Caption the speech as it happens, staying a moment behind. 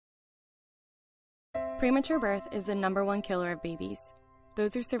Premature birth is the #1 killer of babies.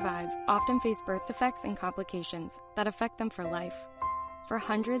 Those who survive often face birth defects and complications that affect them for life. For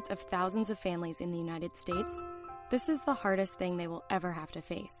hundreds of thousands of families in the United States, this is the hardest thing they will ever have to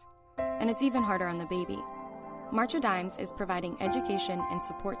face. And it's even harder on the baby. March of Dimes is providing education and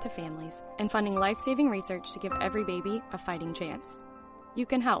support to families and funding life-saving research to give every baby a fighting chance. You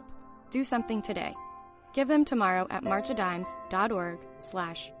can help. Do something today. Give them tomorrow at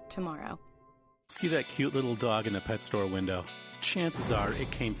marchofdimes.org/tomorrow. See that cute little dog in the pet store window? Chances are it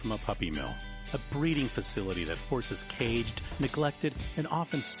came from a puppy mill, a breeding facility that forces caged, neglected, and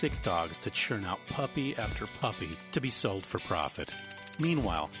often sick dogs to churn out puppy after puppy to be sold for profit.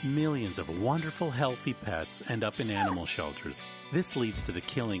 Meanwhile, millions of wonderful, healthy pets end up in animal shelters. This leads to the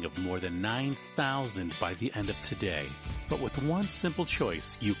killing of more than 9,000 by the end of today. But with one simple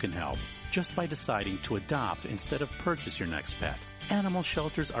choice, you can help, just by deciding to adopt instead of purchase your next pet. Animal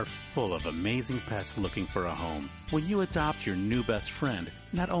shelters are full of amazing pets looking for a home. When you adopt your new best friend,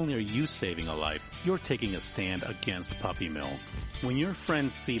 not only are you saving a life, you're taking a stand against puppy mills. When your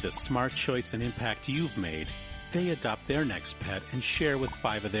friends see the smart choice and impact you've made, they adopt their next pet and share with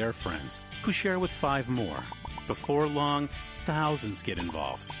 5 of their friends, who share with 5 more. Before long, thousands get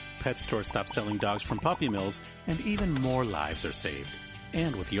involved. Pet stores stop selling dogs from puppy mills, and even more lives are saved.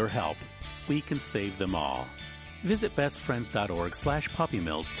 And with your help, we can save them all. Visit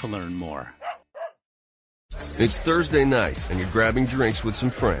bestfriends.org/puppymills to learn more. It's Thursday night, and you're grabbing drinks with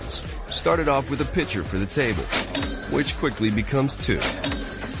some friends. Started off with a pitcher for the table, which quickly becomes 2.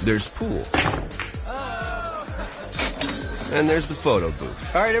 There's pool. And there's the photo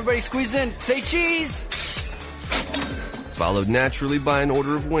booth. All right, everybody squeeze in. Say cheese! Followed naturally by an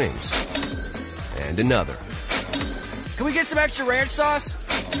order of wings. And another. Can we get some extra ranch sauce?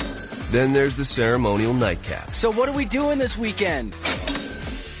 Then there's the ceremonial nightcap. So what are we doing this weekend?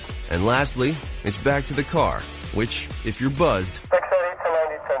 And lastly, it's back to the car, which, if you're buzzed,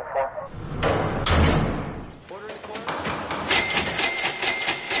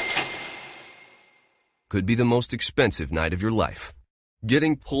 could be the most expensive night of your life.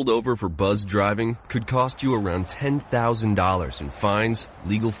 Getting pulled over for buzz driving could cost you around $10,000 in fines,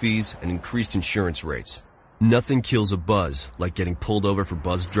 legal fees, and increased insurance rates. Nothing kills a buzz like getting pulled over for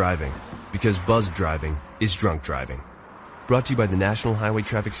buzz driving, because buzz driving is drunk driving. Brought to you by the National Highway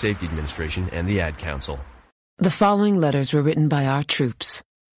Traffic Safety Administration and the Ad Council. The following letters were written by our troops.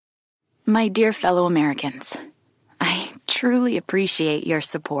 My dear fellow Americans, I truly appreciate your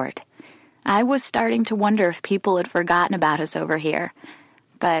support. I was starting to wonder if people had forgotten about us over here,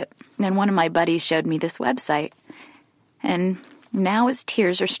 but then one of my buddies showed me this website, and now as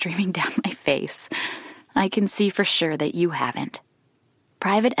tears are streaming down my face, I can see for sure that you haven't.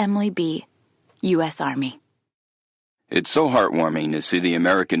 Private Emily B., U.S. Army. It's so heartwarming to see the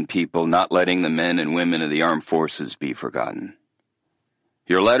American people not letting the men and women of the armed forces be forgotten.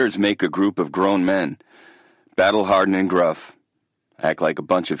 Your letters make a group of grown men, battle-hardened and gruff, act like a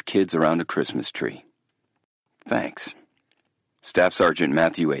bunch of kids around a Christmas tree. Thanks. Staff Sergeant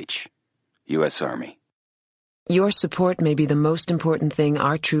Matthew H., U.S. Army. Your support may be the most important thing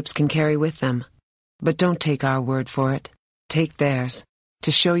our troops can carry with them. But don't take our word for it. Take theirs.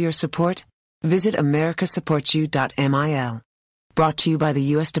 To show your support, visit americasupportsyou.mil. Brought to you by the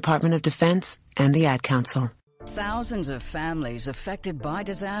U.S. Department of Defense and the Ad Council. Thousands of families affected by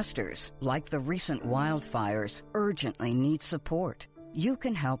disasters, like the recent wildfires, urgently need support. You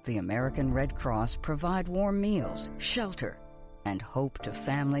can help the American Red Cross provide warm meals, shelter, and hope to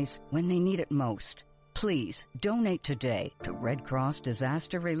families when they need it most. Please donate today to Red Cross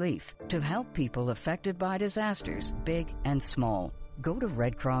Disaster Relief to help people affected by disasters, big and small. Go to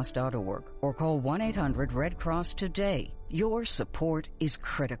redcross.org or call 1-800-RED-CROSS today. Your support is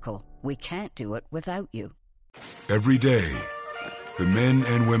critical. We can't do it without you. Every day, the men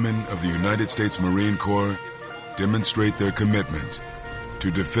and women of the United States Marine Corps demonstrate their commitment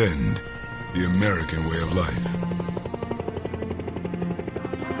to defend the American way of life.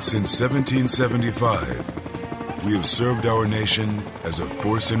 Since 1775, we have served our nation as a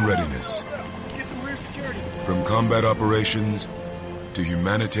force in readiness. From combat operations to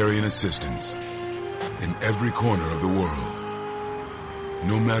humanitarian assistance in every corner of the world.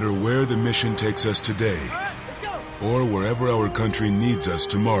 No matter where the mission takes us today, or wherever our country needs us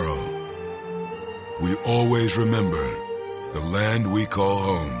tomorrow, we always remember the land we call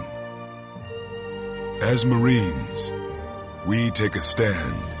home. As Marines, we take a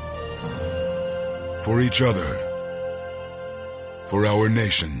stand for each other, for our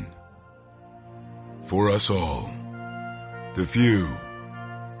nation, for us all. The few,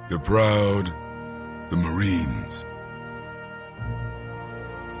 the proud, the Marines.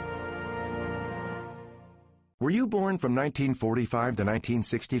 Were you born from 1945 to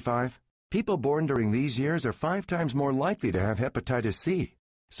 1965? People born during these years are 5 times more likely to have hepatitis C.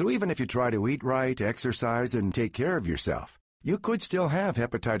 So even if you try to eat right, exercise, and take care of yourself, you could still have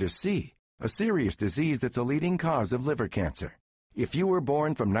hepatitis C, a serious disease that's a leading cause of liver cancer. If you were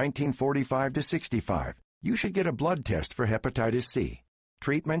born from 1945 to 65, you should get a blood test for hepatitis C.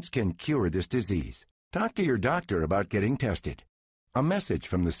 Treatments can cure this disease. Talk to your doctor about getting tested. A message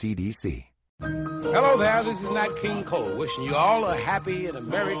from the CDC. Hello there, this is Nat King Cole, wishing you all a happy and a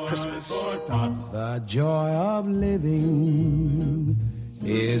Merry Christmas. The joy of living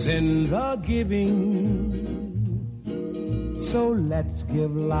is in the giving. So let's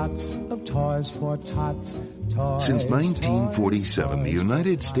give lots of toys for tots. Since 1947, the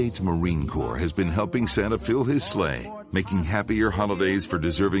United States Marine Corps has been helping Santa fill his sleigh, making happier holidays for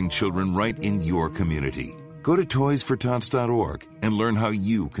deserving children right in your community. Go to toysfortots.org and learn how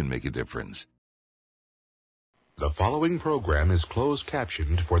you can make a difference. The following program is closed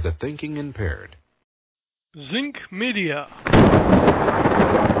captioned for the thinking impaired. Zinc Media.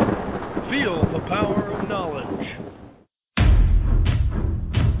 Feel the power of knowledge.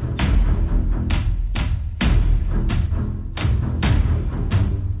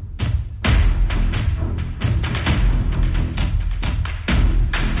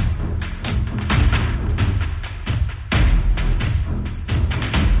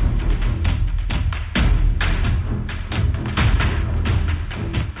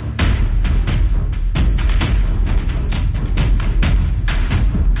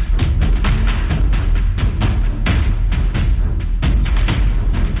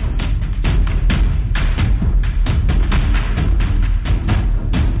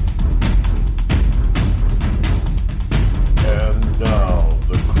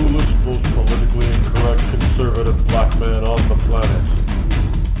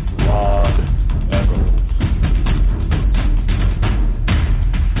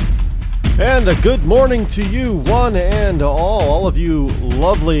 And a good morning to you, one and all of you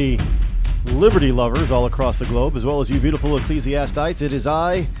lovely liberty lovers all across the globe, as well as you beautiful ecclesiastites. It is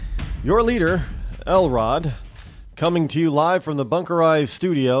I, your leader, Rod, coming to you live from the bunkerized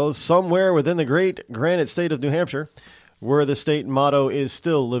studios somewhere within the great granite state of New Hampshire, where the state motto is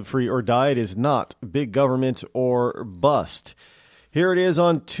still live free or die. It is not big government or bust. Here it is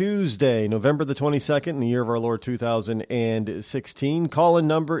on Tuesday, November the 22nd, in the year of our Lord 2016. Call-in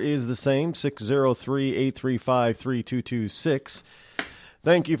number is the same, 603-835-3226.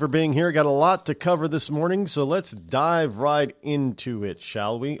 Thank you for being here. Got a lot to cover this morning, so let's dive right into it,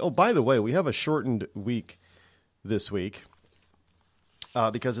 shall we? Oh, by the way, we have a shortened week this week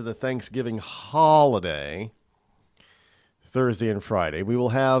because of the Thanksgiving holiday, Thursday and Friday. We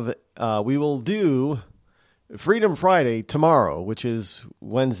will do Freedom Friday tomorrow, which is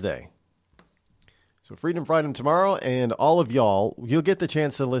Wednesday. So Freedom Friday tomorrow, and all of y'all, you'll get the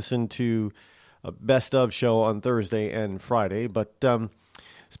chance to listen to a best of show on Thursday and Friday, but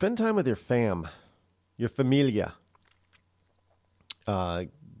spend time with your familia.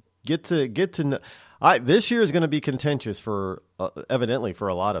 Get to know. This year is going to be contentious for, evidently, for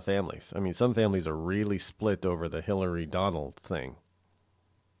a lot of families. I mean, some families are really split over the Hillary-Donald thing.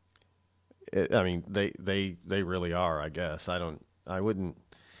 They really are, I guess.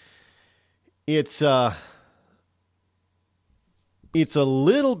 It's a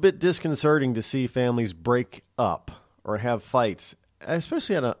little bit disconcerting to see families break up or have fights,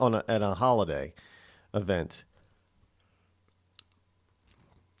 especially at a holiday event,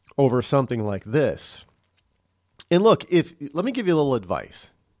 over something like this. And look, let me give you a little advice.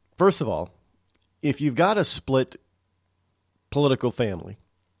 First of all, if you've got a split political family,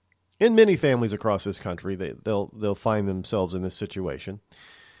 in many families across this country, they'll find themselves in this situation.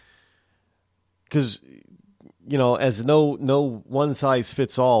 Because, as no one size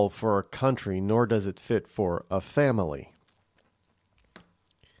fits all for a country, nor does it fit for a family.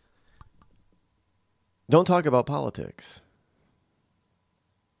 Don't talk about politics.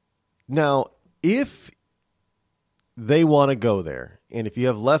 Now, if they want to go there, and if you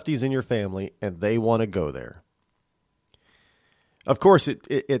have lefties in your family and they want to go there, of course,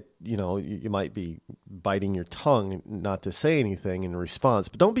 you might be biting your tongue not to say anything in response,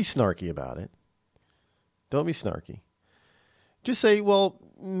 but don't be snarky about it. Don't be snarky. Just say, well,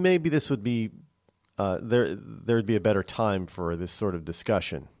 maybe this would be, there'd be a better time for this sort of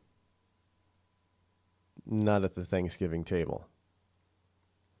discussion. Not at the Thanksgiving table.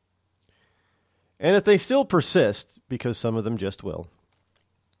 And if they still persist, because some of them just will,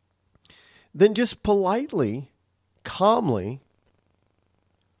 then just politely, calmly,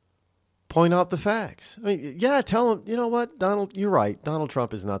 point out the facts. I mean, yeah, tell them, you know what, Donald, you're right. Donald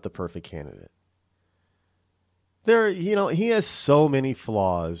Trump is not the perfect candidate. He has so many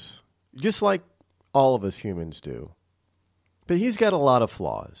flaws, just like all of us humans do. But he's got a lot of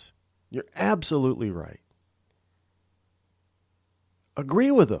flaws. You're absolutely right.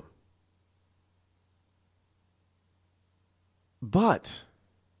 Agree with him. But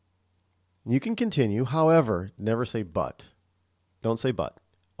you can continue. However, never say but. Don't say but.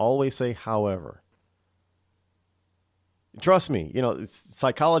 Always say however. Trust me,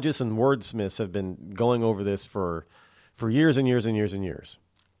 psychologists and wordsmiths have been going over this for years and years and years and years.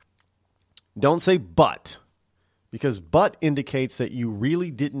 Don't say but, because but indicates that you really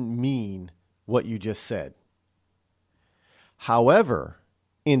didn't mean what you just said. However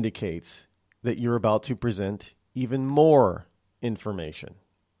indicates that you're about to present even more information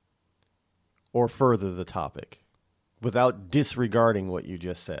or further the topic without disregarding what you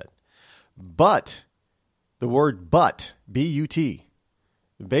just said. But, the word but, B-U-T,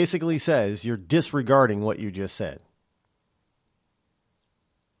 basically says you're disregarding what you just said.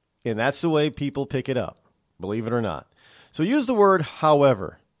 And that's the way people pick it up, believe it or not. So use the word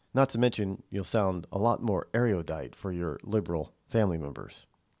however. Not to mention, you'll sound a lot more erudite for your liberal family members.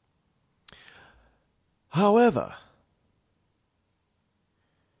 However,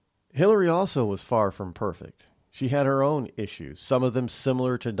 Hillary also was far from perfect. She had her own issues, some of them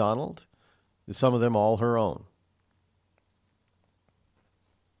similar to Donald, and some of them all her own.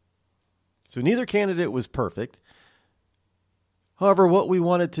 So neither candidate was perfect. However, what we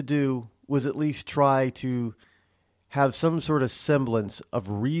wanted to do was at least try to have some sort of semblance of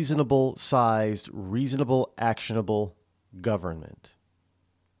reasonable sized, reasonable, actionable government.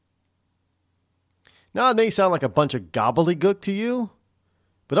 Now, it may sound like a bunch of gobbledygook to you,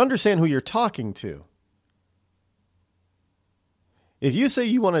 but understand who you're talking to. If you say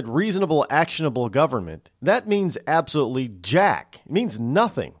you want a reasonable, actionable government, that means absolutely jack. It means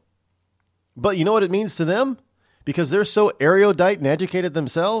nothing. But you know what it means to them? Because they're so erudite and educated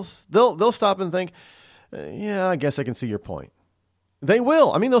themselves, they'll stop and think, yeah, I guess I can see your point. They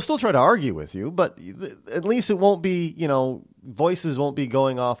will. I mean, they'll still try to argue with you, but at least it won't be, voices won't be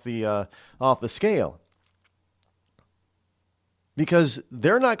going off the scale. Because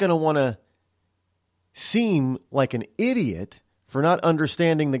they're not going to want to seem like an idiot for not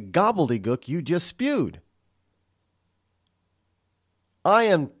understanding the gobbledygook you just spewed. I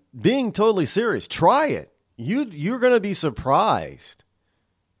am being totally serious. Try it. You're going to be surprised.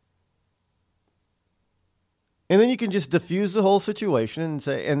 And then you can just diffuse the whole situation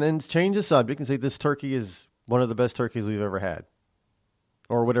and then change the subject and say this turkey is one of the best turkeys we've ever had.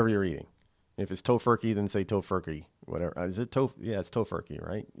 Or whatever you're eating. If it's tofurkey, then say tofurkey. Whatever. Is it Yeah, it's tofurkey,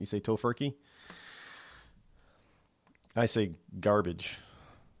 right? You say tofurkey? I say garbage.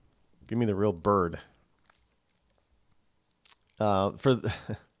 Give me the real bird. I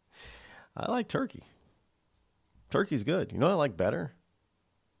like turkey. Turkey's good. You know what I like better?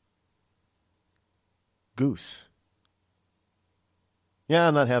 Goose. Yeah,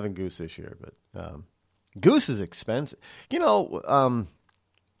 I'm not having goose this year, but goose is expensive.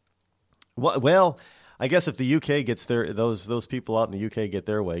 Well, I guess if the UK gets those people out in the UK get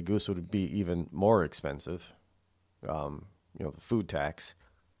their way, goose would be even more expensive. The food tax.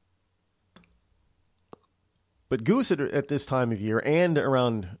 But goose at this time of year and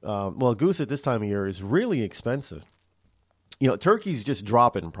around, goose at this time of year is really expensive. Turkeys just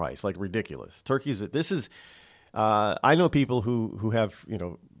drop in price like ridiculous. I know people who have,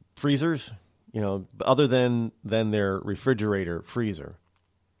 freezers, other than their refrigerator freezer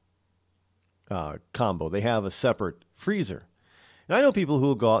combo. They have a separate freezer. And I know people who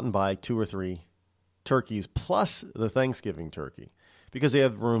will go out and buy 2 or 3 turkeys plus the Thanksgiving turkey because they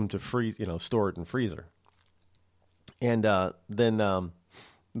have room to freeze, store it in freezer. And then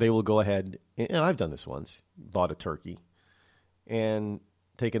they will go ahead, and I've done this once, bought a turkey and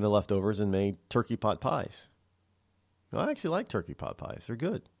taken the leftovers and made turkey pot pies. I actually like turkey pot pies. They're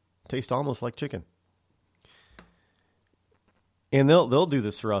good. Taste almost like chicken. And they'll do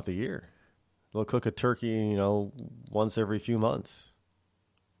this throughout the year. They'll cook a turkey, once every few months.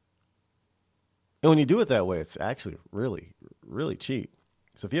 And when you do it that way, it's actually really, really cheap.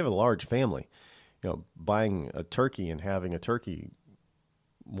 So if you have a large family, buying a turkey and having a turkey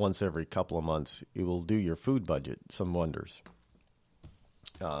once every couple of months, it will do your food budget some wonders.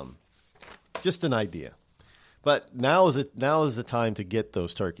 Just an idea. But now is the time to get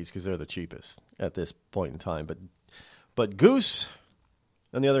those turkeys because they're the cheapest at this point in time. But goose,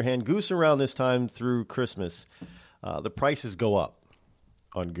 on the other hand, goose around this time through Christmas, the prices go up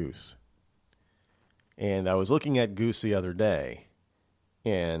on goose. And I was looking at goose the other day,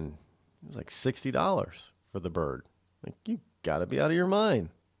 and it was like $60 for the bird. Like, you got to be out of your mind.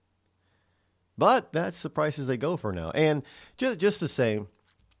 But that's the prices they go for now. And just the same,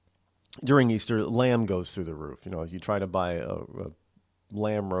 during Easter, lamb goes through the roof. You know, if you try to buy a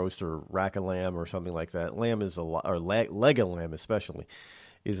lamb roast or rack of lamb or something like that, lamb is or leg of lamb especially,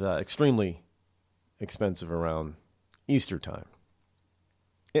 is extremely expensive around Easter time.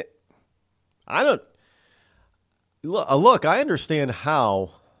 Look, I understand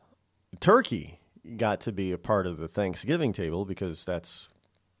how turkey got to be a part of the Thanksgiving table because that's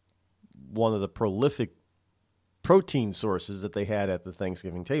one of the prolific protein sources that they had at the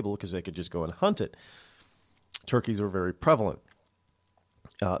Thanksgiving table because they could just go and hunt it. Turkeys were very prevalent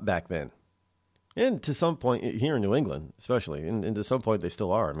back then. And to some point, here in New England especially, and to some point they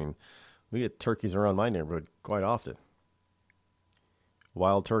still are. I mean, we get turkeys around my neighborhood quite often.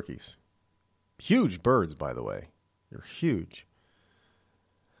 Wild turkeys. Huge birds, by the way. They're huge.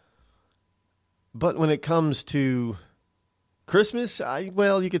 But when it comes to Christmas,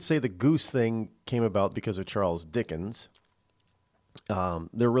 you could say the goose thing came about because of Charles Dickens.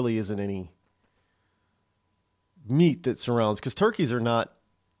 There really isn't any meat that surrounds, because turkeys are not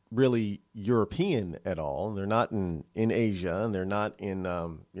really European at all. They're not in Asia, and they're not in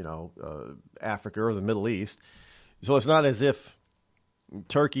Africa or the Middle East. So it's not as if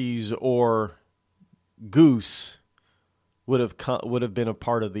turkeys or goose would have been a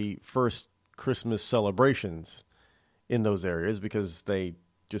part of the first Christmas celebrations in those areas because they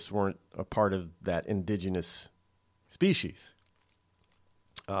just weren't a part of that indigenous species.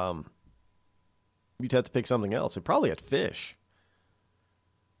 You'd have to pick something else. They probably had fish.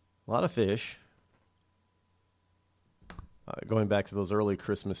 A lot of fish. Going back to those early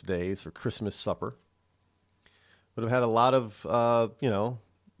Christmas days or Christmas supper. Would have had a lot of,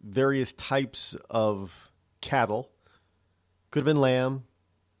 various types of cattle. Could have been lamb,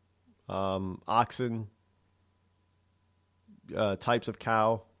 oxen, types of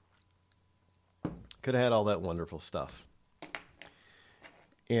cow. Could have had all that wonderful stuff.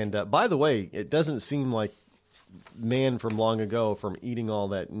 And by the way, it doesn't seem like man from long ago, from eating all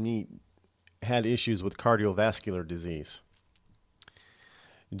that meat, had issues with cardiovascular disease.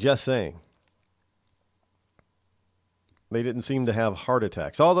 Just saying. They didn't seem to have heart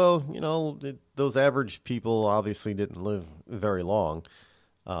attacks. Although, those average people obviously didn't live very long.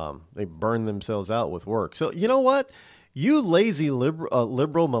 They burned themselves out with work. So, you know what? You lazy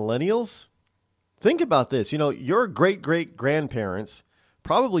liberal millennials, think about this. Your great-great-grandparents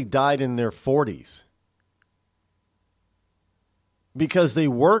probably died in their 40s. Because they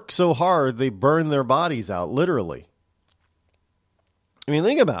worked so hard, they burned their bodies out, literally. I mean,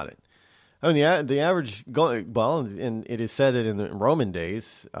 think about it. I mean, the average, and it is said that in the Roman days,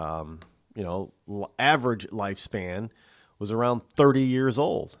 average lifespan was around 30 years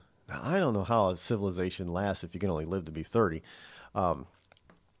old. Now, I don't know how a civilization lasts if you can only live to be 30.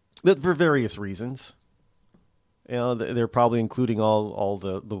 But for various reasons. They're probably including all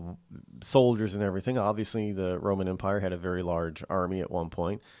the soldiers and everything. Obviously, the Roman Empire had a very large army at one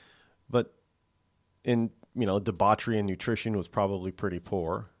point. But debauchery and nutrition was probably pretty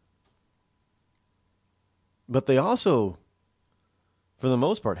poor. But they also, for the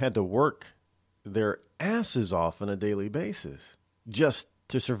most part, had to work their asses off on a daily basis just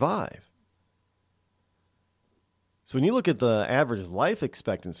to survive. So when you look at the average life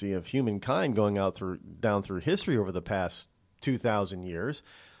expectancy of humankind going down through history over the past 2,000 years,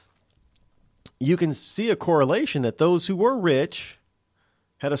 you can see a correlation that those who were rich,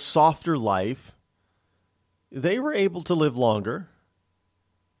 had a softer life, they were able to live longer.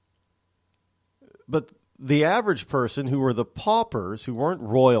 But the average person, who were the paupers, who weren't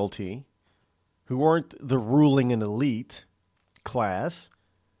royalty, who weren't the ruling and elite class,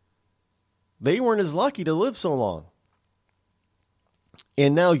 they weren't as lucky to live so long.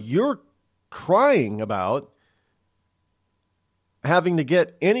 And now you're crying about having to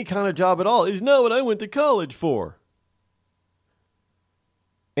get any kind of job at all. It's not what I went to college for.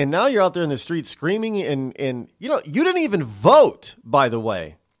 And now you're out there in the streets screaming and you didn't even vote, by the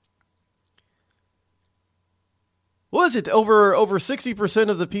way. What was it? Over 60%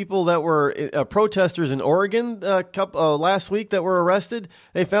 of the people that were protesters in Oregon last week that were arrested,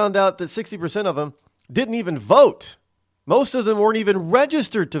 they found out that 60% of them didn't even vote. Most of them weren't even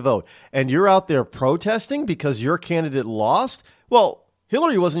registered to vote. And you're out there protesting because your candidate lost? Well,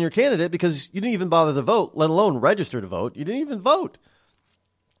 Hillary wasn't your candidate because you didn't even bother to vote, let alone register to vote. You didn't even vote.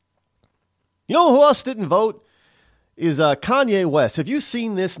 You know who else didn't vote? Is Kanye West. Have you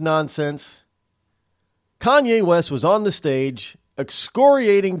seen this nonsense? Kanye West was on the stage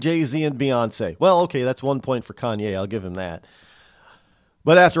excoriating Jay-Z and Beyonce. Well, okay, that's 1 point for Kanye. I'll give him that.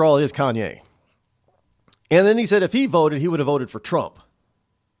 But after all, it is Kanye. And then he said if he voted, he would have voted for Trump.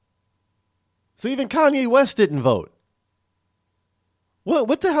 So even Kanye West didn't vote.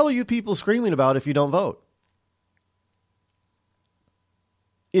 What the hell are you people screaming about if you don't vote?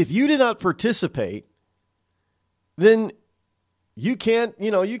 If you did not participate, then you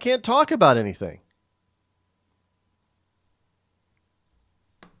can't talk about anything.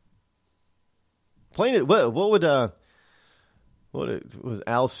 Plain it. What would Al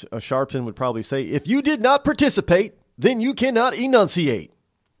Sharpton would probably say? If you did not participate, then you cannot enunciate.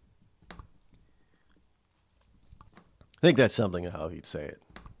 I think that's something how he'd say it.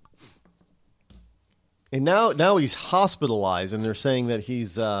 And now he's hospitalized, and they're saying that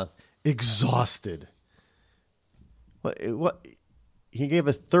he's exhausted. What? He gave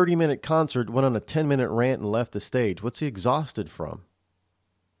a 30-minute concert, went on a 10-minute rant, and left the stage. What's he exhausted from?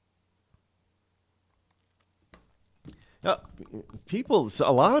 Now,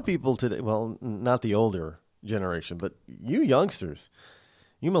 a lot of people today, well, not the older generation, but you youngsters,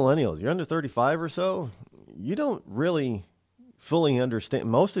 you millennials, you're under 35 or so, you don't really fully understand.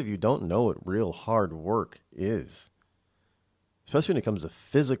 Most of you don't know what real hard work is, especially when it comes to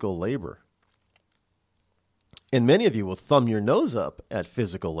physical labor. And many of you will thumb your nose up at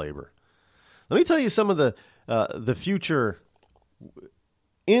physical labor. Let me tell you some of the future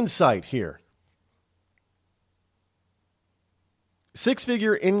insight here.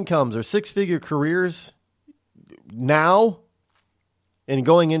 Six-figure incomes or six-figure careers now and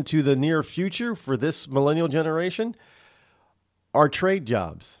going into the near future for this millennial generation are trade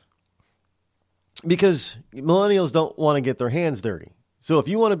jobs. Because millennials don't want to get their hands dirty. So if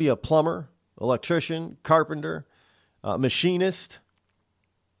you want to be a plumber, electrician, carpenter, machinist,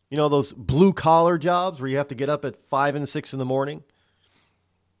 those blue-collar jobs where you have to get up at 5 and 6 in the morning,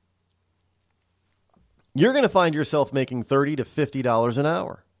 you're going to find yourself making $30 to $50 an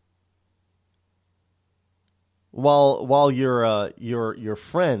hour, while your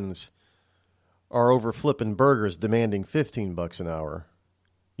friends are over flipping burgers demanding $15 an hour.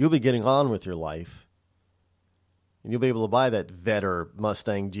 You'll be getting on with your life, and you'll be able to buy that Vet or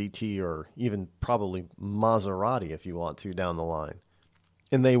Mustang GT or even probably Maserati if you want to down the line,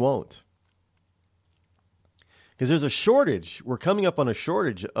 and they won't, because there's a shortage. We're coming up on a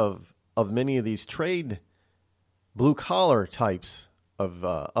shortage of many of these trade blue-collar types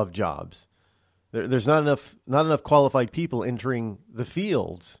of jobs. There's not enough qualified people entering the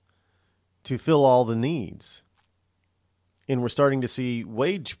fields to fill all the needs. And we're starting to see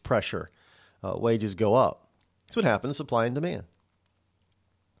wage pressure. Wages go up. That's what happens, supply and demand.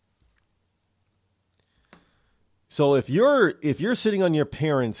 So if you're sitting on your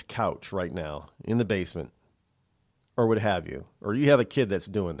parents' couch right now in the basement, or what have you, or you have a kid that's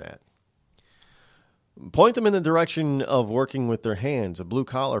doing that, point them in the direction of working with their hands, a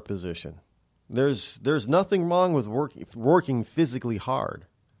blue-collar position. There's nothing wrong with working physically hard.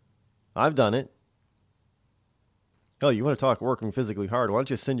 I've done it. Hell, you want to talk working physically hard? Why don't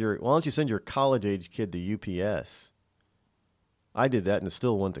you send your college-age kid to UPS? I did that and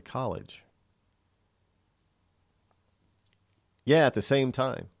still went to college. Yeah, at the same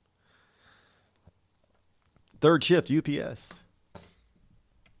time. Third shift, UPS.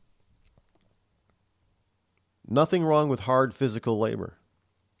 Nothing wrong with hard physical labor.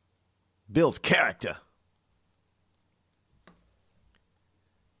 Builds character.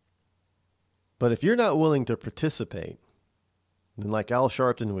 But if you're not willing to participate, then like Al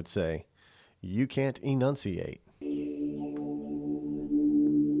Sharpton would say, you can't enunciate.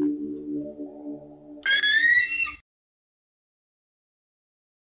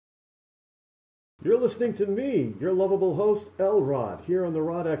 You're listening to me, your lovable host, L. Rod, here on the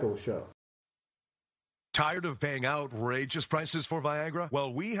Rod Eccles Show. Tired of paying outrageous prices for Viagra?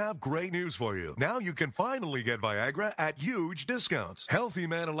 Well, we have great news for you. Now you can finally get Viagra at huge discounts. Healthy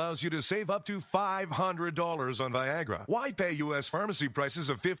Man allows you to save up to $500 on Viagra. Why pay U.S. pharmacy prices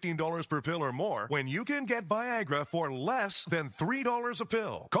of $15 per pill or more when you can get Viagra for less than $3 a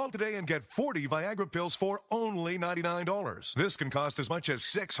pill? Call today and get 40 Viagra pills for only $99. This can cost as much as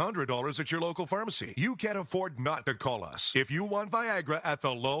 $600 at your local pharmacy. You can't afford not to call us. If you want Viagra at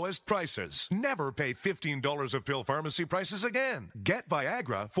the lowest prices, never pay $15 a pill pharmacy prices again. Get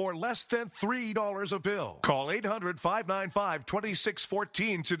Viagra for less than $3 a pill. Call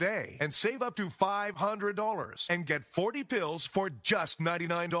 800-595-2614 today and save up to $500 and get 40 pills for just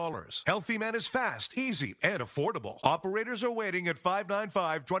 $99. Healthy Man is fast, easy, and affordable. Operators are waiting at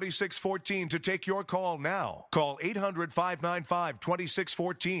 595-2614 to take your call now. Call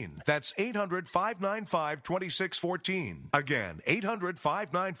 800-595-2614. That's 800-595-2614. Again,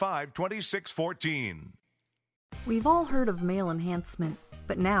 800-595-2614. We've all heard of male enhancement,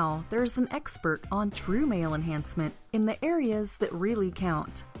 But now, there's an expert on true male enhancement in the areas that really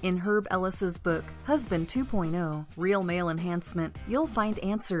count. In Herb Ellis's book, Husband 2.0, Real Male Enhancement, you'll find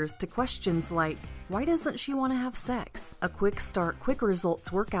answers to questions like, why doesn't she want to have sex? A quick start, quick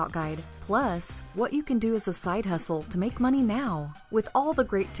results workout guide, plus what you can do as a side hustle to make money now. With all the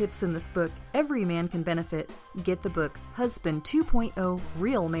great tips in this book, every man can benefit. Get the book, Husband 2.0,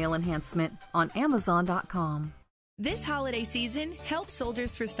 Real Male Enhancement, on Amazon.com. This holiday season, help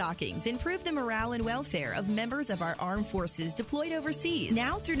Soldiers for Stockings improve the morale and welfare of members of our armed forces deployed overseas.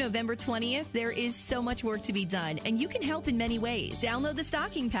 Now through November 20th, there is so much work to be done, and you can help in many ways. Download the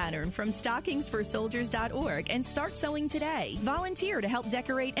stocking pattern from stockingsforsoldiers.org and start sewing today. Volunteer to help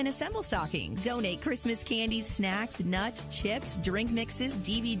decorate and assemble stockings. Donate Christmas candies, snacks, nuts, chips, drink mixes,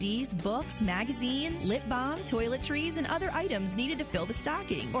 DVDs, books, magazines, lip balm, toiletries, and other items needed to fill the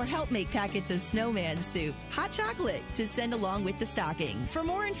stockings. Or help make packets of snowman soup, hot chocolate, to send along with the stockings. For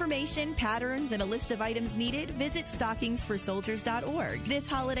more information, patterns, and a list of items needed, visit stockingsforsoldiers.org. This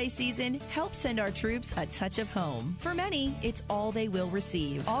holiday season, help send our troops a touch of home. For many, it's all they will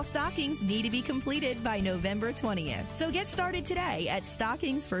receive. All stockings need to be completed by November 20th. So get started today at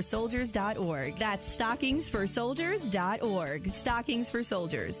stockingsforsoldiers.org. That's stockingsforsoldiers.org. Stockings for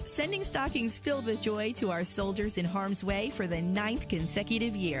Soldiers, sending stockings filled with joy to our soldiers in harm's way for the 9th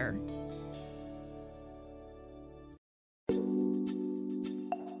consecutive year.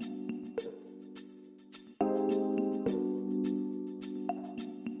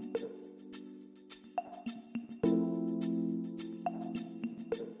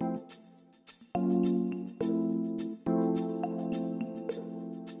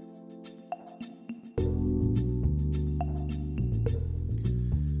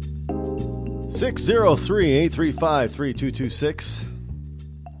 Six 603-835-3226.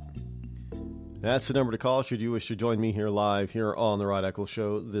 That's the number to call should you wish to join me here live here on the Rod Eccles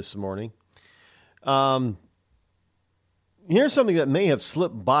Show this morning. Here's something that may have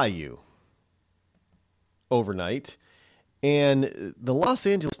slipped by you overnight. And the Los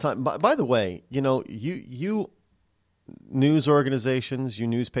Angeles Times, by the way, you know, you news organizations, you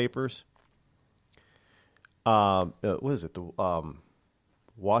newspapers, what is it, the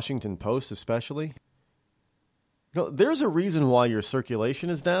Washington Post especially, you know, there's a reason why your circulation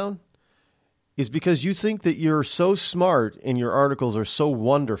is down, is because you think that you're so smart and your articles are so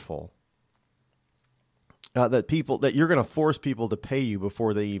wonderful that you're going to force people to pay you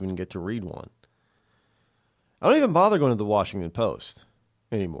before they even get to read one. I don't even bother going to the Washington Post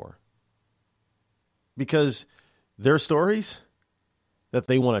anymore because their stories that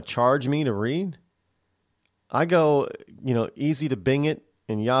they want to charge me to read, I go, you know, easy to Bing it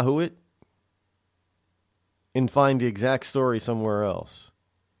and Yahoo it and find the exact story somewhere else.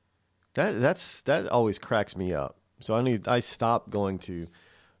 That always cracks me up. So I stopped going to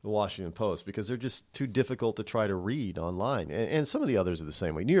the Washington Post because they're just too difficult to try to read online. And some of the others are the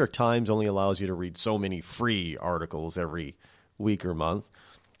same way. New York Times only allows you to read so many free articles every week or month.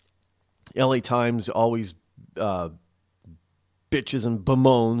 LA Times always bitches and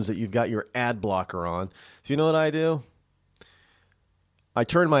bemoans that you've got your ad blocker on. So you know what I do? I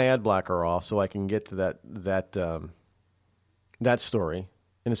turn my ad blocker off so I can get to that story.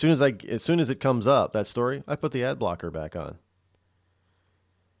 And as soon as it comes up, that story, I put the ad blocker back on.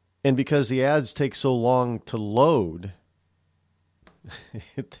 And because the ads take so long to load,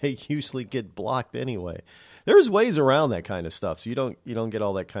 they usually get blocked anyway. There's ways around that kind of stuff, so you don't get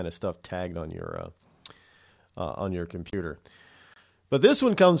all that kind of stuff tagged on your computer. But this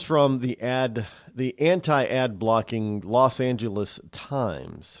one comes from the anti-ad blocking Los Angeles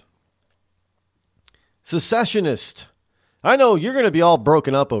Times. Secessionist. I know you're going to be all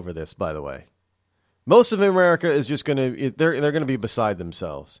broken up over this, by the way. Most of America is just they're going to be beside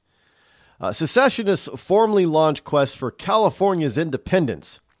themselves. Secessionists formally launch quest for California's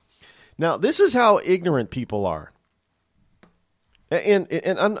independence. Now, this is how ignorant people are. And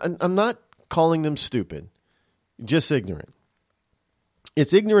I'm not calling them stupid, just ignorant.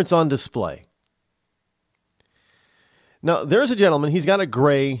 It's ignorance on display. Now, there's a gentleman, he's got a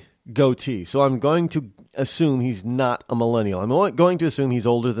gray goatee, so I'm going to assume he's not a millennial. I'm going to assume he's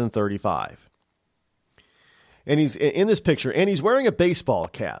older than 35. And he's in this picture, and he's wearing a baseball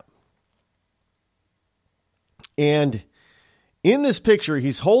cap. And in this picture,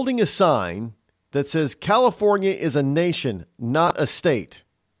 he's holding a sign that says, California is a nation, not a state.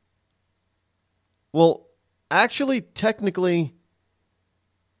 Well, actually, technically,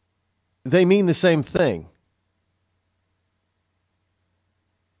 they mean the same thing.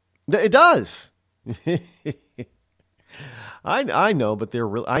 It does. I know, but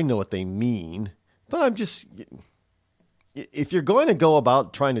I know what they mean. But if you're going to go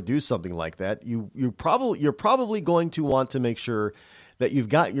about trying to do something like that, you're probably going to want to make sure that you've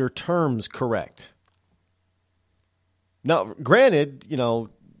got your terms correct. Now, granted,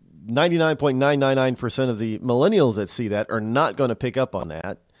 99.999% of the millennials that see that are not going to pick up on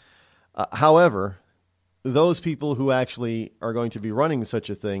that. However, those people who actually are going to be running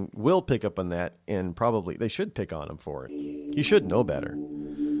such a thing will pick up on that, and probably they should pick on them for it. You should know better.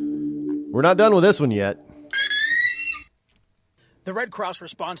 We're not done with this one yet. The Red Cross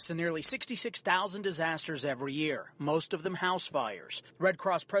responds to nearly 66,000 disasters every year, most of them house fires. Red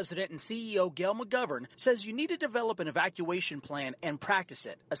Cross President and CEO Gail McGovern says you need to develop an evacuation plan and practice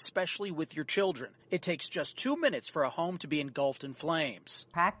it, especially with your children. It takes just 2 minutes for a home to be engulfed in flames.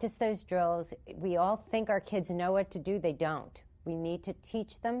 Practice those drills. We all think our kids know what to do. They don't. We need to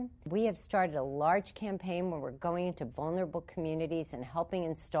teach them. We have started a large campaign where we're going into vulnerable communities and helping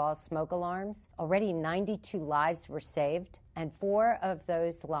install smoke alarms. Already 92 lives were saved, and 4 of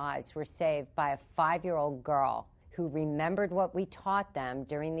those lives were saved by a 5-year-old girl who remembered what we taught them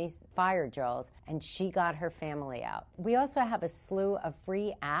during these fire drills, and she got her family out. We also have a slew of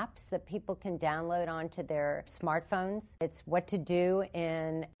free apps that people can download onto their smartphones. It's what to do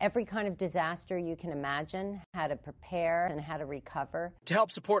in every kind of disaster you can imagine, how to prepare and how to recover. To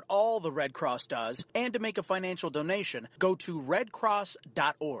help support all the Red Cross does and to make a financial donation, go to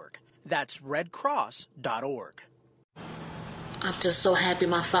redcross.org. That's redcross.org. I'm just so happy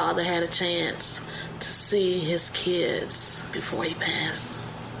my father had a chance to see his kids before he passed.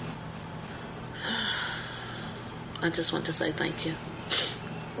 I just want to say thank you.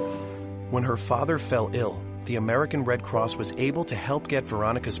 When her father fell ill, the American Red Cross was able to help get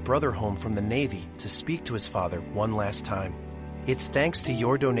Veronica's brother home from the Navy to speak to his father one last time. It's thanks to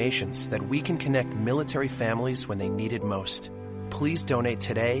your donations that we can connect military families when they need it most. Please donate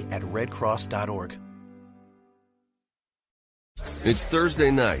today at redcross.org. It's Thursday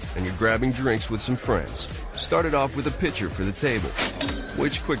night, and you're grabbing drinks with some friends. Started off with a pitcher for the table,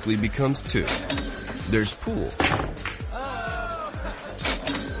 which quickly becomes 2. There's pool.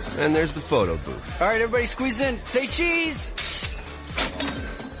 And there's the photo booth. All right, everybody squeeze in. Say cheese!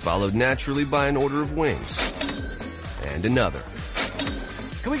 Followed naturally by an order of wings. And another.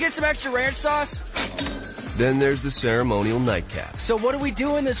 Can we get some extra ranch sauce? Then there's the ceremonial nightcap. So what are we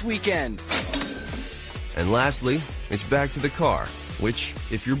doing this weekend? And lastly, it's back to the car, which,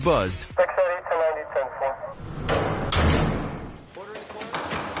 if you're buzzed,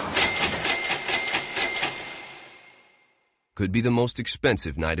 could be the most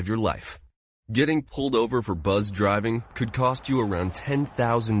expensive night of your life. Getting pulled over for buzzed driving could cost you around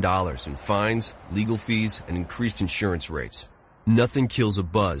 $10,000 in fines, legal fees, and increased insurance rates. Nothing kills a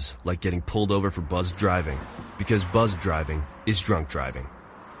buzz like getting pulled over for buzzed driving, because buzzed driving is drunk driving.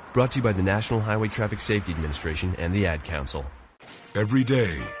 Brought to you by the National Highway Traffic Safety Administration and the Ad Council. Every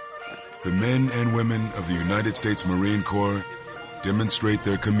day, the men and women of the United States Marine Corps demonstrate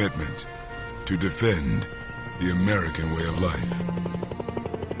their commitment to defend the American way of life.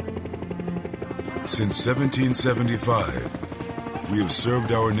 Since 1775, we have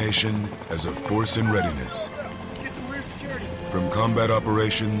served our nation as a force in readiness. From combat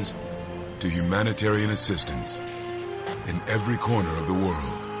operations to humanitarian assistance in every corner of the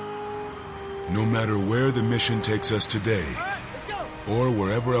world. No matter where the mission takes us today, or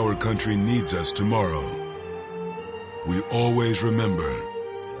wherever our country needs us tomorrow, we always remember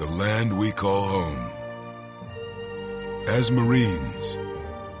the land we call home. As Marines,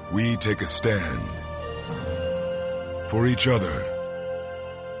 we take a stand for each other,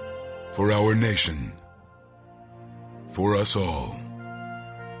 for our nation, for us all.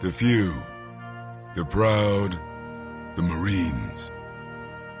 The few, the proud, the Marines.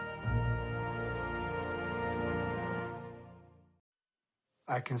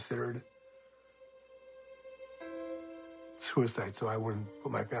 I considered suicide so I wouldn't put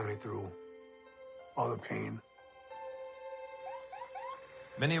my family through all the pain.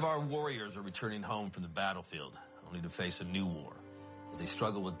 Many of our warriors are returning home from the battlefield, only to face a new war as they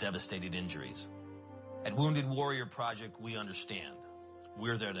struggle with devastating injuries. At Wounded Warrior Project, we understand.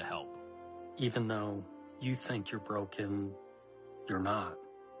 We're there to help. Even though you think you're broken, you're not.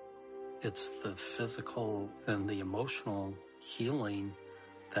 It's the physical and the emotional healing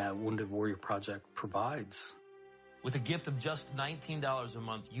that Wounded Warrior Project provides. With a gift of just $19 a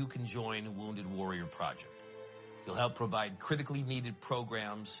month, you can join Wounded Warrior Project. You'll help provide critically needed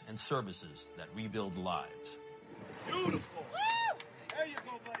programs and services that rebuild lives. Beautiful. There you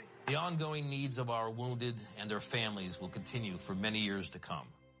go, buddy. The ongoing needs of our wounded and their families will continue for many years to come.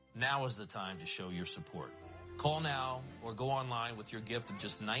 Now is the time to show your support. Call now or go online with your gift of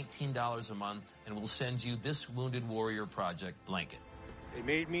just $19 a month, and we'll send you this Wounded Warrior Project blanket. It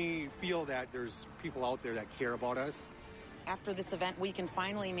made me feel that there's people out there that care about us. After this event, we can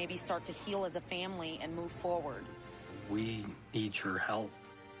finally maybe start to heal as a family and move forward. We need your help.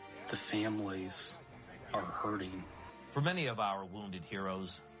 The families are hurting. For many of our wounded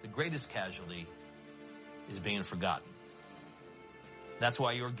heroes, the greatest casualty is being forgotten. That's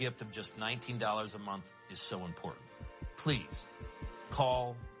why your gift of just $19 a month is so important. Please,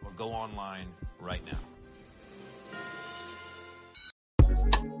 call or go online right now.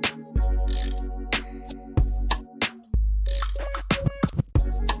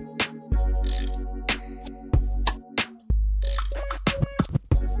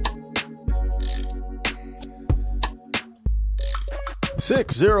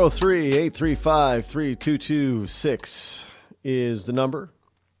 603-835-3226 is the number.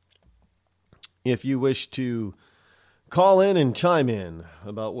 If you wish to call in and chime in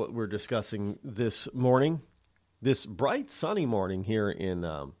about what we're discussing this morning, this bright sunny morning here in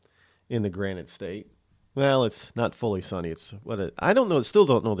the Granite State. Well, it's not fully sunny. It's I don't know. Still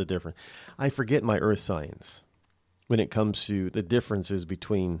don't know the difference. I forget my earth science when it comes to the differences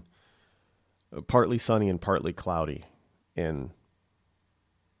between partly sunny and partly cloudy. And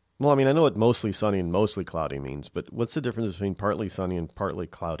well, I mean, I know what mostly sunny and mostly cloudy means, but what's the difference between partly sunny and partly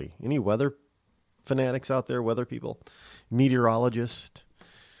cloudy? Any weather fanatics out there, weather people, meteorologist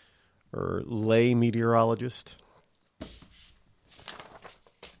or lay meteorologist? You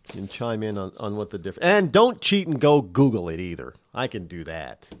can chime in on what the difference. And don't cheat and go Google it either. I can do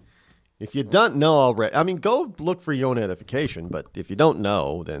that. If you don't know already, I mean, go look for your own edification. But if you don't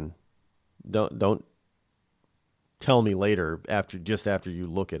know, then don't tell me later after you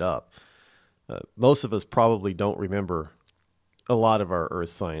look it up. Most of us probably don't remember a lot of our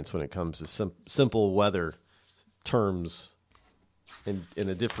earth science when it comes to simple weather terms and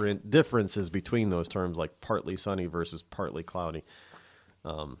the different differences between those terms, like partly sunny versus partly cloudy.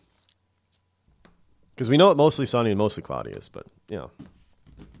 Because we know what mostly sunny and mostly cloudy is, but, you know.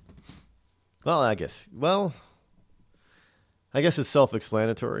 Well, I guess it's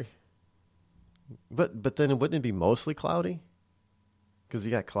self-explanatory. But then wouldn't it be mostly cloudy? Because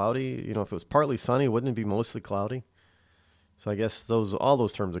you got cloudy, you know, if it was partly sunny, wouldn't it be mostly cloudy? So I guess all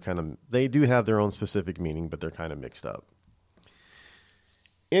those terms are they do have their own specific meaning, but they're kind of mixed up.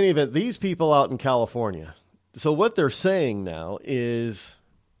 In any event, these people out in California, so what they're saying now is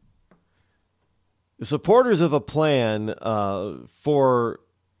the supporters of a plan for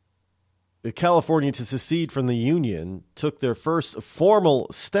California to secede from the Union took their first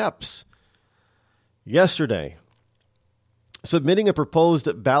formal steps yesterday, submitting a proposed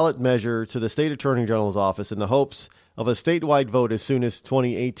ballot measure to the state attorney general's office in the hopes of a statewide vote as soon as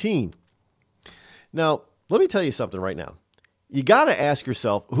 2018. Now, let me tell you something right now. You got to ask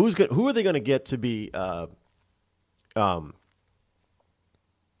yourself, who are they going to get to be, who are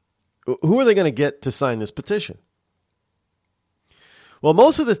they going to get to sign this petition? Well,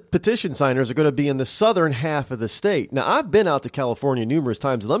 most of the petition signers are going to be in the southern half of the state. Now, I've been out to California numerous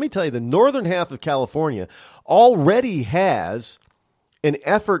times. Let me tell you, the northern half of California already has an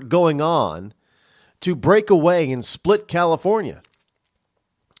effort going on to break away and split California.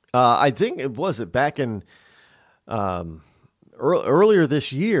 I think back in earlier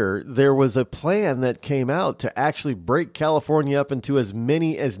this year, there was a plan that came out to actually break California up into as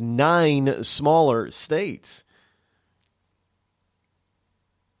many as 9 smaller states.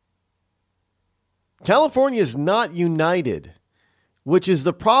 California is not united, which is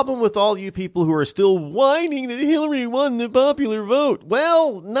the problem with all you people who are still whining that Hillary won the popular vote.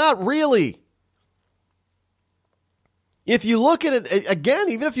 Well, not really. If you look at it,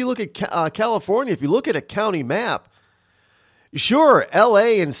 again, even if you look at California, if you look at a county map, sure,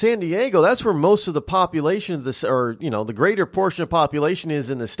 L.A. and San Diego, that's where most of the population, the greater portion of population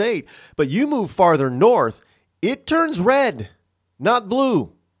is in the state. But you move farther north, it turns red, not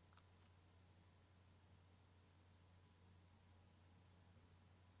blue.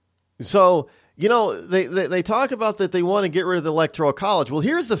 So, you know, they talk about that they want to get rid of the Electoral College. Well,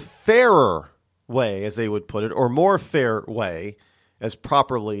 here's the fairer way, as they would put it, or more fair way, as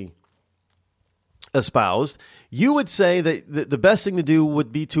properly espoused. You would say that the best thing to do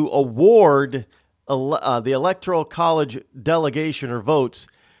would be to award the Electoral College delegation or votes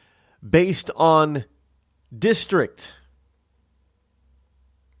based on district,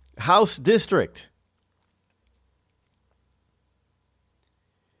 House district.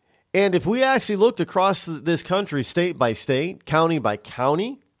 And if we actually looked across this country, state by state, county by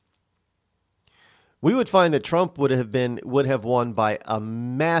county, we would find that Trump would have won by a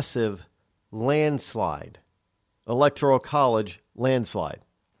massive landslide. Electoral College landslide.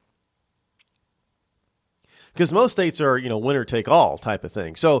 Because most states are, winner take all type of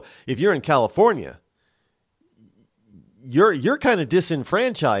thing. So if you're in California, you're kind of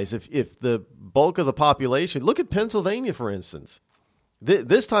disenfranchised if the bulk of the population. Look at Pennsylvania, for instance.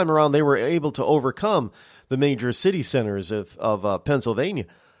 This time around, they were able to overcome the major city centers of Pennsylvania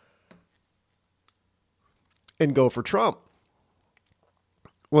and go for Trump.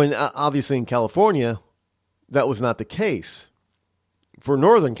 When obviously in California, that was not the case. For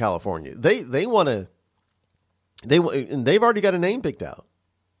Northern California, they want to. They've already got a name picked out.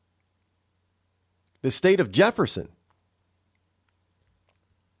 The state of Jefferson.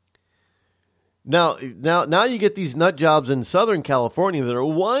 Now you get these nut jobs in Southern California that are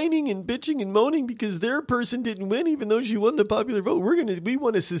whining and bitching and moaning because their person didn't win, even though she won the popular vote. We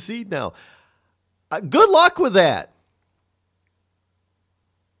want to secede now. Good luck with that.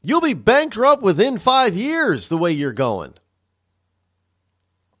 You'll be bankrupt within 5 years the way you're going.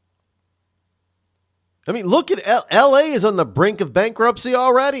 I mean, look at L.A. is on the brink of bankruptcy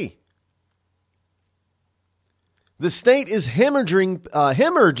already. The state is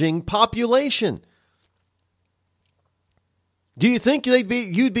hemorrhaging population. Do you think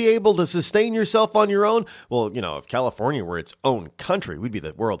you'd be able to sustain yourself on your own? Well, if California were its own country, we'd be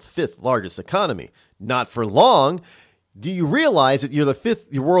the world's 5th largest economy. Not for long. Do you realize that you're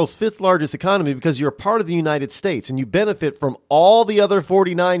the world's 5th largest economy because you're part of the United States and you benefit from all the other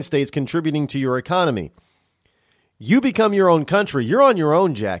 49 states contributing to your economy? You become your own country. You're on your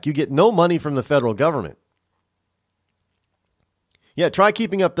own, Jack. You get no money from the federal government. Yeah, try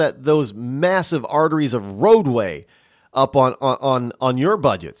keeping up those massive arteries of roadway up on your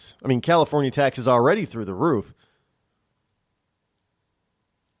budgets. I mean, California taxes already through the roof.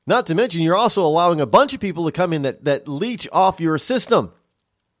 Not to mention, you're also allowing a bunch of people to come in that leech off your system.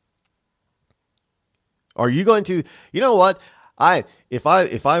 Are you going to, you know what? If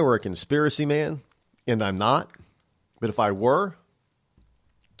I were a conspiracy man, and I'm not, but if I were,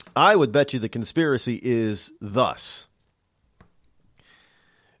 I would bet you the conspiracy is thus.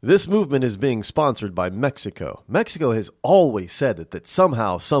 This movement is being sponsored by Mexico. Mexico has always said that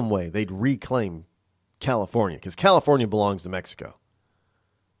somehow, some way, they'd reclaim California, because California belongs to Mexico.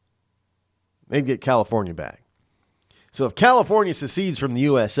 They'd get California back. So if California secedes from the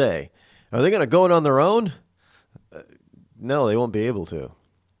USA, are they going to go it on their own? No, they won't be able to.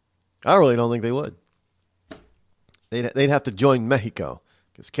 I really don't think they would. They'd have to join Mexico,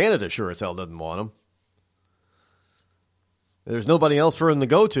 because Canada sure as hell doesn't want them. There's nobody else for them to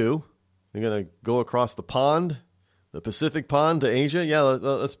go to. They're going to go across the pond, the Pacific pond to Asia. Yeah,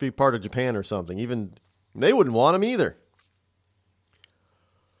 let's be part of Japan or something. Even they wouldn't want them either.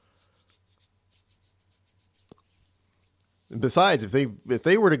 Besides, if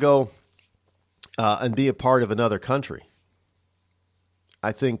they were to go and be a part of another country,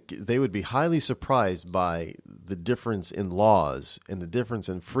 I think they would be highly surprised by the difference in laws and the difference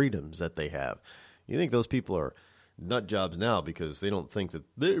in freedoms that they have. You think those people are nut jobs now because they don't think that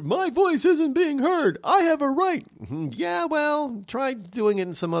my voice isn't being heard. I have a right. Yeah, well, try doing it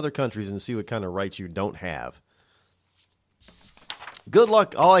in some other countries and see what kind of rights you don't have. Good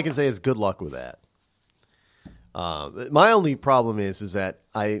luck. All I can say is good luck with that. My only problem is that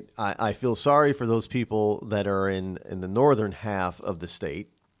I feel sorry for those people that are in the northern half of the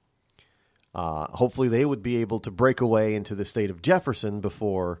state. Hopefully they would be able to break away into the state of Jefferson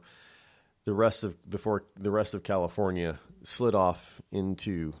before the rest of California slid off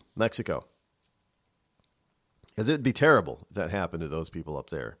into Mexico. Because it'd be terrible if that happened to those people up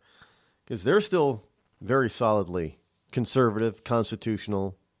there. Because they're still very solidly conservative,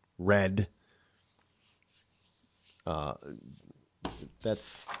 constitutional, red. That's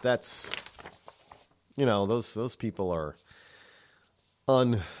those people are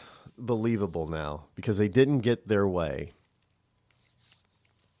unbelievable now because they didn't get their way.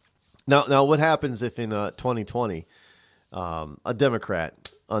 Now, what happens if in 2020 a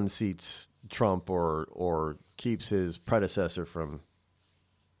Democrat unseats Trump or keeps his predecessor from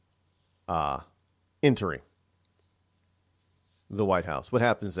entering the White House? What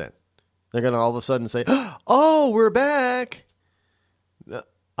happens then? They're going to all of a sudden say, "Oh, we're back."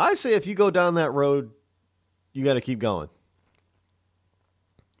 I say if you go down that road, you got to keep going.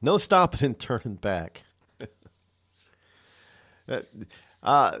 No stopping and turning back. They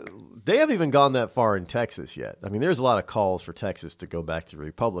haven't even gone that far in Texas yet. I mean, there's a lot of calls for Texas to go back to the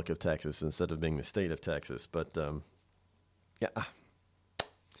Republic of Texas instead of being the state of Texas. But,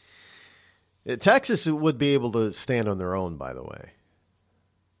 Texas would be able to stand on their own, by the way.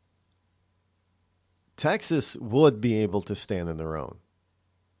 Texas would be able to stand on their own.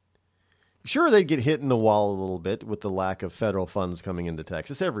 Sure, they'd get hit in the wall a little bit with the lack of federal funds coming into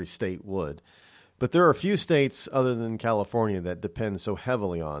Texas. Every state would. But there are a few states other than California that depend so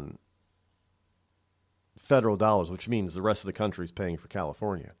heavily on federal dollars, which means the rest of the country is paying for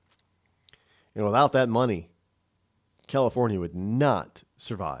California. And without that money, California would not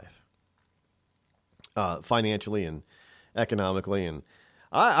survive financially and economically. And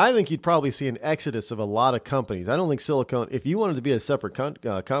I think you'd probably see an exodus of a lot of companies. I don't think if you wanted to be a separate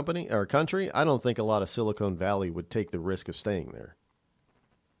company or country, I don't think a lot of Silicon Valley would take the risk of staying there.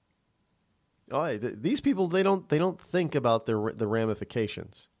 These people, they don't think about the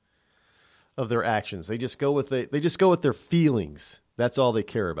ramifications of their actions. They just go with their feelings. That's all they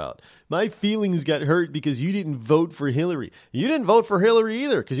care about. My feelings got hurt because you didn't vote for Hillary. You didn't vote for Hillary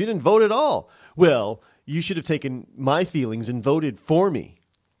either because you didn't vote at all. Well, you should have taken my feelings and voted for me.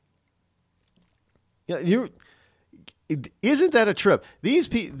 Yeah, isn't that a trip? These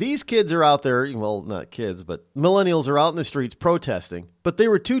kids are out there, well, not kids, but millennials are out in the streets protesting, but they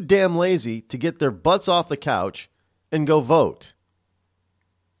were too damn lazy to get their butts off the couch and go vote.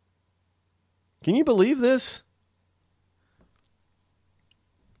 Can you believe this?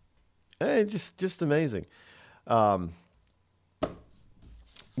 Hey, just amazing. I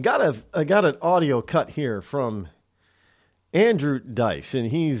got an audio cut here from Andrew Dice,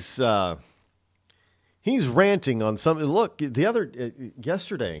 and he's ranting on something. Look,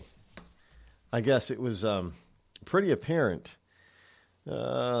 yesterday, I guess it was pretty apparent.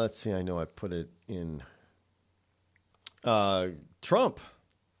 Let's see. I know I put it in. Trump.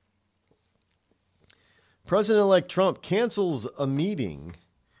 President-elect Trump cancels a meeting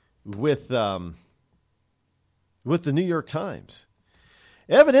with the New York Times.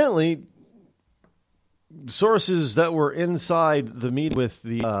 Evidently, sources that were inside the meeting with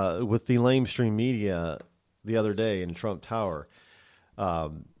the lamestream media the other day in Trump Tower,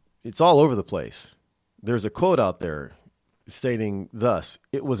 it's all over the place. There's a quote out there stating thus: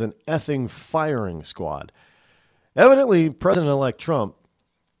 "It was an effing firing squad." Evidently, President-elect Trump,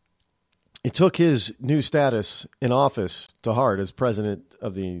 he took his new status in office to heart as president-elect,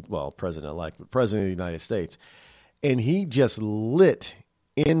 but president of the United States, and he just lit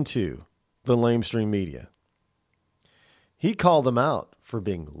into the lamestream media. He called them out for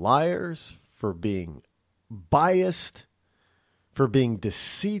being liars, for being biased, for being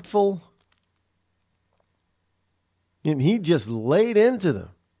deceitful, and he just laid into them.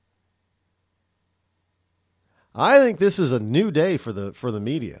 I think this is a new day for the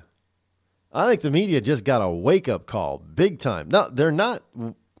media. I think the media just got a wake-up call, big time. No, they're not.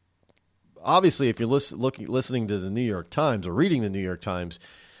 Obviously, if you're listening to the New York Times or reading the New York Times,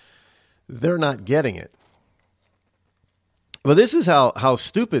 they're not getting it. But this is how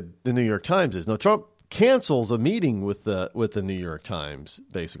stupid the New York Times is. Now, Trump cancels a meeting with the New York Times,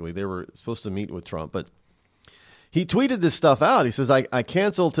 basically. They were supposed to meet with Trump, but he tweeted this stuff out. He says, I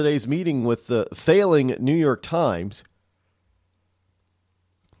canceled today's meeting with the failing New York Times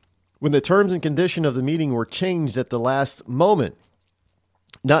when the terms and condition of the meeting were changed at the last moment.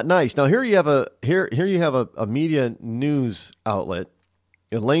 Not nice. Now here you have a media news outlet,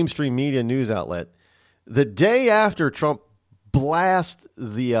 a lamestream media news outlet, the day after Trump blasts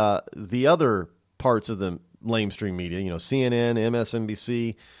the other parts of the lamestream media, CNN,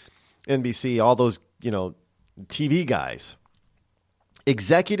 MSNBC, NBC, all those, TV guys,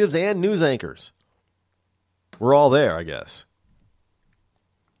 executives and news anchors were all there, I guess.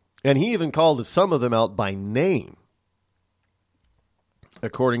 And he even called some of them out by name,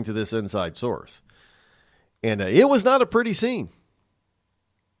 according to this inside source. And it was not a pretty scene.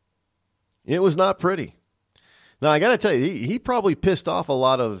 It was not pretty. Now, I got to tell you, he probably pissed off a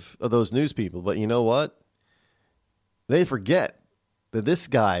lot of those news people. But you know what? They forget that this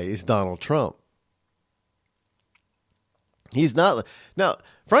guy is Donald Trump. He's not. Now,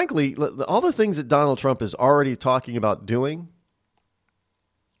 frankly, all the things that Donald Trump is already talking about doing.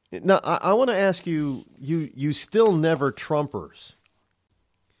 Now, I want to ask you still never Trumpers.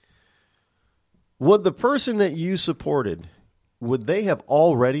 Would the person that you supported, would they have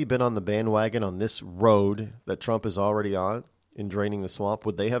already been on the bandwagon on this road that Trump is already on in draining the swamp?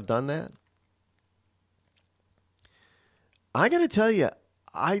 Would they have done that? I got to tell you,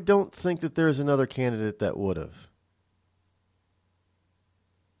 I don't think that there's another candidate that would have.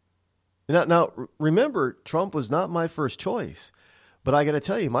 Now, remember, Trump was not my first choice. But I got to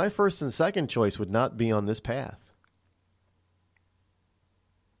tell you, my first and second choice would not be on this path.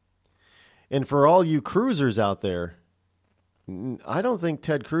 And for all you cruisers out there, I don't think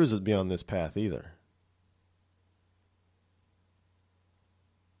Ted Cruz would be on this path either.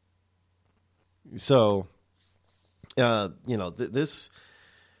 So, this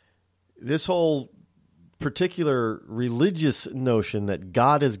this whole particular religious notion that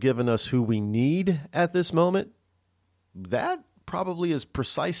God has given us who we need at this moment, that probably is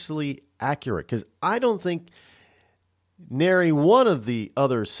precisely accurate, because I don't think nary one of the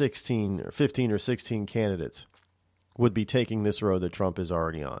other 16 or 15 or 16 candidates would be taking this road that Trump is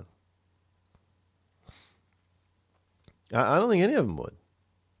already on. I don't think any of them would.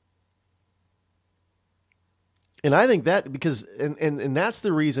 And I think that because, and that's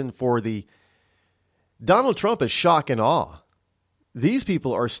the reason for the, Donald Trump is shock and awe. These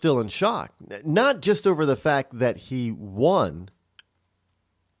people are still in shock, not just over the fact that he won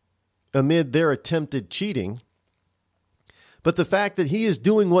amid their attempted cheating, but the fact that he is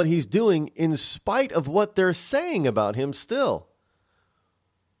doing what he's doing in spite of what they're saying about him still.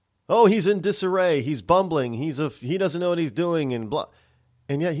 Oh, he's in disarray, he's bumbling, he doesn't know what he's doing, and blah.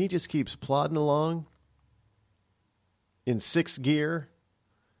 And yet he just keeps plodding along in sixth gear,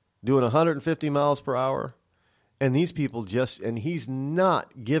 doing 150 miles per hour. And these people and he's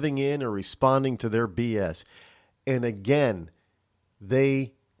not giving in or responding to their BS. And again,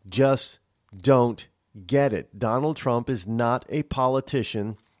 they just don't get it. Donald Trump is not a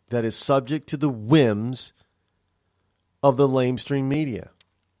politician that is subject to the whims of the lamestream media.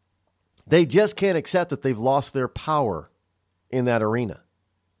 They just can't accept that they've lost their power in that arena.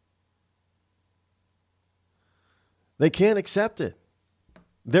 They can't accept it.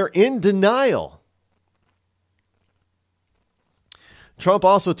 They're in denial. Trump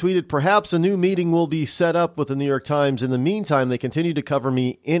also tweeted, perhaps a new meeting will be set up with the New York Times. In the meantime, they continue to cover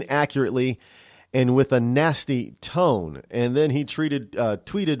me inaccurately and with a nasty tone. And then he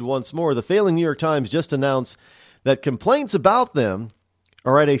tweeted once more, the failing New York Times just announced that complaints about them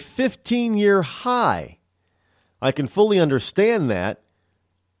are at a 15-year high. I can fully understand that,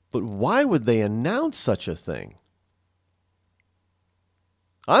 but why would they announce such a thing?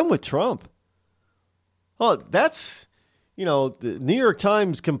 I'm with Trump. Oh, that's, the New York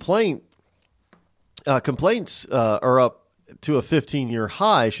Times complaints are up to a 15-year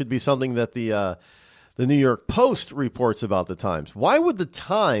high. Should be something that the New York Post reports about the Times. Why would the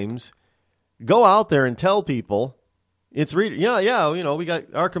Times go out there and tell people it's we got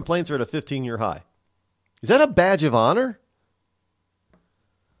our complaints are at a 15-year high? Is that a badge of honor?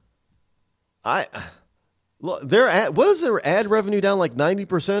 Look, what is their ad revenue down like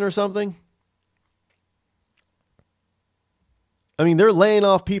 90% or something? I mean, they're laying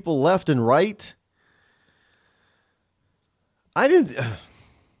off people left and right. I'm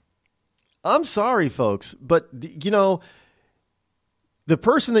sorry, folks, but, the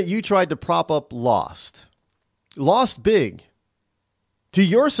person that you tried to prop up lost big, to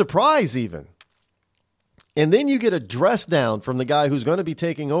your surprise even. And then you get a dress down from the guy who's going to be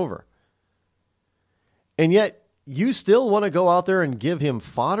taking over. And yet you still want to go out there and give him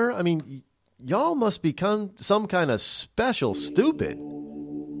fodder? I mean, y'all must become some kind of special stupid.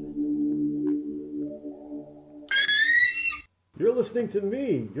 You're listening to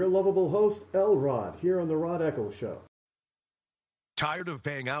me, your lovable host, Rod, here on the Rod Eccles Show. Tired of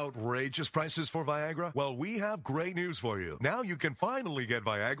paying outrageous prices for Viagra? Well, we have great news for you. Now you can finally get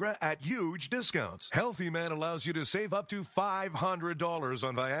Viagra at huge discounts. Healthy Man allows you to save up to $500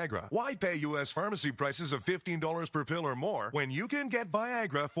 on Viagra. Why pay U.S. pharmacy prices of $15 per pill or more when you can get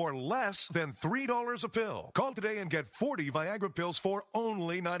Viagra for less than $3 a pill? Call today and get 40 Viagra pills for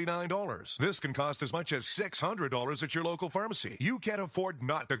only $99. This can cost as much as $600 at your local pharmacy. You can't afford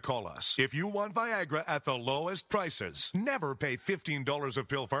not to call us. If you want Viagra at the lowest prices, never pay $15 a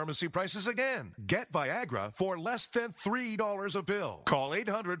pill pharmacy prices again. Get Viagra for less than $3 a pill. Call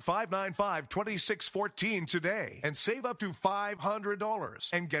 800-595-2614 today and save up to $500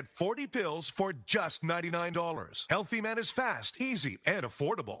 and get 40 pills for just $99. Healthy Man is fast, easy, and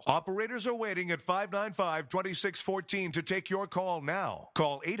affordable. Operators are waiting at 595-2614 to take your call now.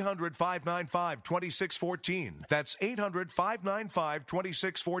 Call 800-595-2614. That's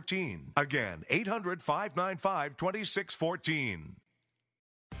 800-595-2614. Again, 800-595-2614.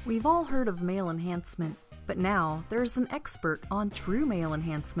 We've all heard of male enhancement, but now there's an expert on true male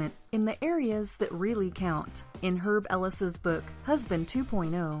enhancement in the areas that really count. In Herb Ellis's book, Husband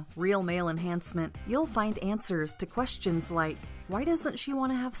 2.0, Real Male Enhancement, you'll find answers to questions like, why doesn't she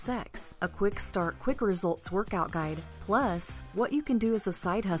want to have sex? A quick start, quick results workout guide, plus what you can do as a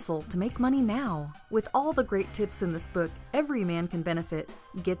side hustle to make money now. With all the great tips in this book, every man can benefit.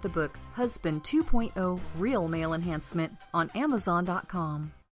 Get the book, Husband 2.0, Real Male Enhancement, on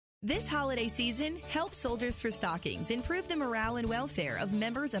Amazon.com. This holiday season, help Soldiers for Stockings improve the morale and welfare of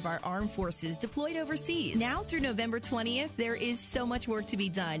members of our armed forces deployed overseas. Now through November 20th, there is so much work to be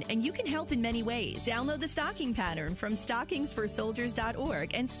done, and you can help in many ways. Download the stocking pattern from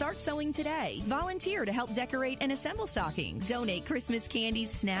stockingsforsoldiers.org and start sewing today. Volunteer to help decorate and assemble stockings. Donate Christmas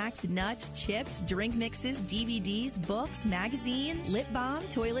candies, snacks, nuts, chips, drink mixes, DVDs, books, magazines, lip balm,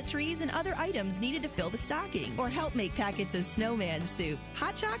 toiletries, and other items needed to fill the stockings. Or help make packets of snowman soup,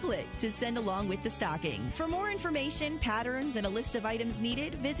 hot chocolate, to send along with the stockings. For more information, patterns, and a list of items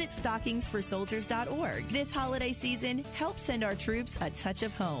needed, visit stockingsforsoldiers.org. This holiday season, help send our troops a touch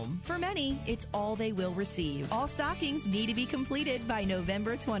of home. For many, it's all they will receive. All stockings need to be completed by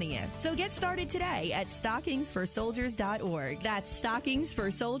November 20th. So get started today at stockingsforsoldiers.org. That's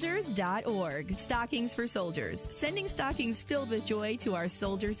stockingsforsoldiers.org. Stockings for Soldiers, sending stockings filled with joy to our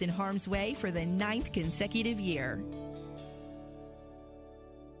soldiers in harm's way for the 9th consecutive year.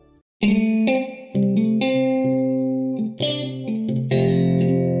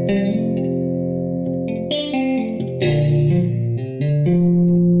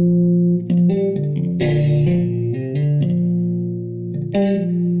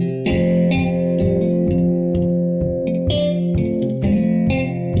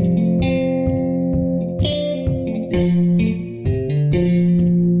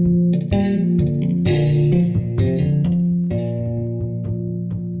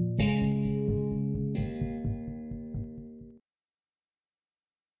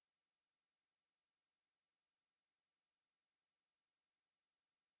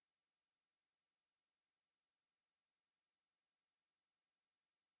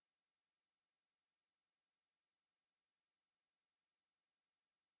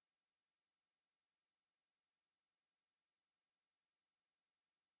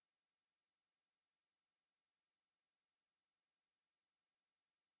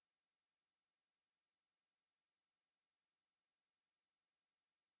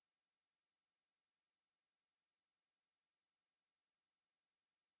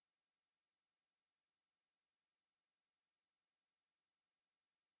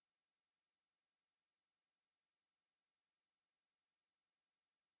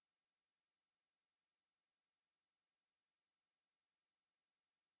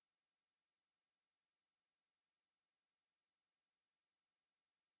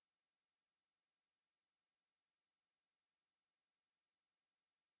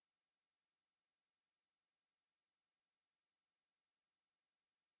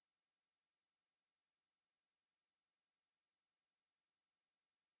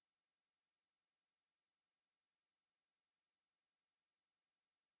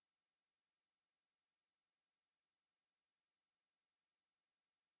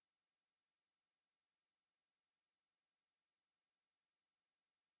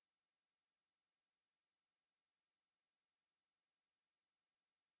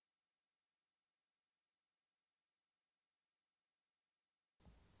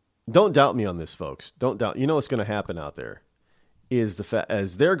 Don't doubt me on this, folks. Don't doubt. You know what's going to happen out there is the fact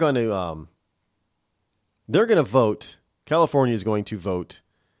as they're going to vote. California is going to vote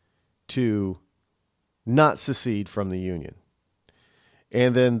to not secede from the Union,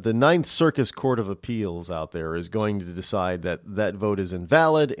 and then the Ninth Circuit Court of Appeals out there is going to decide that that vote is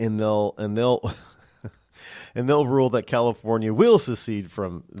invalid, and they'll and they'll rule that California will secede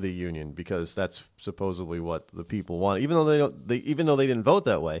from the Union because that's supposedly what the people want, even though they didn't vote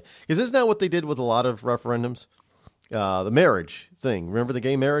that way. Because isn't that what they did with a lot of referendums? The marriage thing. Remember the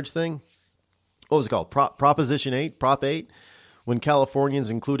gay marriage thing? What was it called? Proposition 8, Prop 8, when Californians,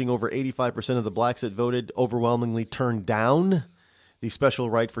 including over 85% of the blacks that voted, overwhelmingly turned down the special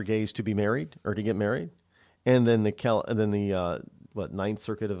right for gays to be married or to get married, and then the Ninth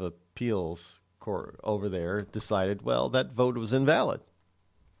Circuit of Appeals court over there decided, well, that vote was invalid.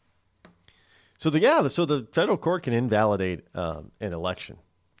 So the federal court can invalidate an election,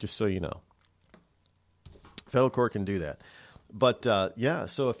 just so you know. Federal court can do that. But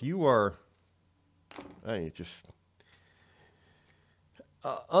so if you are,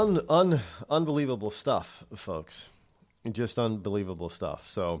 unbelievable stuff, folks. Just unbelievable stuff.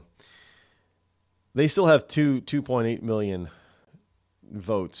 So they still have 2.8 million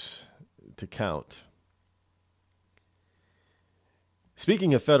votes to count.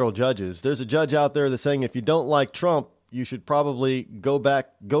 Speaking of federal judges, there's a judge out there that's saying if you don't like Trump, you should probably go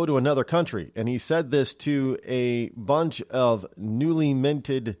to another country. And he said this to a bunch of newly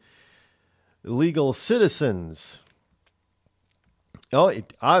minted legal citizens.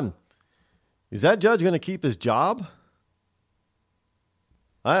 Is that judge going to keep his job?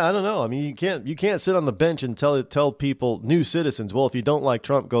 I don't know. I mean, you can't sit on the bench and tell people, new citizens, well, if you don't like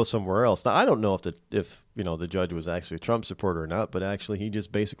Trump, go somewhere else. Now, I don't know if the judge was actually a Trump supporter or not, but actually he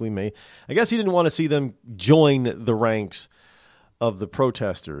just basically I guess he didn't want to see them join the ranks of the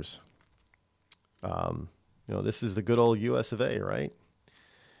protesters. This is the good old US of A, right?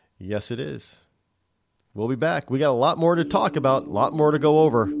 Yes, it is. We'll be back. We got a lot more to talk about, a lot more to go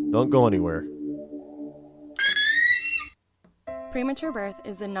over. Don't go anywhere. Premature birth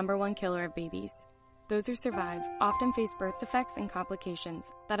is the #1 killer of babies. Those who survive often face birth defects and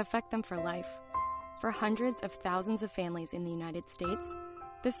complications that affect them for life. For hundreds of thousands of families in the United States,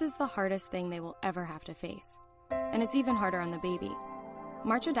 this is the hardest thing they will ever have to face. And it's even harder on the baby.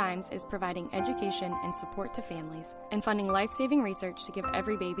 March of Dimes is providing education and support to families and funding life-saving research to give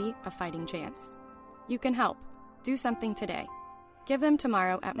every baby a fighting chance. You can help. Do something today. Give them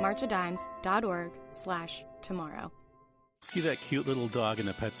tomorrow at marchofdimes.org/tomorrow. See that cute little dog in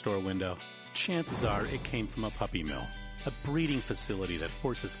the pet store window? Chances are it came from a puppy mill, a breeding facility that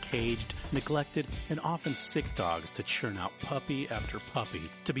forces caged, neglected, and often sick dogs to churn out puppy after puppy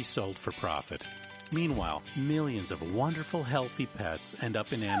to be sold for profit. Meanwhile, millions of wonderful, healthy pets end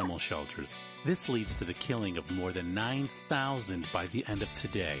up in animal shelters. This leads to the killing of more than 9,000 by the end of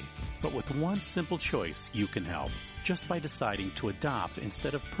today. But with one simple choice, you can help, just by deciding to adopt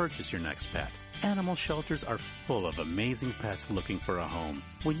instead of purchase your next pet. Animal shelters are full of amazing pets looking for a home.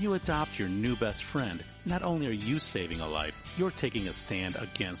 When you adopt your new best friend, not only are you saving a life, you're taking a stand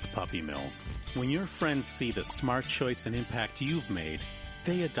against puppy mills. When your friends see the smart choice and impact you've made,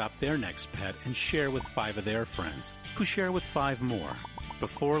 they adopt their next pet and share with 5 of their friends, who share with 5 more.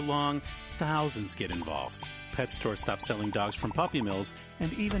 Before long, thousands get involved. Pet stores stop selling dogs from puppy mills,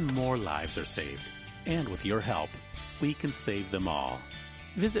 and even more lives are saved. And with your help, we can save them all.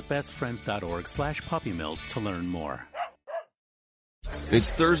 Visit bestfriends.org/puppymills to learn more.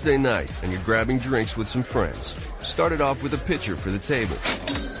 It's Thursday night, and you're grabbing drinks with some friends. Start it off with a pitcher for the table,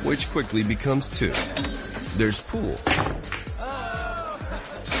 which quickly becomes 2. There's pool.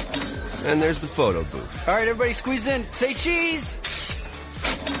 And there's the photo booth. All right, everybody squeeze in. Say cheese!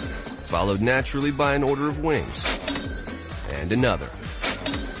 Followed naturally by an order of wings. And another.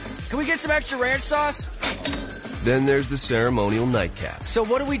 Can we get some extra ranch sauce? Then there's the ceremonial nightcap. So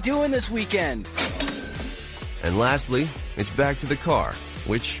what are we doing this weekend? And lastly, it's back to the car,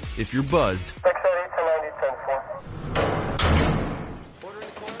 which, if you're buzzed,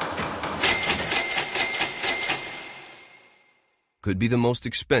 could be the most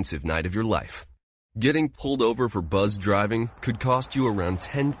expensive night of your life. Getting pulled over for buzz driving could cost you around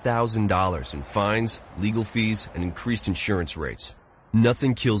 $10,000 in fines, legal fees, and increased insurance rates.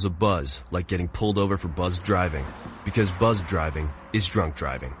 Nothing kills a buzz like getting pulled over for buzz driving, because buzz driving is drunk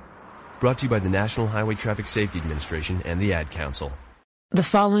driving. Brought to you by the National Highway Traffic Safety Administration and the Ad Council. The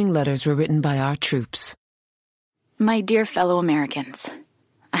following letters were written by our troops. My dear fellow Americans,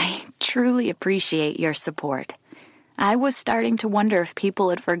 I truly appreciate your support. I was starting to wonder if people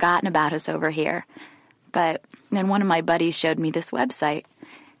had forgotten about us over here, but then one of my buddies showed me this website,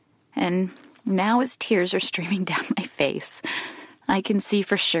 and now as tears are streaming down my face, I can see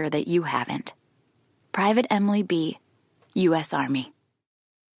for sure that you haven't. Private Emily B., U.S. Army.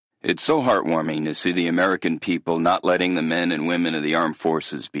 It's so heartwarming to see the American people not letting the men and women of the armed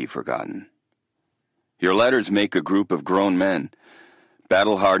forces be forgotten. Your letters make a group of grown men,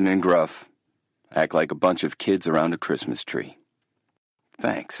 battle-hardened and gruff, act like a bunch of kids around a Christmas tree.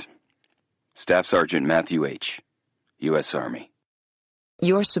 Thanks. Staff Sergeant Matthew H., U.S. Army.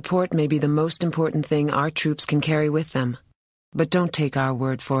 Your support may be the most important thing our troops can carry with them. But don't take our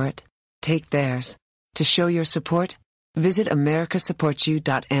word for it. Take theirs. To show your support, visit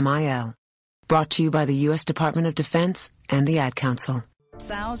americasupportsyou.mil. Brought to you by the U.S. Department of Defense and the Ad Council.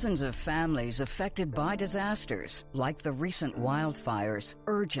 Thousands of families affected by disasters, like the recent wildfires,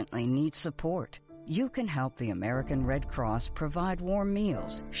 urgently need support. You can help the American Red Cross provide warm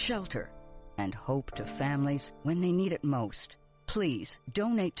meals, shelter, and hope to families when they need it most. Please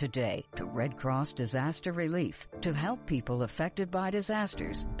donate today to Red Cross Disaster Relief to help people affected by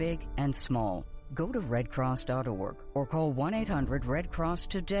disasters, big and small. Go to redcross.org or call 1-800-RED-CROSS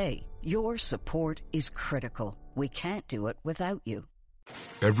today. Your support is critical. We can't do it without you.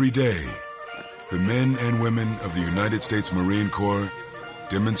 Every day, the men and women of the United States Marine Corps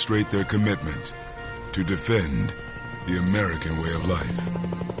demonstrate their commitment to defend the American way of life.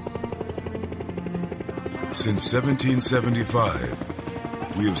 Since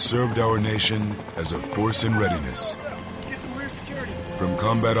 1775, we have served our nation as a force in readiness. From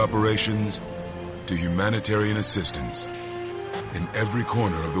combat operations to humanitarian assistance in every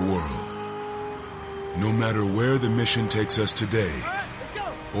corner of the world. No matter where the mission takes us today,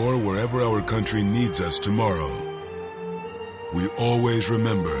 or wherever our country needs us tomorrow, we always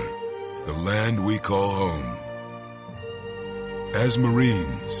remember the land we call home. As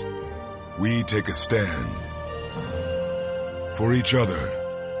Marines, we take a stand for each other,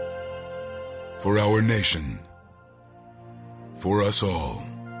 for our nation, for us all,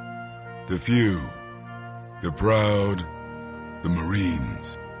 the few, the proud, the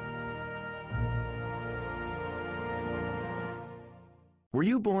Marines. Were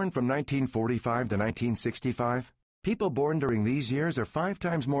you born from 1945 to 1965? People born during these years are 5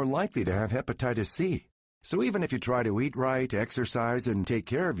 times more likely to have hepatitis C. So even if you try to eat right, exercise, and take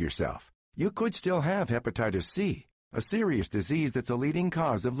care of yourself, you could still have hepatitis C, a serious disease that's a leading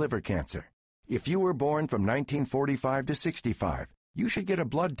cause of liver cancer. If you were born from 1945 to 65, you should get a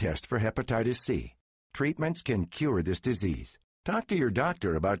blood test for hepatitis C. Treatments can cure this disease. Talk to your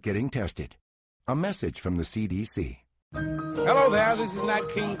doctor about getting tested. A message from the CDC. Hello there, this is Nat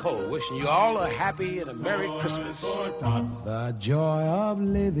King Cole, wishing you all a happy and a Merry Christmas. The joy of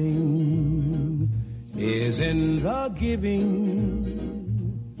living is in the giving.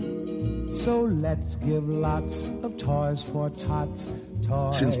 So let's give lots of toys for tots.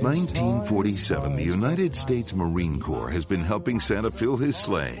 Since 1947, the United States Marine Corps has been helping Santa fill his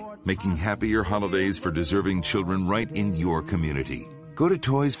sleigh, making happier holidays for deserving children right in your community. Go to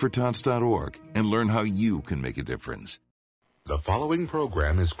toysfortots.org and learn how you can make a difference. The following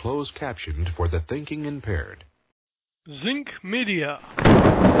program is closed captioned for the thinking impaired. Zinc Media.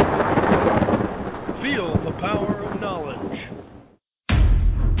 Feel the power of knowledge.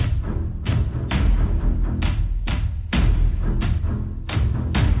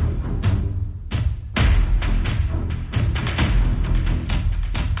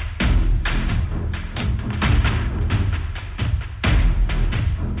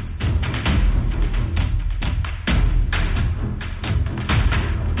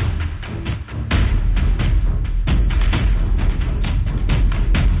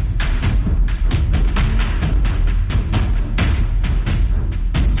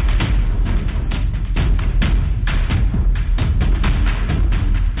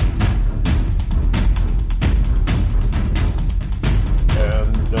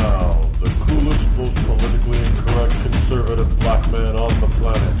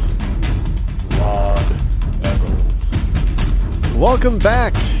 Welcome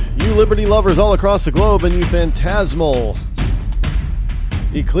back, you liberty lovers all across the globe and you phantasmal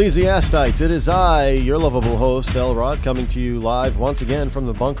ecclesiastites. It is I, your lovable host, Rod, coming to you live once again from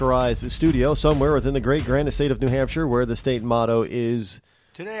the bunkerized studio somewhere within the great grand estate of New Hampshire, where the state motto is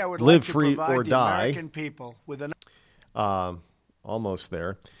Today I would live like to free provide or the die. American people with an... Almost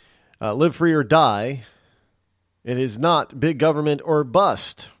there. Live free or die. It is not big government or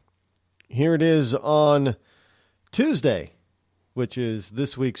bust. Here it is on Tuesday, which is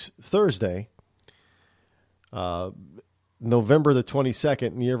this week's Thursday, November the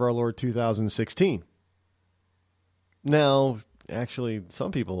 22nd, in the year of our Lord 2016. Now, actually,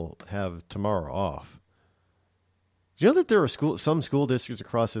 some people have tomorrow off. Do you know that there are some school districts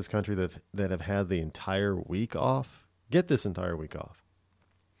across this country that have had the entire week off? Get this entire week off.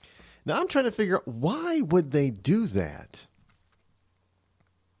 Now, I'm trying to figure out, why would they do that?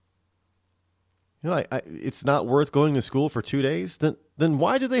 You know, it's not worth going to school for 2 days? Then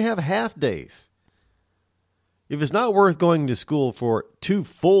why do they have half days? If it's not worth going to school for 2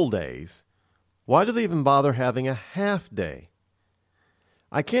 full days, why do they even bother having a half day?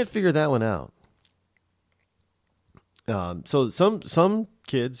 I can't figure that one out. So some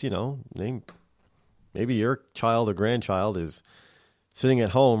kids, you know, maybe your child or grandchild is sitting at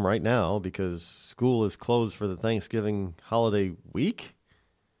home right now because school is closed for the Thanksgiving holiday week.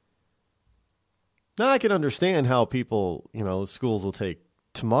 Now, I can understand how people, schools will take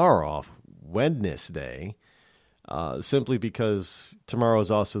tomorrow off, Wednesday, simply because tomorrow is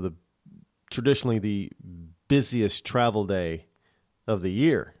also traditionally the busiest travel day of the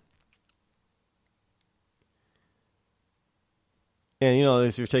year. And,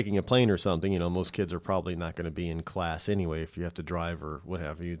 if you're taking a plane or something, most kids are probably not going to be in class anyway if you have to drive or what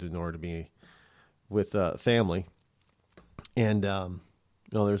have you in order to be with family. And,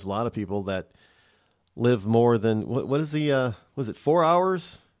 there's a lot of people that live more than, what is was it 4 hours?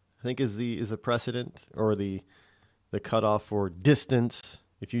 I think is the precedent or the cutoff for distance.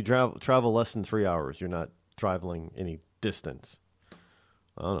 If you travel less than 3 hours, you're not traveling any distance.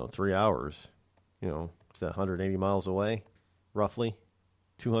 I don't know, 3 hours, is that 180 miles away, roughly,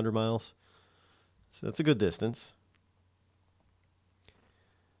 200 miles? So that's a good distance.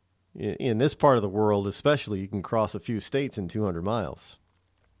 In this part of the world, especially, you can cross a few states in 200 miles.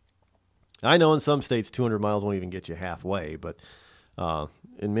 I know in some states 200 miles won't even get you halfway, but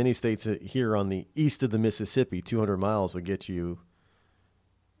In many states here on the east of the Mississippi, 200 miles will get you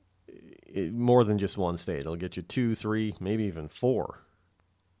more than just one state. It'll get you 2, 3, maybe even 4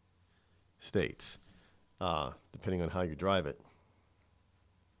 states, depending on how you drive it.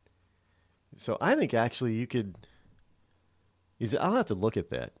 So I think actually you could, I'll have to look at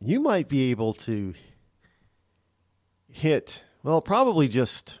that. You might be able to hit, well, probably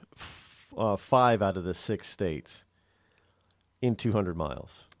just 5 out of the 6 states in 200 miles.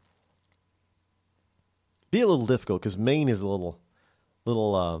 Be a little difficult because Maine is a little,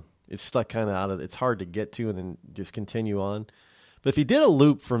 it's stuck kind of out of, it's hard to get to and then just continue on. But if you did a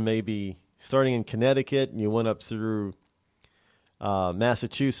loop from maybe starting in Connecticut and you went up through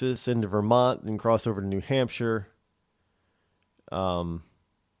Massachusetts into Vermont and crossed over to New Hampshire, over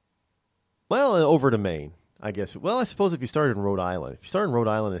to Maine, I guess. Well, I suppose if you started in Rhode Island. If you start in Rhode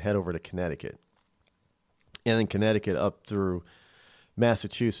Island and head over to Connecticut, and then Connecticut up through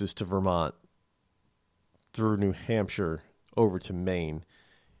Massachusetts to Vermont, through New Hampshire over to Maine,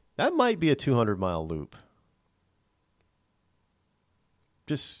 that might be a 200-mile loop.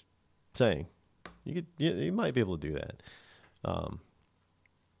 Just saying. You might be able to do that.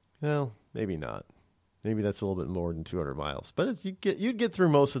 Well, maybe not. Maybe that's a little bit more than 200 miles. But you'd get through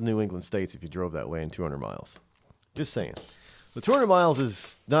most of the New England states if you drove that way in 200 miles. Just saying. But 200 miles is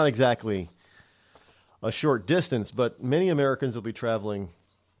not exactly a short distance, but many Americans will be traveling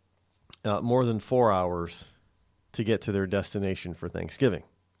more than 4 hours to get to their destination for Thanksgiving.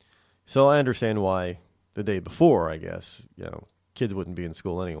 So I understand why the day before, I guess, kids wouldn't be in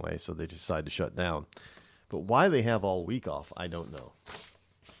school anyway, so they decide to shut down. But why they have all week off, I don't know.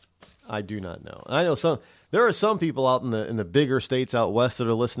 I do not know. I know there are some people out in the bigger states out west that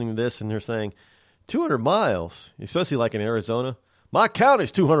are listening to this, and they're saying, 200 miles, especially like in Arizona. My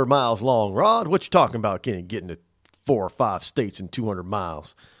county's 200 miles long, Rod. What you talking about getting to 4 or 5 states in 200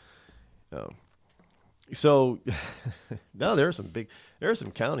 miles? So now there are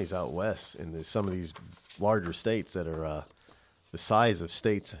some counties out west in some of these larger states that are the size of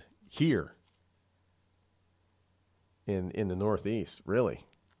states here in the Northeast. Really,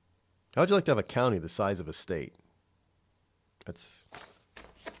 how would you like to have a county the size of a state? That's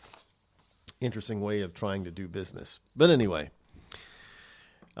interesting way of trying to do business. But anyway,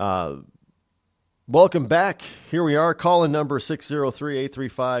 welcome back. Here we are. Call-in number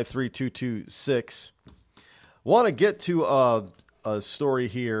 603-835-3226. Want to get to a story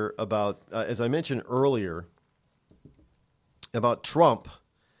here about, as I mentioned earlier, about Trump.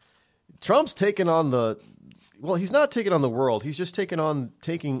 Trump's taken on he's not taking on the world. He's just taking on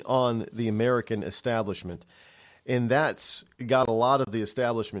the American establishment. And that's got a lot of the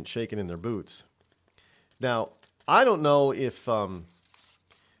establishment shaking in their boots. Now, I don't know if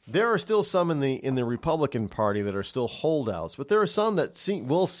there are still some in the Republican Party that are still holdouts, but there are some that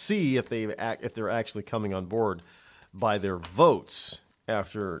we'll see if they're actually coming on board by their votes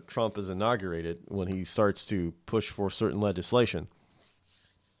after Trump is inaugurated, when he starts to push for certain legislation.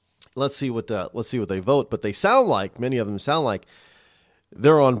 Let's see what they vote, but many of them sound like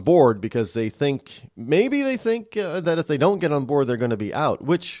they're on board because they think that if they don't get on board, they're going to be out,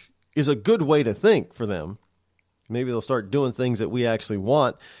 which is a good way to think for them. Maybe they'll start doing things that we actually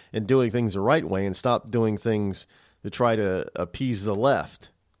want and doing things the right way and stop doing things to try to appease the left.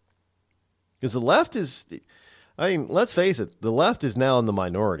 Because the left let's face it, the left is now in the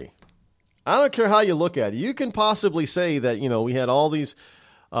minority. I don't care how you look at it. You can possibly say that, we had all these,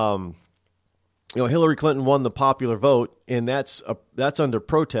 Hillary Clinton won the popular vote, and that's under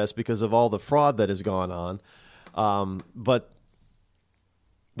protest because of all the fraud that has gone on. But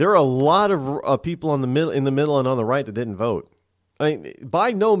there are a lot of people in the middle and on the right that didn't vote. I mean,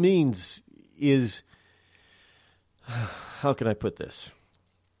 by no means is, how can I put this?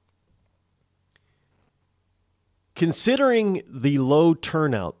 Considering the low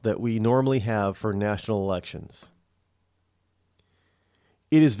turnout that we normally have for national elections,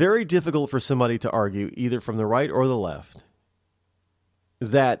 it is very difficult for somebody to argue, either from the right or the left,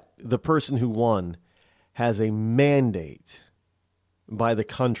 that the person who won has a mandate by the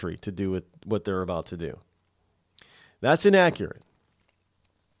country to do what they're about to do. That's inaccurate.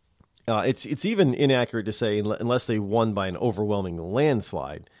 It's even inaccurate to say unless they won by an overwhelming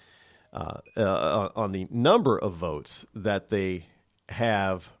landslide on the number of votes that they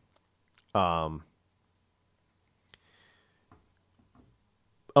have a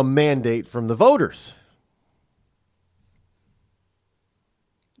mandate from the voters.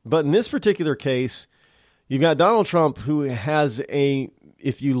 But in this particular case, you've got Donald Trump, who has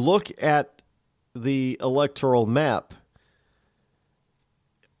if you look at the electoral map,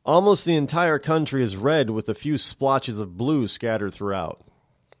 almost the entire country is red with a few splotches of blue scattered throughout.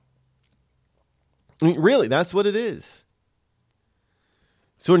 I mean, really, that's what it is.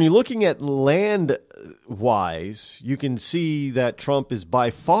 So when you're looking at land-wise, you can see that Trump is by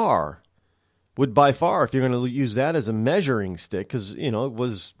far, if you're going to use that as a measuring stick, because, it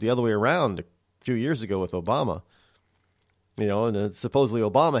was the other way around a few years ago with Obama. And supposedly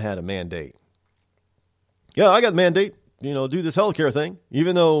Obama had a mandate. Yeah, I got a mandate, do this healthcare thing.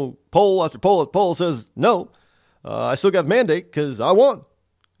 Even though poll after poll after poll says no, I still got a mandate because I won.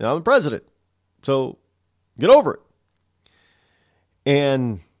 And I'm the president. So get over it.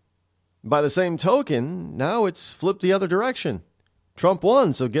 And by the same token, now it's flipped the other direction. Trump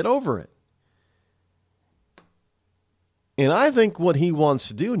won, so get over it. And I think what he wants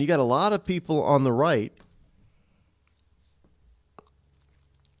to do, and you got a lot of people on the right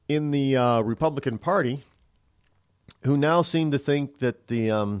in the Republican Party who now seem to think that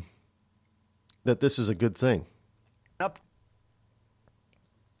that this is a good thing.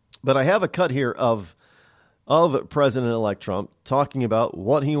 But I have a cut here of President-elect Trump talking about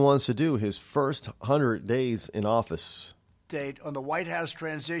what he wants to do his first 100 days in office. Date on the White House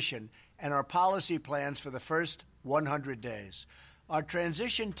transition and our policy plans for the first 100 days. Our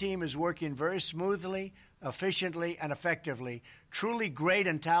transition team is working very smoothly, efficiently, and effectively. Truly great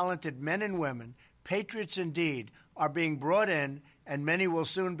and talented men and women, patriots indeed, are being brought in, and many will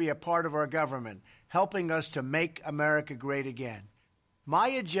soon be a part of our government, helping us to make America great again. My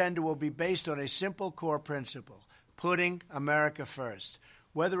agenda will be based on a simple core principle, putting America first.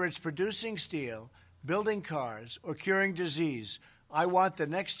 Whether it's producing steel, building cars, or curing disease, I want the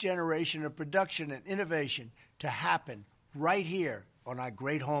next generation of production and innovation to happen right here on our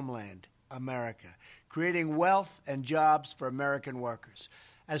great homeland, America, creating wealth and jobs for American workers.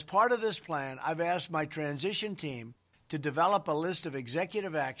 As part of this plan, I've asked my transition team to develop a list of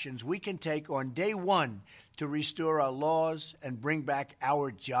executive actions we can take on day one to restore our laws and bring back our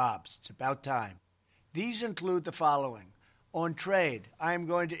jobs. It's about time. These include the following. On trade, I am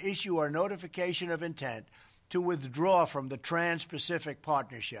going to issue our notification of intent to withdraw from the Trans-Pacific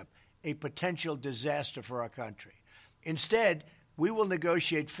Partnership, a potential disaster for our country. Instead, we will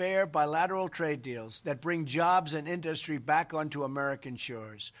negotiate fair bilateral trade deals that bring jobs and industry back onto American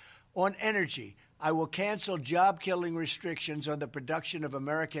shores. On energy, I will cancel job-killing restrictions on the production of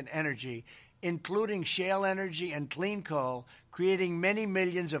American energy, including shale energy and clean coal, creating many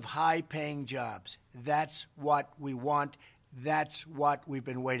millions of high-paying jobs. That's what we want. That's what we've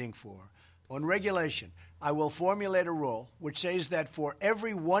been waiting for. On regulation, I will formulate a rule which says that for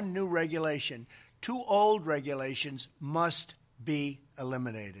every one new regulation, 2 old regulations must be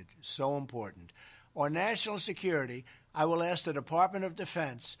eliminated. So important. On national security, I will ask the Department of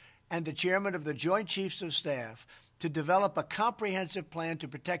Defense and the chairman of the Joint Chiefs of Staff to develop a comprehensive plan to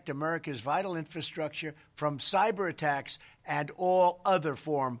protect America's vital infrastructure from cyber attacks and all other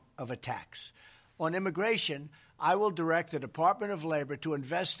form of attacks. On immigration, I will direct the Department of Labor to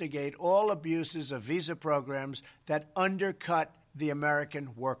investigate all abuses of visa programs that undercut the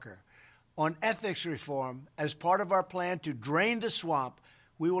American worker. On ethics reform, as part of our plan to drain the swamp,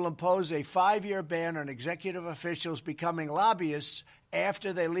 we will impose a 5-year ban on executive officials becoming lobbyists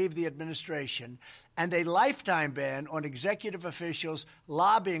after they leave the administration, and a lifetime ban on executive officials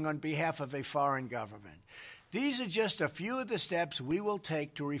lobbying on behalf of a foreign government. These are just a few of the steps we will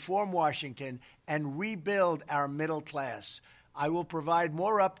take to reform Washington and rebuild our middle class. I will provide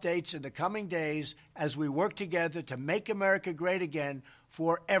more updates in the coming days as we work together to make America great again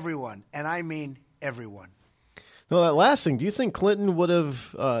for everyone, and I mean everyone. No, that last thing, do you think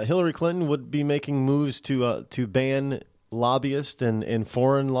Hillary Clinton would be making moves to ban lobbyists and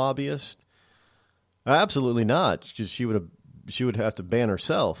foreign lobbyists? Absolutely not. She would have to ban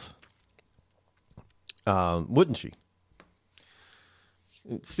herself, wouldn't she?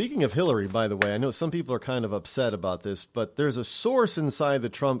 Speaking of Hillary, by the way, I know some people are kind of upset about this, but there's a source inside the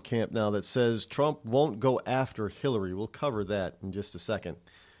Trump camp now that says Trump won't go after Hillary. We'll cover that in just a second.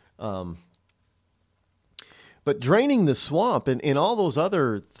 But draining the swamp and all those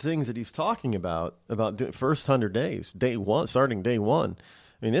other things that he's talking about first 100 days, starting day one.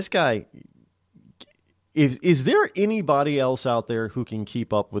 I mean, this guy, is there anybody else out there who can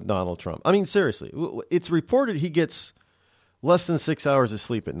keep up with Donald Trump? I mean, seriously, it's reported he gets less than 6 hours of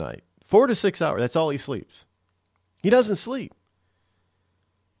sleep at night. 4 to 6 hours, that's all he sleeps. He doesn't sleep.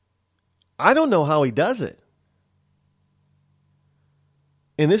 I don't know how he does it.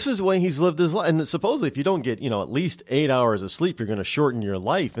 And this is the way he's lived his life. And supposedly if you don't get, at least 8 hours of sleep, you're going to shorten your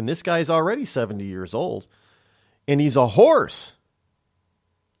life. And this guy's already 70 years old. And he's a horse.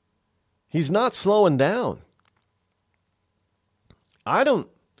 He's not slowing down. I don't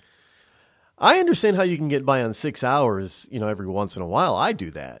I understand how you can get by on 6 hours, every once in a while. I do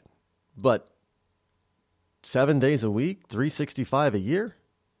that. But 7 days a week, 365 a year?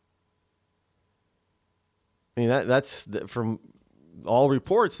 I mean, that's from all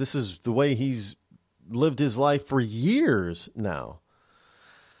reports, this is the way he's lived his life for years now.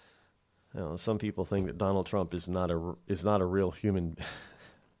 Some people think that Donald Trump is not a real human.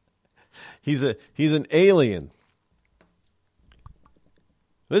 He's an alien.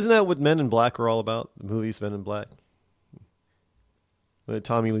 Isn't that what Men in Black are all about? The movies Men in Black. What did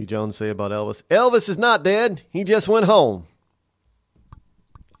Tommy Lee Jones say about Elvis? Elvis is not dead. He just went home.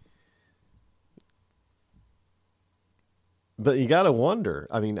 But you got to wonder.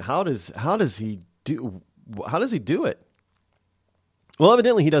 I mean, how does he do it? Well,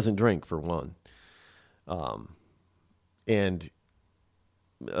 evidently he doesn't drink, for one. And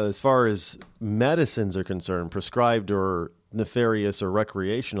as far as medicines are concerned, prescribed or nefarious or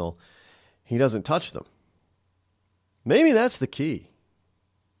recreational, he doesn't touch them. Maybe that's the key.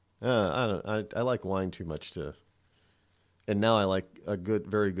 I like wine too much and now I like a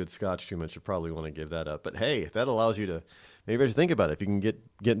very good scotch too much. You probably want to give that up. But hey, if that allows you to, maybe I should think about it. If you can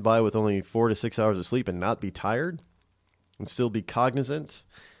get by with only 4 to 6 hours of sleep and not be tired and still be cognizant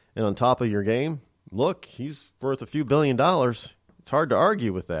and on top of your game, look, he's worth a few $1 billion. It's hard to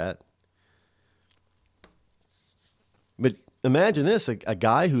argue with that. But imagine this, a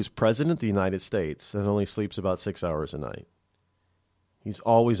guy who's president of the United States and only sleeps about 6 hours a night. He's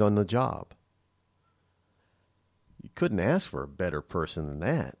always on the job. You couldn't ask for a better person than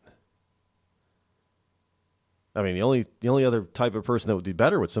that. I mean, the only other type of person that would be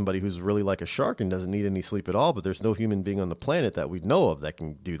better with somebody who's really like a shark and doesn't need any sleep at all, but there's no human being on the planet that we know of that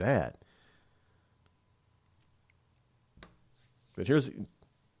can do that. But here's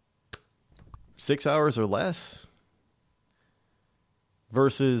 6 hours or less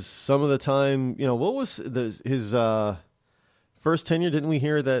versus some of the time, what was his first tenure? Didn't we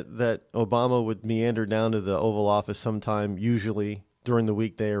hear that Obama would meander down to the Oval Office sometime, usually during the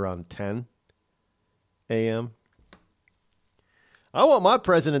weekday around 10 a.m.? I want my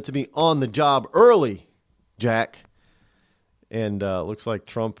president to be on the job early, Jack. And looks like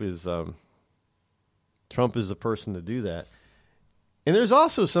Trump is the person to do that. And there's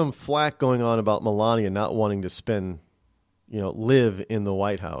also some flack going on about Melania not wanting to live in the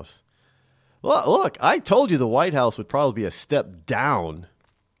White House. Look, I told you the White House would probably be a step down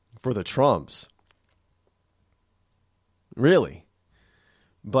for the Trumps. Really.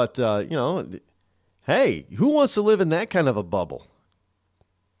 But, hey, who wants to live in that kind of a bubble?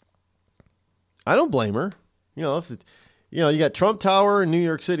 I don't blame her. You got Trump Tower in New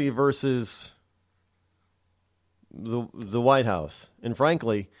York City versus the White House. And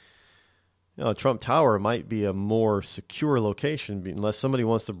frankly, Trump Tower might be a more secure location unless somebody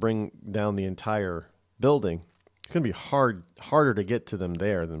wants to bring down the entire building. It's going to be harder to get to them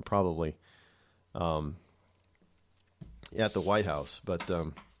there than probably at the White House. But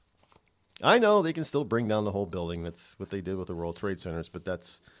I know they can still bring down the whole building. That's what they did with the World Trade Centers, but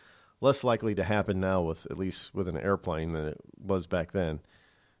that's less likely to happen now at least with an airplane than it was back then.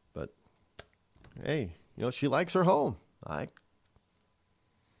 But hey, she likes her home.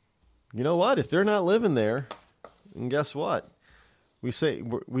 You know what? If they're not living there, and guess what? We save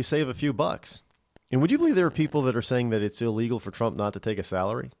a few bucks. And would you believe there are people that are saying that it's illegal for Trump not to take a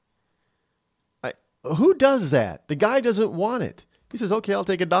salary? Who does that? The guy doesn't want it. He says, okay, I'll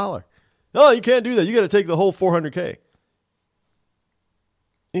take $1. No, you can't do that. You got to take the whole $400K.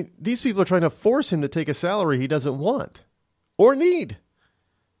 These people are trying to force him to take a salary he doesn't want or need.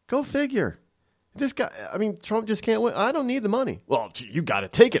 Go figure. This guy, Trump just can't win. I don't need the money. Well, you got to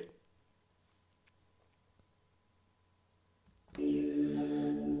take it.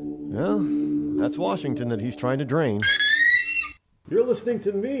 Well, that's Washington that he's trying to drain. You're listening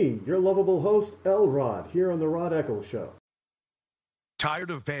to me, your lovable host, L. Rod, here on the Rod Eccles Show.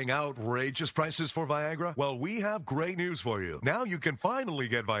 Tired of paying outrageous prices for Viagra? Well, we have great news for you. Now you can finally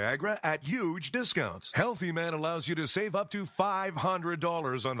get Viagra at huge discounts. Healthy Man allows you to save up to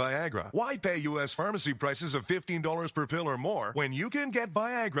 $500 on Viagra. Why pay U.S. pharmacy prices of $15 per pill or more when you can get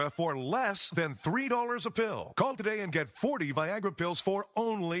Viagra for less than $3 a pill? Call today and get 40 Viagra pills for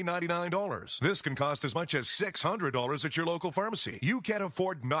only $99. This can cost as much as $600 at your local pharmacy. You can't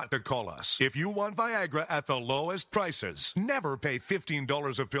afford not to call us. If you want Viagra at the lowest prices, never pay $15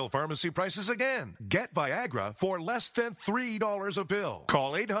 $15 a pill pharmacy prices again. Get Viagra for less than $3 a pill.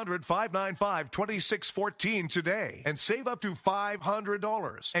 Call 800-595-2614 today and save up to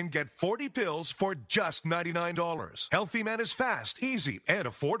 $500 and get 40 pills for just $99. Healthy Man is fast, easy, and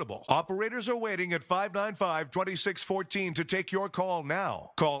affordable. Operators are waiting at 595-2614 to take your call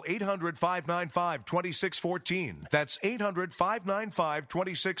now. Call 800-595-2614. That's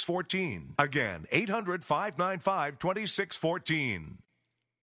 800-595-2614. Again, 800-595-2614.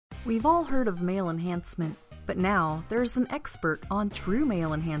 We've all heard of male enhancement, but now there's an expert on true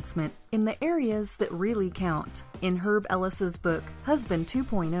male enhancement in the areas that really count. In Herb Ellis's book, Husband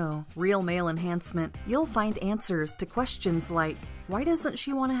 2.0, Real Male Enhancement, you'll find answers to questions like, why doesn't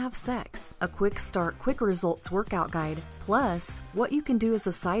she want to have sex? A quick start, quick results workout guide, plus what you can do as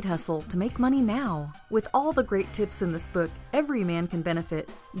a side hustle to make money now. With all the great tips in this book, every man can benefit.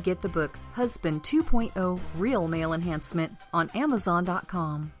 Get the book, Husband 2.0, Real Male Enhancement, on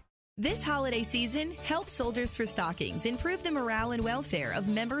Amazon.com. This holiday season, help Soldiers for Stockings improve the morale and welfare of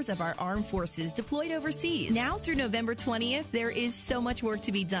members of our armed forces deployed overseas. Now through November 20th, there is so much work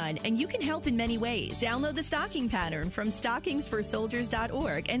to be done, and you can help in many ways. Download the stocking pattern from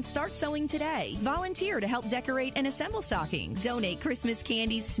stockingsforsoldiers.org and start sewing today. Volunteer to help decorate and assemble stockings. Donate Christmas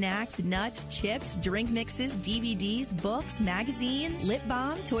candies, snacks, nuts, chips, drink mixes, DVDs, books, magazines, lip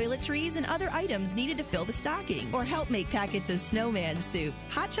balm, toiletries, and other items needed to fill the stockings. Or help make packets of snowman soup,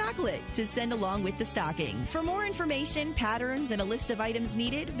 hot chocolate, to send along with the stockings. For more information, patterns, and a list of items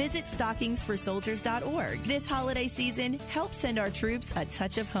needed, visit stockingsforsoldiers.org. This holiday season, help send our troops a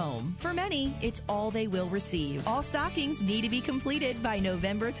touch of home. For many, it's all they will receive. All stockings need to be completed by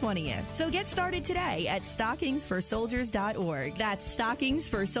November 20th. So get started today at stockingsforsoldiers.org. That's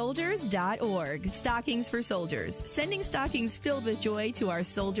stockingsforsoldiers.org. Stockings for Soldiers, sending stockings filled with joy to our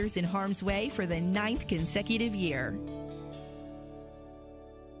soldiers in harm's way for the 9th consecutive year.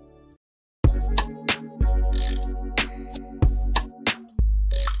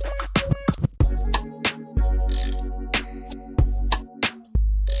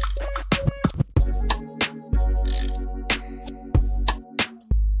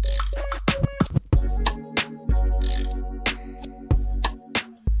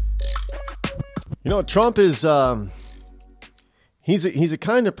 You know, Trump is he's a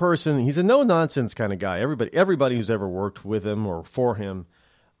kind of person. He's a no nonsense kind of guy. Everybody who's ever worked with him or for him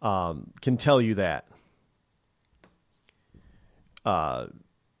can tell you that.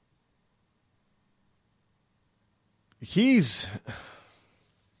 He is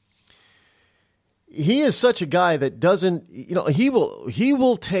such a guy that doesn't, you know, he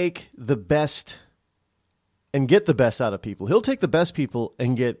will take the best and get the best out of people. He'll take the best people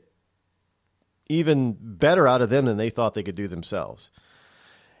and get even better out of them than they thought they could do themselves.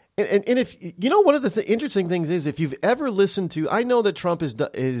 And if you know, one of the interesting things is, if you've ever listened to, I know that Trump has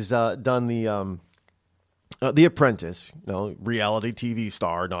done The Apprentice, you know, reality TV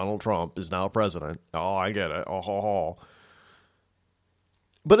star Donald Trump is now president. Oh, I get it. Oh.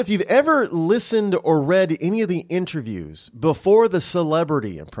 But if you've ever listened or read any of the interviews before the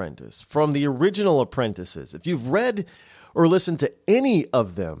Celebrity Apprentice from the original apprentices, if you've read or listened to any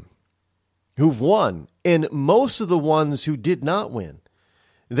of them who've won, and most of the ones who did not win,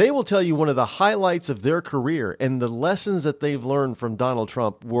 they will tell you one of the highlights of their career and the lessons that they've learned from Donald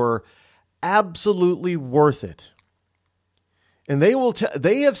Trump were absolutely worth it. And they will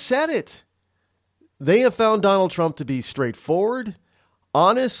they have said it. They have found Donald Trump to be straightforward,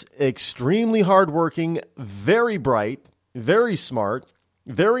 honest, extremely hardworking, very bright, very smart,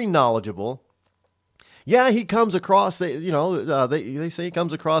 very knowledgeable. Yeah, he comes across, they say he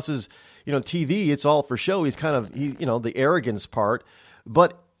comes across as, you know, TV, it's all for show. He's kind of, the arrogance part.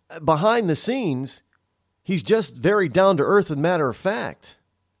 But behind the scenes, he's just very down to earth and matter of fact.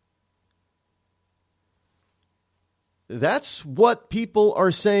 That's what people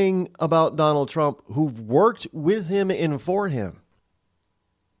are saying about Donald Trump who've worked with him and for him.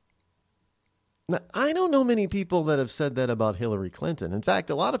 Now, I don't know many people that have said that about Hillary Clinton. In fact,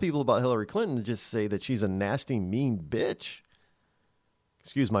 a lot of people about Hillary Clinton just say that she's a nasty, mean bitch.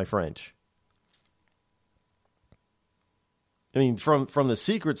 Excuse my French. I mean, from the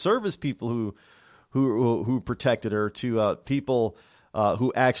Secret Service people who protected her to people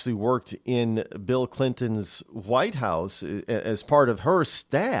who actually worked in Bill Clinton's White House as part of her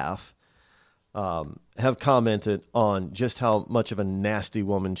staff, have commented on just how much of a nasty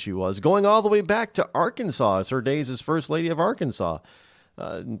woman she was, going all the way back to Arkansas, as her days as First Lady of Arkansas.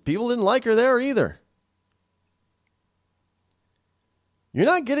 People didn't like her there either. You're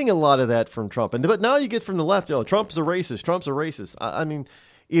not getting a lot of that from Trump. But now you get from the left, Trump's a racist. I mean,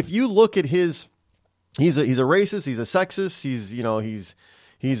 if you look at his He's a racist. He's a sexist.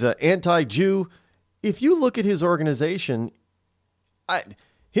 He's an anti-Jew. If you look at his organization,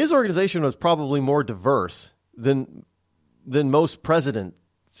 his organization was probably more diverse than most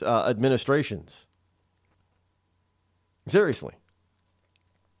presidents' administrations. Seriously.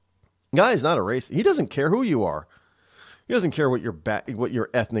 Guy's not a racist. He doesn't care who you are. He doesn't care what your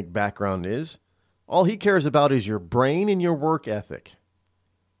ethnic background is. All he cares about is your brain and your work ethic.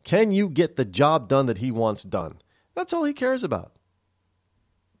 Can you get the job done that he wants done? That's all he cares about.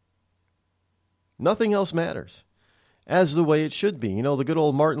 Nothing else matters. As the way it should be. You know, the good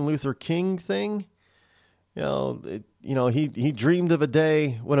old Martin Luther King thing? He dreamed of a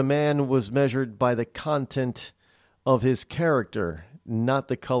day when a man was measured by the content of his character, not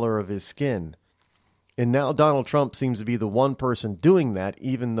the color of his skin. And now Donald Trump seems to be the one person doing that,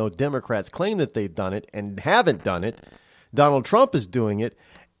 even though Democrats claim that they've done it and haven't done it. Donald Trump is doing it,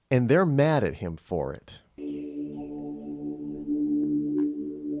 and they're mad at him for it.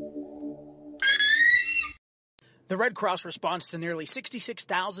 The Red Cross responds to nearly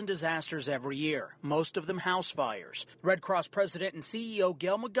 66,000 disasters every year, most of them house fires. Red Cross President and CEO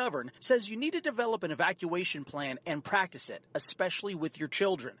Gail McGovern says you need to develop an evacuation plan and practice it, especially with your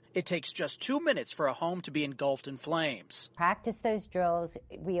children. It takes just 2 minutes for a home to be engulfed in flames. Practice those drills.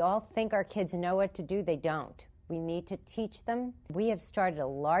 We all think our kids know what to do. They don't. We need to teach them. We have started a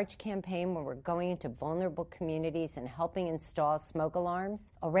large campaign where we're going into vulnerable communities and helping install smoke alarms.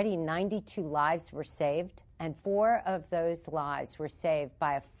 Already 92 lives were saved, and 4 of those lives were saved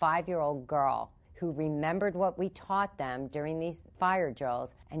by a 5-year-old girl who remembered what we taught them during these fire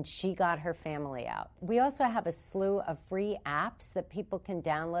drills, and she got her family out. We also have a slew of free apps that people can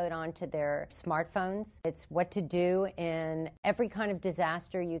download onto their smartphones. It's what to do in every kind of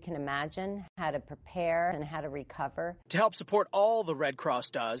disaster you can imagine, how to prepare and how to recover. To help support all the Red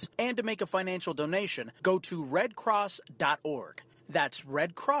Cross does and to make a financial donation, go to redcross.org. That's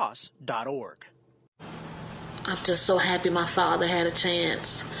redcross.org. I'm just so happy my father had a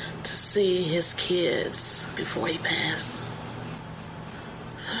chance to see his kids before he passed.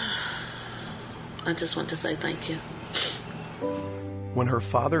 I just want to say thank you. When her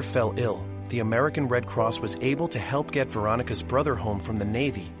father fell ill, the American Red Cross was able to help get Veronica's brother home from the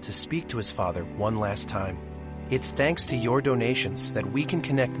Navy to speak to his father one last time. It's thanks to your donations that we can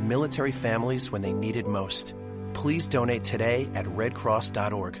connect military families when they need it most. Please donate today at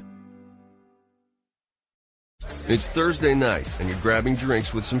redcross.org. It's Thursday night, and you're grabbing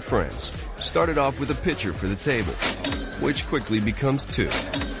drinks with some friends. Started off with a pitcher for the table, which quickly becomes 2.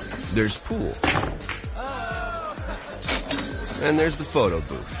 There's pool. And there's the photo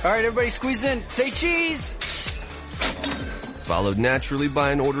booth. All right, everybody squeeze in. Say cheese! Followed naturally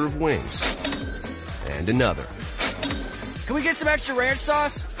by an order of wings. And another. Can we get some extra ranch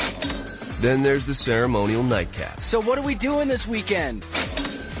sauce? Then there's the ceremonial nightcap. So what are we doing this weekend?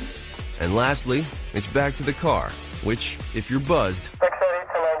 And lastly, it's back to the car, which, if you're buzzed,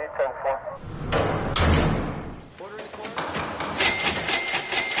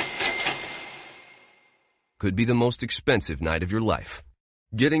 could be the most expensive night of your life.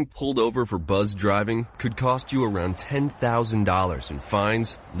 Getting pulled over for buzz driving could cost you around $10,000 in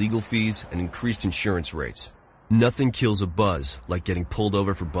fines, legal fees, and increased insurance rates. Nothing kills a buzz like getting pulled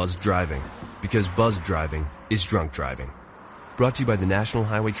over for buzz driving, because buzz driving is drunk driving. Brought to you by the National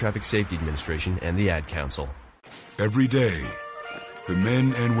Highway Traffic Safety Administration and the Ad Council. Every day, the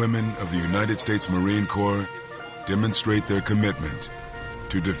men and women of the United States Marine Corps demonstrate their commitment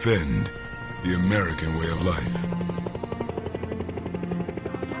to defend the American way of life.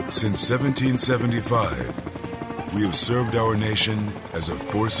 Since 1775, we have served our nation as a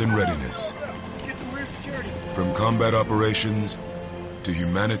force in readiness. From combat operations to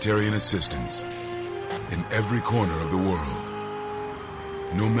humanitarian assistance in every corner of the world.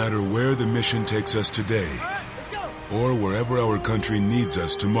 No matter where the mission takes us today, or wherever our country needs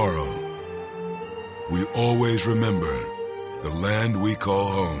us tomorrow, we always remember the land we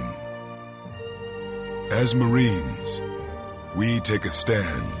call home. As Marines, we take a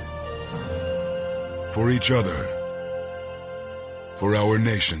stand for each other, for our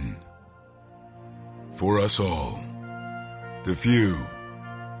nation, for us all, the few,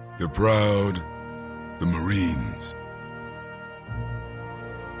 the proud, the Marines.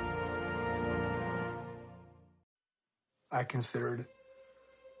 I considered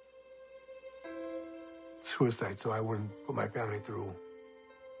suicide so I wouldn't put my family through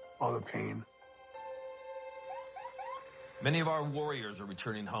all the pain. Many of our warriors are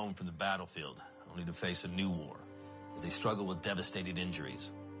returning home from the battlefield, only to face a new war as they struggle with devastating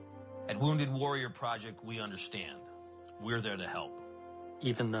injuries. At Wounded Warrior Project, we understand. We're there to help.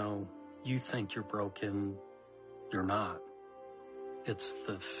 Even though you think you're broken, you're not. It's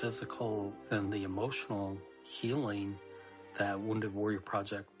the physical and the emotional healing that Wounded Warrior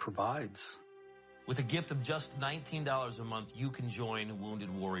Project provides. With a gift of just $19 a month, you can join Wounded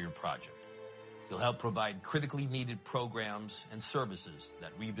Warrior Project. You'll help provide critically needed programs and services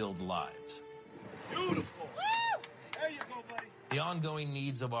that rebuild lives. Beautiful. There you go, buddy. The ongoing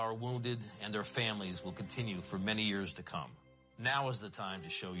needs of our wounded and their families will continue for many years to come. Now is the time to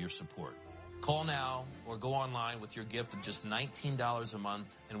show your support. Call now or go online with your gift of just $19 a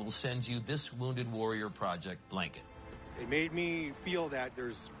month, and we'll send you this Wounded Warrior Project blanket. It made me feel that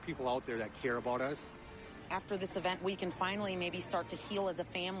there's people out there that care about us. After this event, we can finally maybe start to heal as a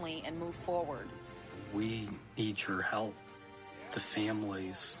family and move forward. We need your help. The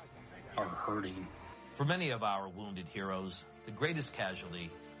families are hurting. For many of our wounded heroes, the greatest casualty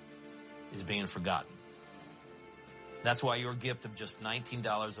is being forgotten. That's why your gift of just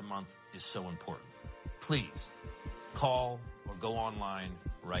 $19 a month is so important. Please, call or go online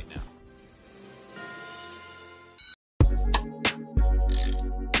right now.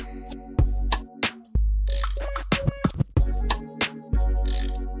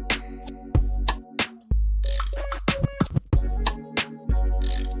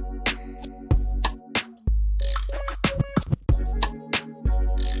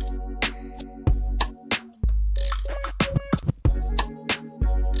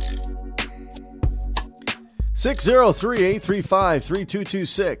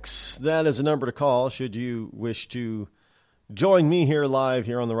 603-835-3226. That is a number to call should you wish to join me here live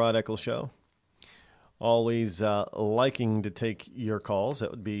here on the Rod Eccles Show. Always liking to take your calls.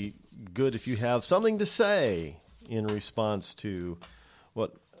 That would be good if you have something to say in response to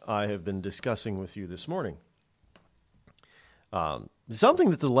what I have been discussing with you this morning.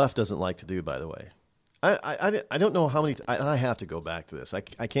 Something that the left doesn't like to do, by the way. I don't know how many... I have to go back to this. I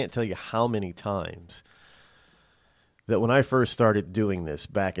can't tell you how many times that when I first started doing this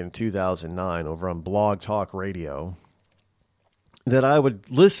back in 2009 over on Blog Talk Radio, that I would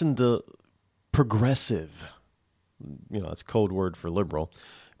listen to progressive, it's code word for liberal,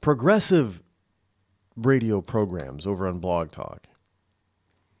 progressive radio programs over on Blog Talk.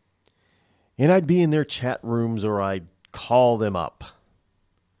 And I'd be in their chat rooms or I'd call them up.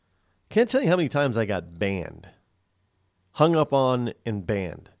 Can't tell you how many times I got banned, hung up on and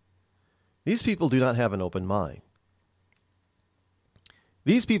banned. These people do not have an open mind.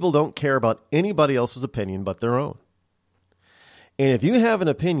 These people don't care about anybody else's opinion but their own. And if you have an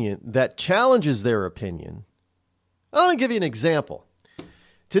opinion that challenges their opinion, I'm going to give you an example.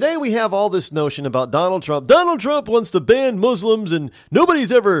 Today we have all this notion about Donald Trump. Donald Trump wants to ban Muslims, and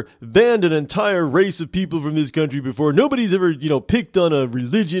nobody's ever banned an entire race of people from this country before. Nobody's ever, picked on a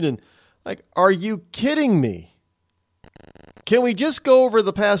religion. And are you kidding me? Can we just go over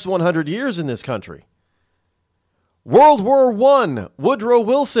the past 100 years in this country? World War I, Woodrow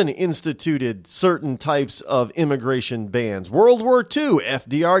Wilson instituted certain types of immigration bans. World War II,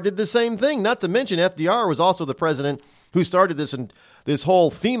 FDR did the same thing. Not to mention, FDR was also the president who started this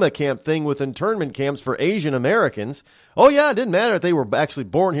whole FEMA camp thing with internment camps for Asian Americans. Oh yeah, it didn't matter if they were actually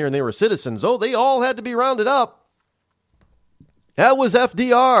born here and they were citizens. Oh, they all had to be rounded up. That was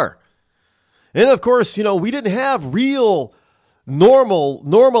FDR. And of course, we didn't have real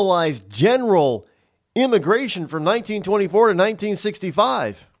normalized general immigration from 1924 to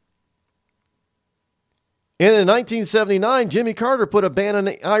 1965. And in 1979, Jimmy Carter put a ban on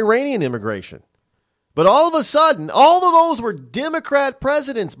Iranian immigration. But all of a sudden, all of those were Democrat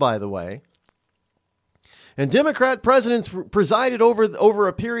presidents, by the way. And Democrat presidents presided over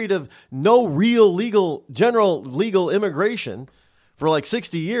a period of no real general legal immigration for like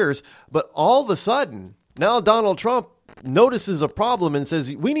 60 years. But all of a sudden, now Donald Trump notices a problem and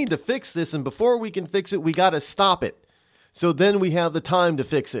says, we need to fix this, and before we can fix it, we got to stop it. So then we have the time to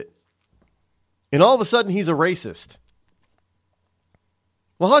fix it. And all of a sudden, he's a racist.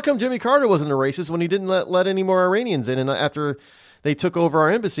 Well, how come Jimmy Carter wasn't a racist when he didn't let any more Iranians in after they took over our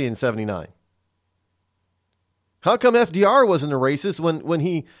embassy in 79? How come FDR wasn't a racist when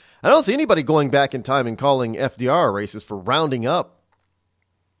he... I don't see anybody going back in time and calling FDR a racist for rounding up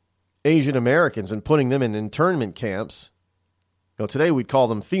Asian Americans and putting them in internment camps. Today we'd call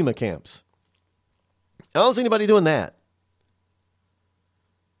them FEMA camps. I don't see anybody doing that.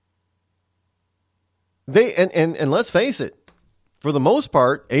 And let's face it, for the most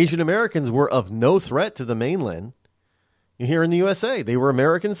part, Asian Americans were of no threat to the mainland. Here in the USA, they were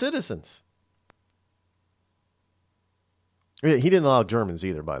American citizens. He didn't allow Germans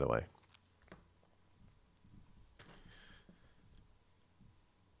either, by the way.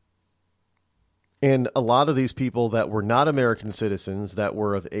 And a lot of these people that were not American citizens, that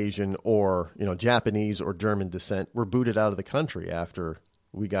were of Asian or, Japanese or German descent, were booted out of the country after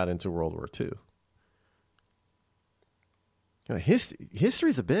we got into World War II.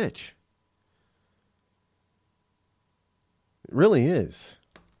 History's a bitch. It really is.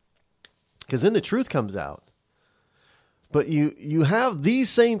 Because then the truth comes out. But you have these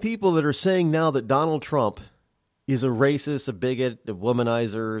same people that are saying now that Donald Trump is a racist, a bigot, a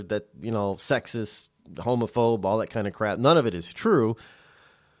womanizer, that, sexist, homophobe, all that kind of crap. None of it is true.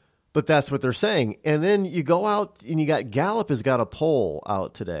 But that's what they're saying. And then you go out and you got Gallup has got a poll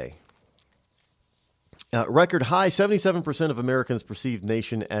out today. Record high, 77% of Americans perceive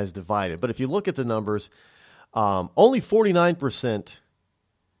nation as divided. But if you look at the numbers, only 49%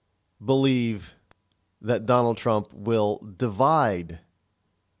 believe that Donald Trump will divide.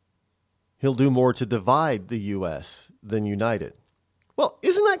 He'll do more to divide the U.S. than unite it. Well,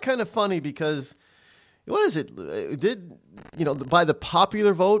 isn't that kind of funny? Because what is it? By the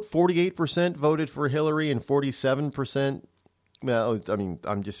popular vote, 48% voted for Hillary and 47%. Well, I mean,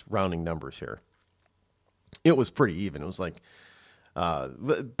 I'm just rounding numbers here. It was pretty even. It was like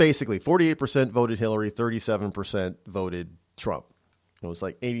basically 48% voted Hillary, 37% voted Trump. It was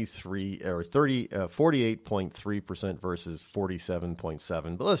like 48.3% versus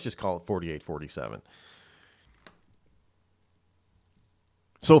 47.7. But let's just call it 48-47.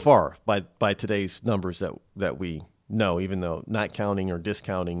 So far, by today's numbers that we know, even though not counting or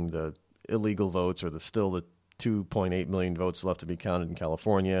discounting the illegal votes or still the 2.8 million votes left to be counted in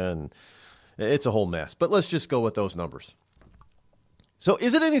California, and it's a whole mess. But let's just go with those numbers. So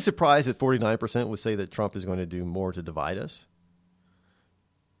is it any surprise that 49% would say that Trump is going to do more to divide us?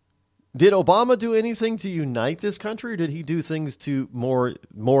 Did Obama do anything to unite this country, or did he do things to more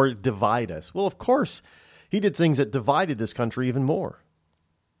divide us? Well, of course, he did things that divided this country even more.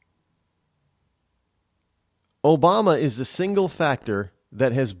 Obama is the single factor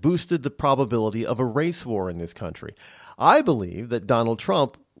that has boosted the probability of a race war in this country. I believe that Donald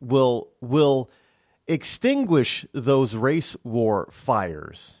Trump will extinguish those race war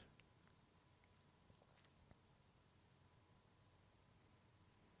fires.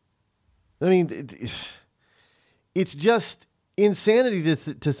 I mean, it's just insanity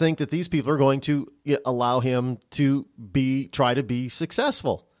to think that these people are going to allow him to try to be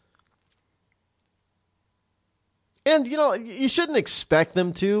successful. And, you shouldn't expect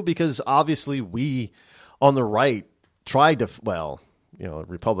them to, because obviously we on the right tried to, the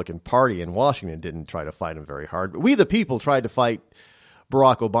Republican Party in Washington didn't try to fight him very hard. But we, the people, tried to fight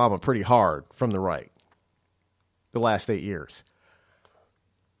Barack Obama pretty hard from the right the last 8 years.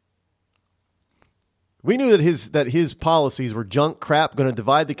 We knew that his policies were junk crap, going to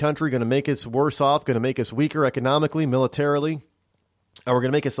divide the country, going to make us worse off, going to make us weaker economically, militarily. We're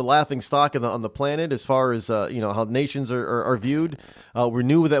going to make us a laughing stock on the planet as far as how nations are viewed. We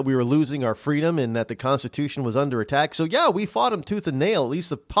knew that we were losing our freedom and that the Constitution was under attack. So yeah, we fought him tooth and nail. At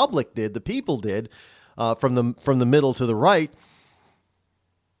least the public did, the people did, from the middle to the right.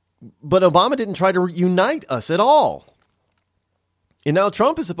 But Obama didn't try to unite us at all. And now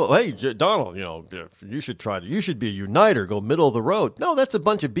Trump is supposed, hey, Donald, you should be a uniter, go middle of the road. No, that's a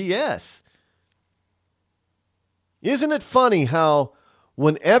bunch of BS. Isn't it funny how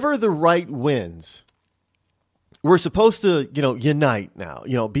whenever the right wins, we're supposed to, unite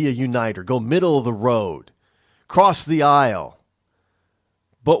now, be a uniter, go middle of the road, cross the aisle.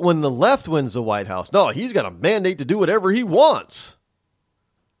 But when the left wins the White House, no, he's got a mandate to do whatever he wants.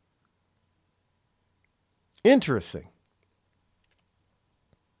 Interesting.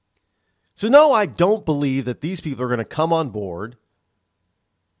 So no, I don't believe that these people are going to come on board,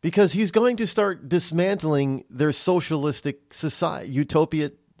 because he's going to start dismantling their socialistic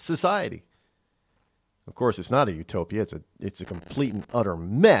utopia society. Of course, it's not a utopia. It's a complete and utter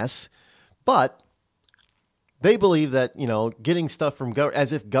mess. But they believe that, getting stuff from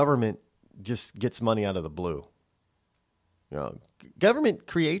as if government just gets money out of the blue. Government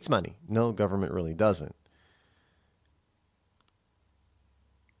creates money. No, government really doesn't.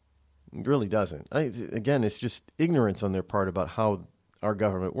 It really doesn't. Again, it's just ignorance on their part about how our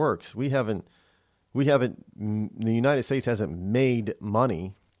government works. The United States hasn't made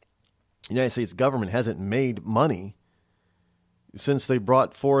money. The United States government hasn't made money since they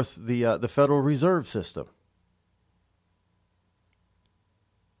brought forth the Federal Reserve System.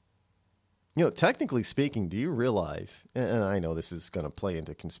 Technically speaking, do you realize, and I know this is going to play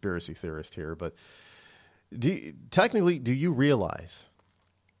into conspiracy theorist here, but do you realize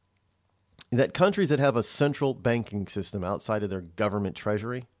that countries that have a central banking system outside of their government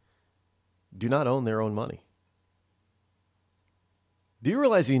treasury do not own their own money? Do you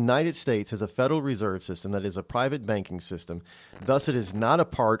realize the United States has a Federal Reserve System that is a private banking system? Thus, it is not a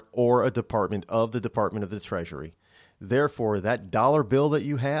part or a department of the Department of the Treasury. Therefore, that dollar bill that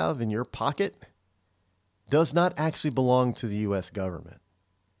you have in your pocket does not actually belong to the U.S. government.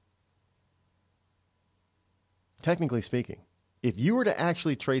 Technically speaking, if you were to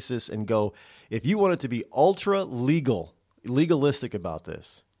actually trace this and go, if you wanted to be ultra legalistic about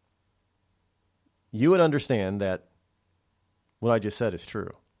this, you would understand that what I just said is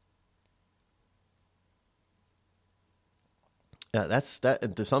true. Yeah,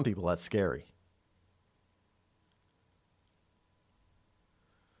 that to some people that's scary.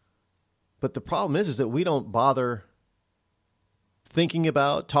 But the problem is that we don't bother thinking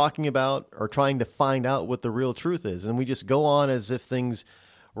about, talking about, or trying to find out what the real truth is. And we just go on as if things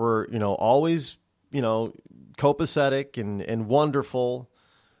were, always, copacetic and wonderful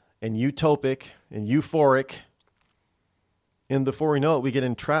and utopic and euphoric. And before we know it, we get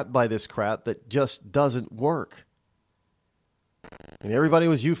entrapped by this crap that just doesn't work. And everybody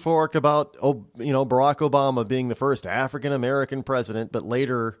was euphoric about, Barack Obama being the first African-American president, but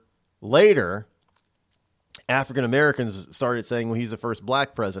later, African-Americans started saying, well, he's the first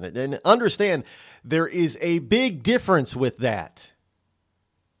black president. And understand, there is a big difference with that.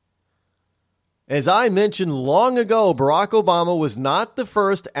 As I mentioned long ago, Barack Obama was not the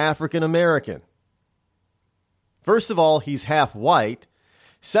first African-American. First of all, he's half white.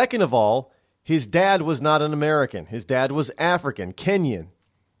 Second of all, his dad was not an American. His dad was African, Kenyan.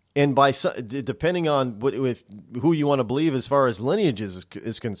 And depending on who you want to believe as far as lineage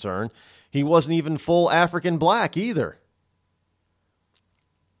is concerned, he wasn't even full African black either.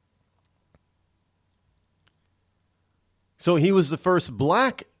 So he was the first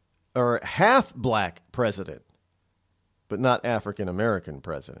black or half black president, but not African American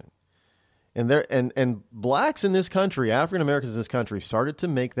president. And blacks in this country, African Americans in this country, started to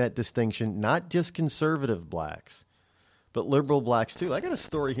make that distinction, not just conservative blacks, but liberal blacks too. I got a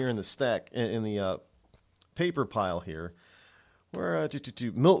story here in the stack, in the paper pile here, where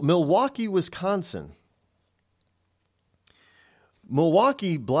Milwaukee, Wisconsin.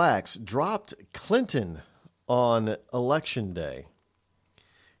 Milwaukee blacks dropped Clinton on election day.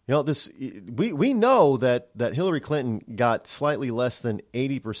 We know that Hillary Clinton got slightly less than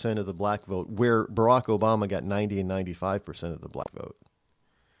 80% of the black vote, where Barack Obama got 90 and 95% of the black vote.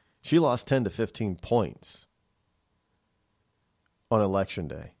 She lost 10 to 15 points on election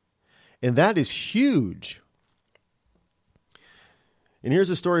day. And that is huge. And here's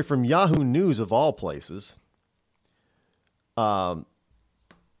a story from Yahoo News, of all places.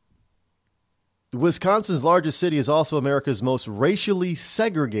 Wisconsin's largest city is also America's most racially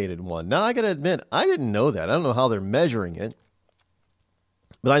segregated one. Now, I got to admit, I didn't know that. I don't know how they're measuring it.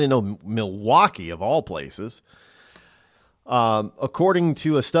 But I didn't know Milwaukee, of all places. According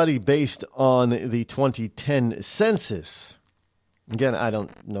to a study based on the 2010 census. Again, I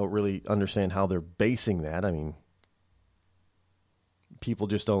don't really understand how they're basing that. I mean, people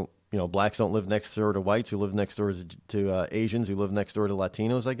just don't, blacks don't live next door to whites who live next door to Asians who live next door to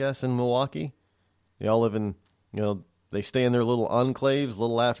Latinos, I guess, in Milwaukee. They all live in, they stay in their little enclaves,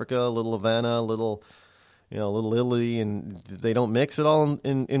 little Africa, little Havana, little Italy, and they don't mix at all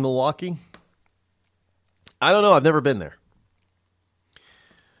in Milwaukee. I don't know. I've never been there.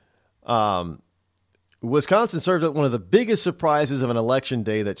 Wisconsin served up one of the biggest surprises of an election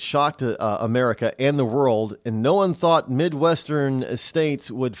day that shocked America and the world, and no one thought this Midwestern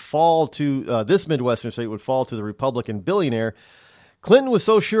state would fall to the Republican billionaire. Clinton was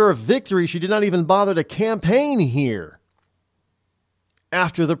so sure of victory, she did not even bother to campaign here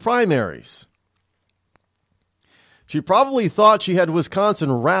after the primaries. She probably thought she had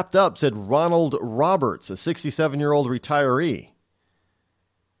Wisconsin wrapped up, said Ronald Roberts, a 67-year-old retiree.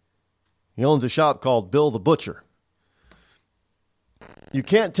 He owns a shop called Bill the Butcher. You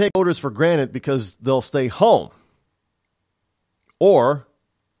can't take voters for granted because they'll stay home. Or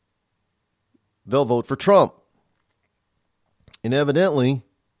they'll vote for Trump. And evidently,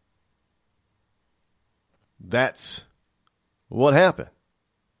 that's what happened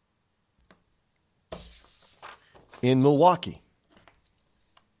in Milwaukee.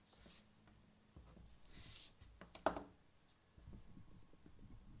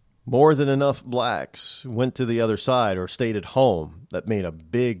 More than enough blacks went to the other side or stayed at home. That made a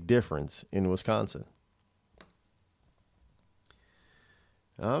big difference in Wisconsin.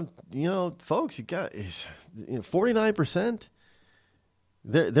 Folks, you got 49%.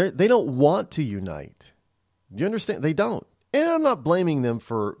 They don't want to unite. Do you understand? They don't. And I'm not blaming them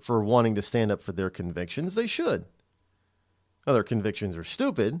for wanting to stand up for their convictions. They should. Now, their convictions are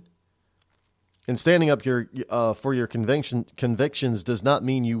stupid. And standing up for your convictions does not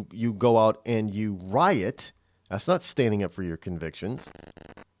mean you go out and you riot. That's not standing up for your convictions.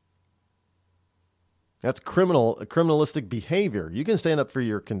 That's criminalistic behavior. You can stand up for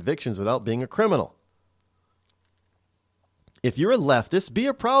your convictions without being a criminal. If you're a leftist, be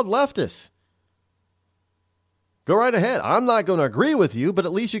a proud leftist. Go right ahead. I'm not going to agree with you, but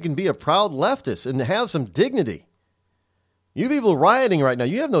at least you can be a proud leftist and have some dignity. You people rioting right now,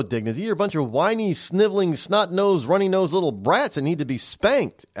 you have no dignity. You're a bunch of whiny, sniveling, snot-nosed, runny-nosed little brats that need to be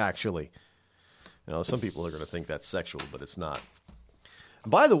spanked, actually. You know, some people are going to think that's sexual, but it's not.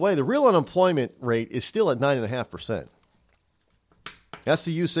 By the way, the real unemployment rate is still at 9.5%. That's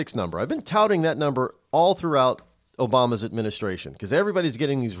the U6 number. I've been touting that number all throughout Obama's administration because everybody's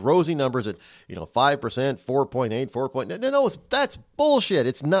getting these rosy numbers at 5%, 4.8, 4.9. No, that's bullshit.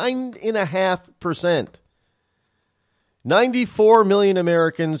 It's 9.5%. 94 million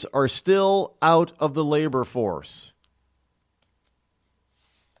Americans are still out of the labor force.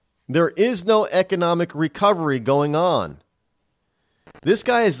 There is no economic recovery going on. This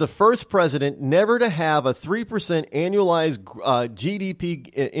guy is the first president never to have a 3% annualized GDP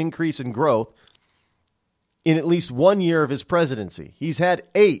increase in growth in at least 1 year of his presidency. He's had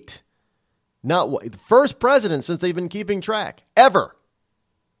 8. The first president since they've been keeping track, ever.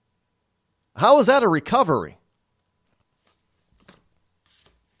 How is that a recovery?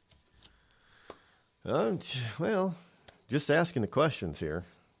 Well, just asking the questions here.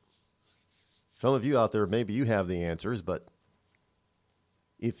 Some of you out there, maybe you have the answers, but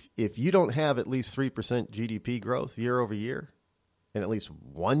if you don't have at least 3% GDP growth year over year, in at least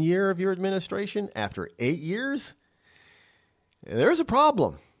 1 year of your administration after 8 years, there's a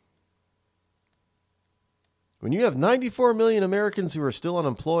problem. When you have 94 million Americans who are still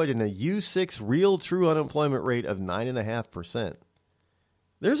unemployed and a U6 real true unemployment rate of 9.5%,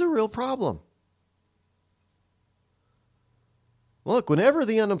 there's a real problem. Look, whenever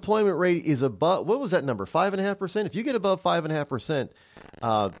the unemployment rate is above, what was that number, 5.5%? If you get above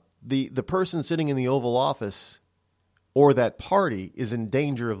 5.5%, the person sitting in the Oval Office or that party is in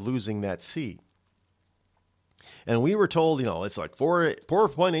danger of losing that seat. And we were told, it's like 4.8%,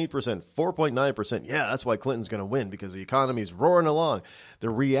 4.9%. Yeah, that's why Clinton's going to win because the economy's roaring along.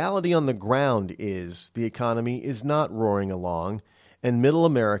 The reality on the ground is the economy is not roaring along, and middle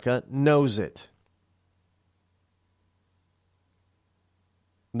America knows it.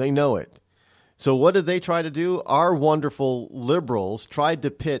 They know it. So what did they try to do? Our wonderful liberals tried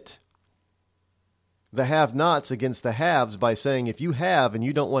to pit the have-nots against the haves by saying if you have and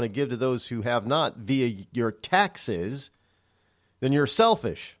you don't want to give to those who have not via your taxes, then you're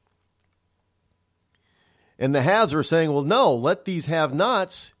selfish. And the haves were saying, well, no, let these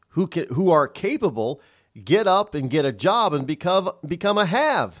have-nots who are capable get up and get a job and become a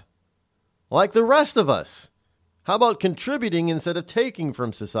have, like the rest of us. How about contributing instead of taking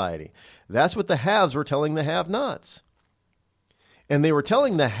from society? That's what the haves were telling the have-nots. And they were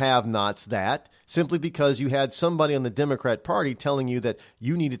telling the have-nots that simply because you had somebody on the Democrat Party telling you that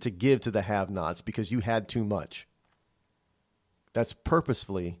you needed to give to the have-nots because you had too much. That's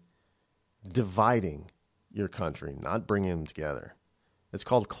purposefully dividing your country, not bringing them together. It's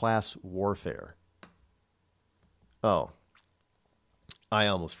called class warfare. Oh, I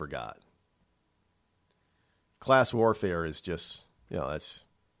almost forgot. Class warfare is just, that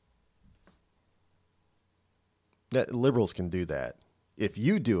liberals can do that. If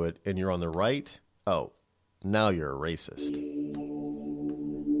you do it and you're on the right, now you're a racist.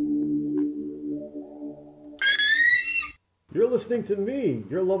 You're listening to me,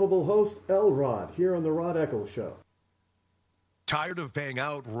 your lovable host, L. Rod, here on the Rod Eccles Show. Tired of paying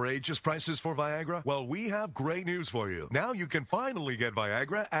outrageous prices for Viagra? Well, we have great news for you. Now you can finally get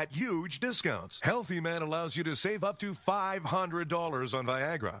Viagra at huge discounts. Healthy Man allows you to save up to $500 on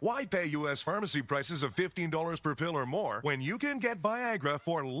Viagra. Why pay U.S. pharmacy prices of $15 per pill or more when you can get Viagra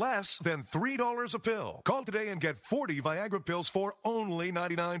for less than $3 a pill? Call today and get 40 Viagra pills for only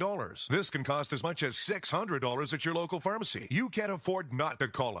 $99. This can cost as much as $600 at your local pharmacy. You can't afford not to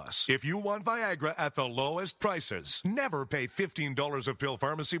call us. If you want Viagra at the lowest prices, never pay $15 a pill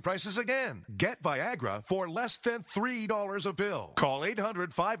pharmacy prices again. Get Viagra for less than $3 a pill. Call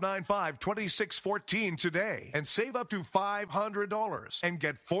 800-595-2614 today and save up to $500 and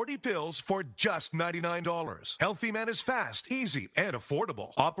get 40 pills for just $99. Healthy Man is fast, easy, and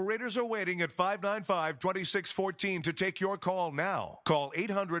affordable. Operators are waiting at 595-2614 to take your call now. Call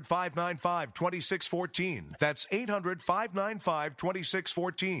 800-595-2614. That's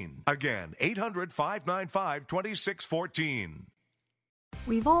 800-595-2614. Again, 800-595-2614.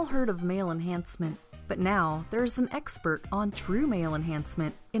 We've all heard of male enhancement, But now there's an expert on true male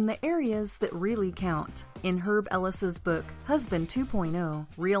enhancement in the areas that really count. In Herb Ellis's book, Husband 2.0,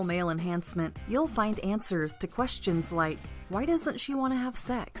 Real Male Enhancement, you'll find answers to questions like, why doesn't she want to have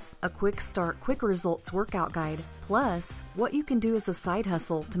sex? A quick start, quick results workout guide, plus what you can do as a side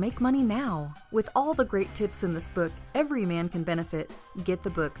hustle to make money now. With all the great tips in this book, every man can benefit. Get the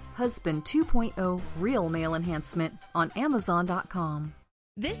book, Husband 2.0, Real Male Enhancement, on Amazon.com.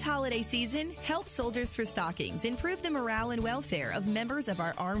 This holiday season, help Soldiers for Stockings improve the morale and welfare of members of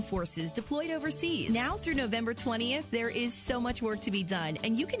our armed forces deployed overseas. Now through November 20th, there is so much work to be done,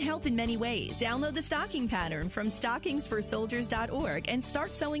 and you can help in many ways. Download the stocking pattern from stockingsforsoldiers.org and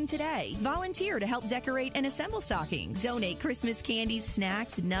start sewing today. Volunteer to help decorate and assemble stockings. Donate Christmas candies,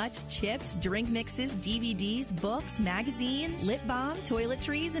 snacks, nuts, chips, drink mixes, DVDs, books, magazines, lip balm,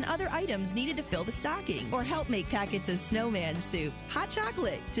 toiletries, and other items needed to fill the stockings. Or help make packets of snowman soup, hot chocolate,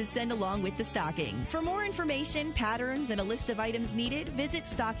 to send along with the stockings. For more information, patterns, and a list of items needed, visit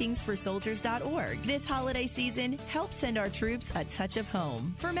stockingsforsoldiers.org. This holiday season, help send our troops a touch of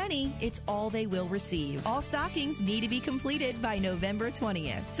home. For many, it's all they will receive. All stockings need to be completed by November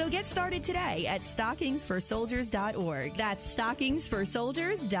 20th. So get started today at stockingsforsoldiers.org. That's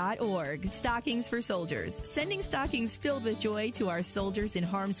stockingsforsoldiers.org. Stockings for Soldiers, sending stockings filled with joy to our soldiers in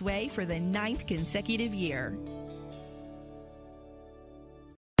harm's way for the 9th consecutive year.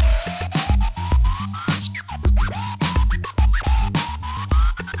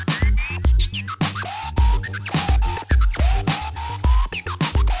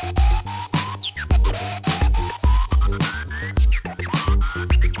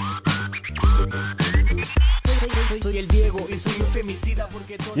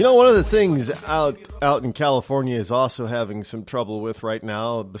 You know, one of the things out in California is also having some trouble with right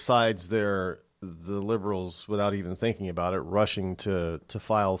now, besides the liberals, without even thinking about it, rushing to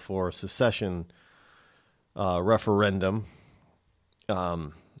file for a secession referendum.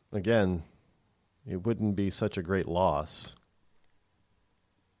 Again, it wouldn't be such a great loss.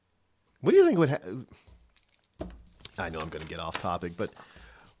 What do you think would happen? I know I'm going to get off topic, but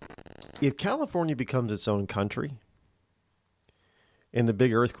if California becomes its own country and the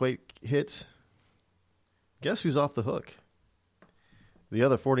big earthquake hits, guess who's off the hook? The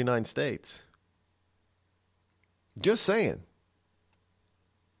other 49 states. Just saying.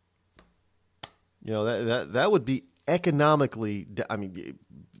 You know, that would be economically, I mean,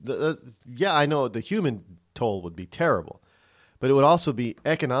 yeah, I know the human toll would be terrible, but it would also be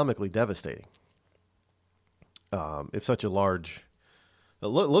economically devastating. If such a large,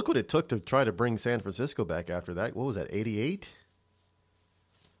 look what it took to try to bring San Francisco back after that. What was that, 88?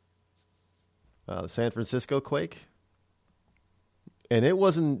 The San Francisco quake. And it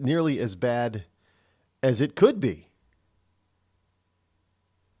wasn't nearly as bad as it could be.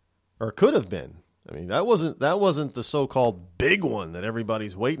 Or could have been. I mean, that wasn't the so-called big one that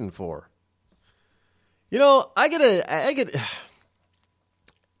everybody's waiting for. You know, I get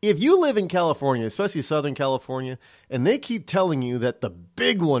if you live in California, especially Southern California, and they keep telling you that the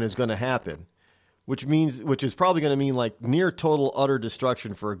big one is going to happen, which is probably going to mean like near total utter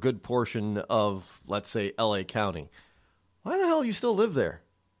destruction for a good portion of, let's say, LA County. Why the hell do you still live there?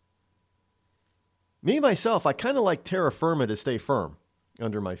 Me, myself, I kind of like terra firma to stay firm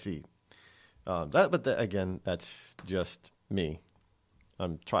under my feet. Again, that's just me.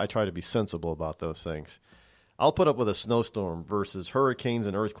 I try to be sensible about those things. I'll put up with a snowstorm versus hurricanes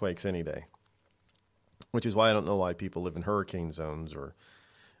and earthquakes any day. Which is why I don't know why people live in hurricane zones,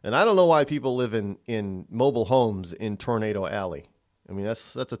 and I don't know why people live in mobile homes in Tornado Alley. I mean,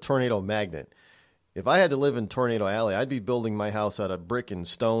 that's a tornado magnet. If I had to live in Tornado Alley, I'd be building my house out of brick and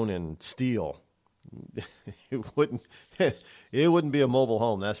stone and steel. It wouldn't be a mobile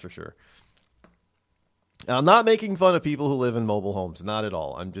home, that's for sure. Now, I'm not making fun of people who live in mobile homes, not at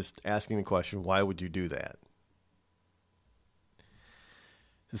all. I'm just asking the question, why would you do that?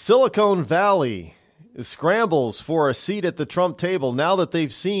 Silicon Valley scrambles for a seat at the Trump table now that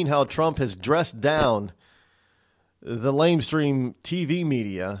they've seen how Trump has dressed down the lamestream TV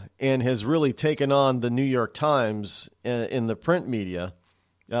media and has really taken on the New York Times in the print media.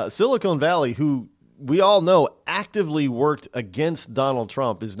 Silicon Valley, who we all know actively worked against Donald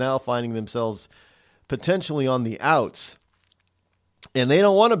Trump, is now finding themselves potentially on the outs. And they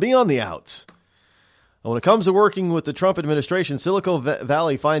don't want to be on the outs. When it comes to working with the Trump administration, Silicon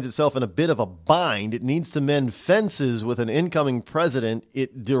Valley finds itself in a bit of a bind. It needs to mend fences with an incoming president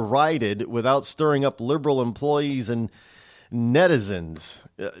it derided without stirring up liberal employees and netizens.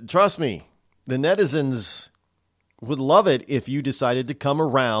 Trust me, the netizens would love it if you decided to come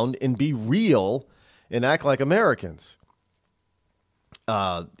around and be real and act like Americans.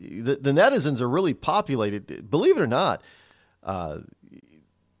 the netizens are really populated. Believe it or not,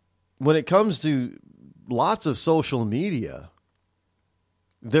 when it comes to lots of social media,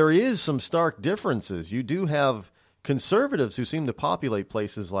 there is some stark differences. You do have conservatives who seem to populate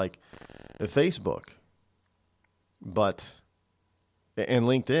places like Facebook, and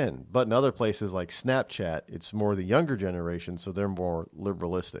LinkedIn, but in other places like Snapchat, it's more the younger generation, so they're more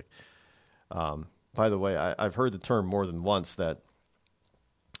liberalistic. By the way, I've heard the term more than once that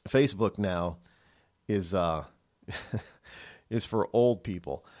Facebook now is is for old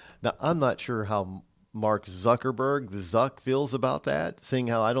people. Now, I'm not sure how Mark Zuckerberg, the Zuck, feels about that, seeing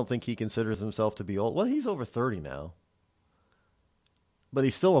how I don't think he considers himself to be old. Well, he's over 30 now. But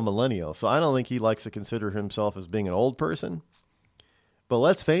he's still a millennial, so I don't think he likes to consider himself as being an old person. But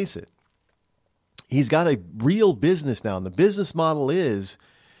let's face it, he's got a real business now, and the business model is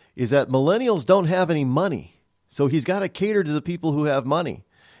that millennials don't have any money. So he's got to cater to the people who have money.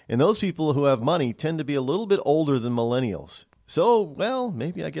 And those people who have money tend to be a little bit older than millennials. So, well,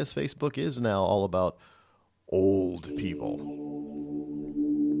 maybe I guess Facebook is now all about old people.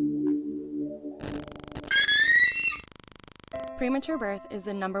 Premature birth is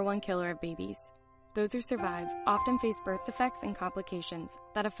the #1 killer of babies. Those who survive often face birth defects and complications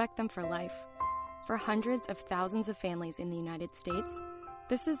that affect them for life. For hundreds of thousands of families in the United States,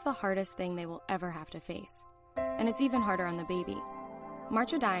 this is the hardest thing they will ever have to face. And it's even harder on the baby.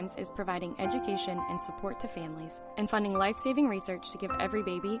 March of Dimes is providing education and support to families and funding life-saving research to give every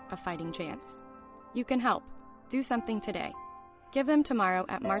baby a fighting chance. You can help. Do something today. Give them tomorrow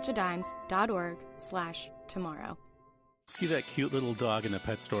at marchofdimes.org/tomorrow. See that cute little dog in the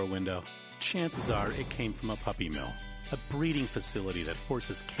pet store window? Chances are it came from a puppy mill, a breeding facility that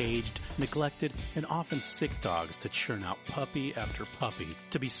forces caged, neglected, and often sick dogs to churn out puppy after puppy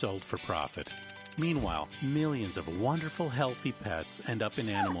to be sold for profit. Meanwhile, millions of wonderful, healthy pets end up in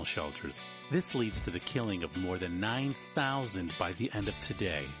animal shelters. This leads to the killing of more than 9,000 by the end of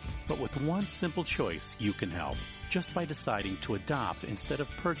today. But with one simple choice, you can help, just by deciding to adopt instead of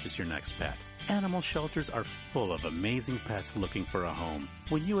purchase your next pet. Animal shelters are full of amazing pets looking for a home.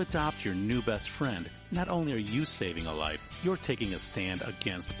 When you adopt your new best friend, not only are you saving a life, you're taking a stand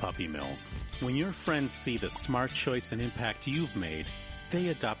against puppy mills. When your friends see the smart choice and impact you've made, they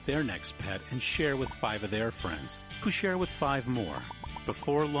adopt their next pet and share with 5 of their friends, who share with 5 more.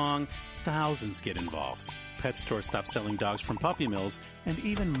 Before long, thousands get involved. Pet stores stop selling dogs from puppy mills, and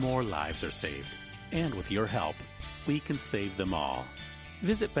even more lives are saved. And with your help, we can save them all.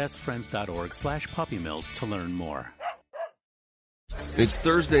 Visit bestfriends.org/puppymills to learn more. It's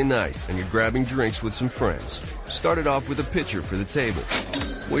Thursday night, and you're grabbing drinks with some friends. Started off with a pitcher for the table,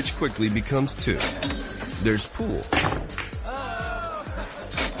 which quickly becomes 2. There's pool.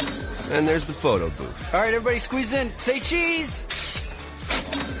 And there's the photo booth. All right, everybody squeeze in. Say cheese!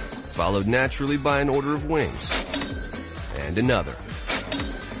 Followed naturally by an order of wings. And another.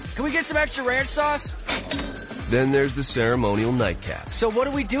 Can we get some extra ranch sauce? Then there's the ceremonial nightcap. So what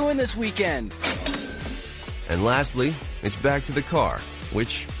are we doing this weekend? And lastly, it's back to the car,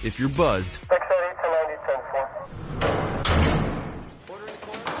 which, if you're buzzed,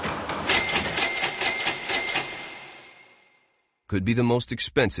 could be the most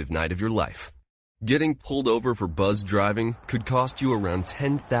expensive night of your life. Getting pulled over for buzz driving could cost you around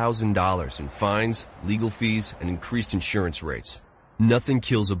 $10,000 in fines, legal fees, and increased insurance rates. Nothing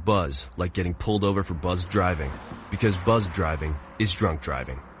kills a buzz like getting pulled over for buzz driving, because buzz driving is drunk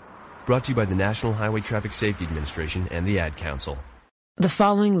driving. Brought to you by the National Highway Traffic Safety Administration and the Ad Council. The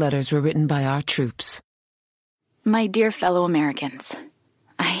following letters were written by our troops. My dear fellow Americans,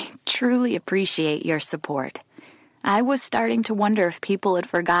 I truly appreciate your support. I was starting to wonder if people had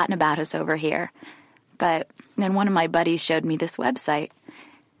forgotten about us over here, but then one of my buddies showed me this website,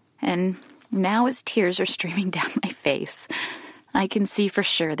 and now as tears are streaming down my face, I can see for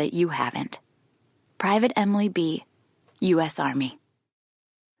sure that you haven't. Private Emily B., U.S. Army.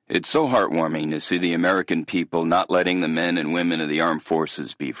 It's so heartwarming to see the American people not letting the men and women of the armed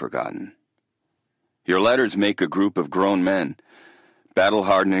forces be forgotten. Your letters make a group of grown men,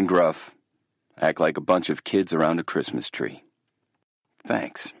 battle-hardened and gruff, act like a bunch of kids around a Christmas tree.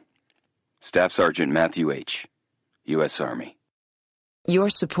 Thanks. Staff Sergeant Matthew H., U.S. Army. Your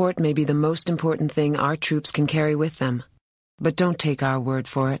support may be the most important thing our troops can carry with them. But don't take our word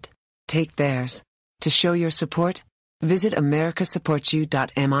for it. Take theirs. To show your support, visit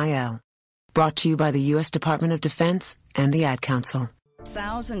americasupportsyou.mil. Brought to you by the U.S. Department of Defense and the Ad Council.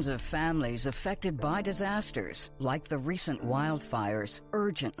 Thousands of families affected by disasters, like the recent wildfires,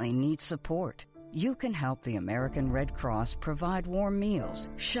 urgently need support. You can help the American Red Cross provide warm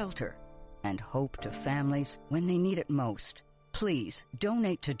meals, shelter, and hope to families when they need it most. Please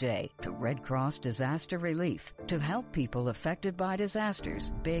donate today to Red Cross Disaster Relief to help people affected by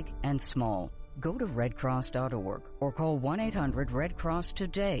disasters, big and small. Go to redcross.org or call 1-800-RED-CROSS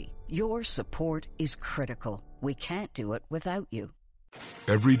today. Your support is critical. We can't do it without you.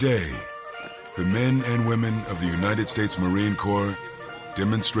 Every day, the men and women of the United States Marine Corps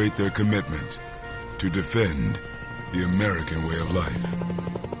demonstrate their commitment to defend the American way of life.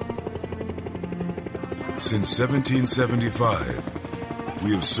 Since 1775,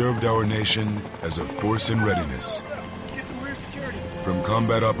 we have served our nation as a force in readiness. From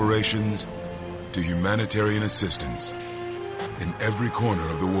combat operations to humanitarian assistance in every corner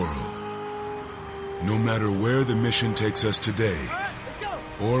of the world. No matter where the mission takes us today,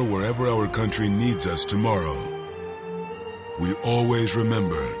 or wherever our country needs us tomorrow, we always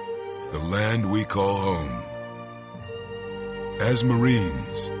remember the land we call home. As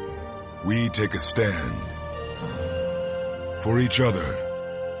Marines, we take a stand for each other,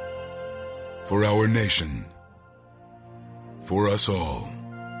 for our nation, for us all.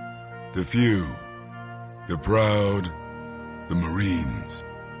 The few, the proud, the Marines.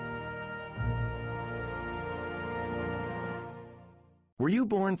 Were you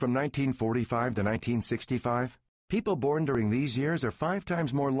born from 1945 to 1965? People born during these years are 5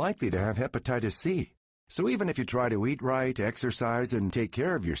 times more likely to have hepatitis C. So even if you try to eat right, exercise, and take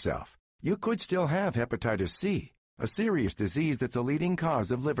care of yourself, you could still have hepatitis C, a serious disease that's a leading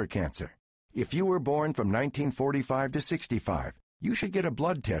cause of liver cancer. If you were born from 1945 to 65, you should get a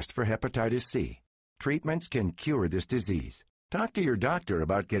blood test for hepatitis C. Treatments can cure this disease. Talk to your doctor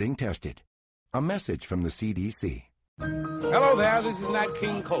about getting tested. A message from the CDC. Hello there, this is Nat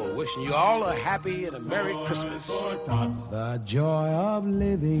King Cole, wishing you all a happy and a Merry Christmas. The joy of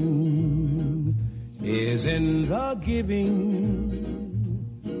living is in the giving.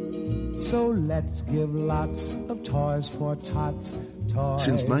 So let's give lots of toys for tots.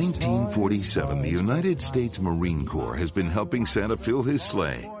 Since 1947, the United States Marine Corps has been helping Santa fill his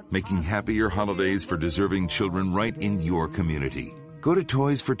sleigh, making happier holidays for deserving children right in your community. Go to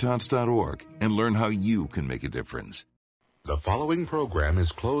toysfortots.org and learn how you can make a difference. The following program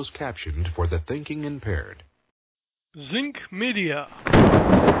is closed captioned for the thinking impaired. Zinc Media.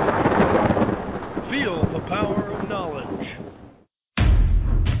 Feel the power of knowledge.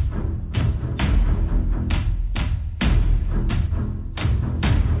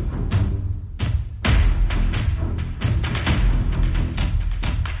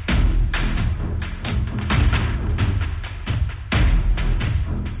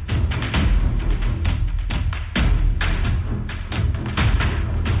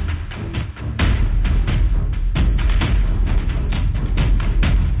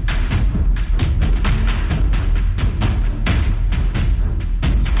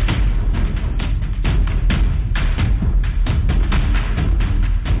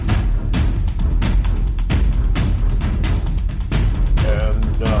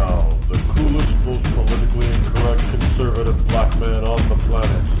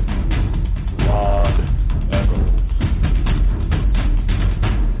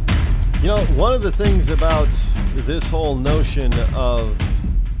 One of the things about this whole notion of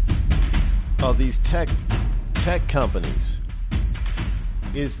these tech companies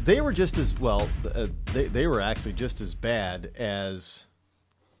is they were just as well. They were actually just as bad as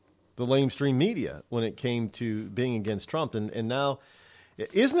the lamestream media when it came to being against Trump. And now,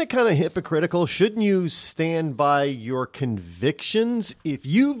 isn't it kind of hypocritical? Shouldn't you stand by your convictions? If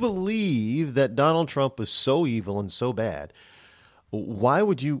you believe that Donald Trump was so evil and so bad, why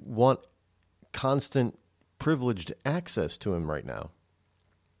would you want constant privileged access to him right now?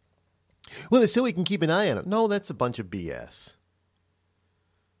 Well, it's so we can keep an eye on him. No, that's a bunch of BS.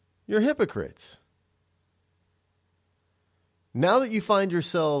 You're hypocrites. Now that you find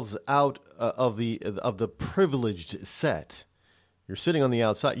yourselves out of the privileged set, you're sitting on the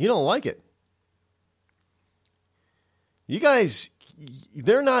outside. You don't like it. You guys,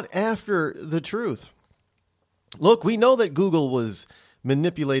 they're not after the truth. Look, we know that Google was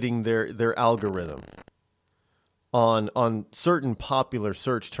manipulating their algorithm on certain popular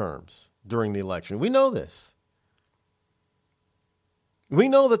search terms during the election. We know this. We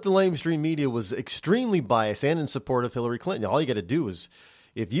know that the lamestream media was extremely biased and in support of Hillary Clinton. All you got to do is,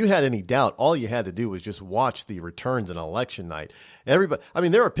 if you had any doubt, all you had to do was just watch the returns on election night. Everybody, I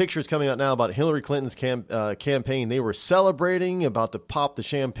mean, there are pictures coming out now about Hillary Clinton's campaign. They were celebrating about to pop the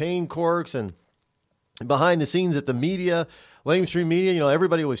champagne corks, and behind the scenes at the media, lamestream media,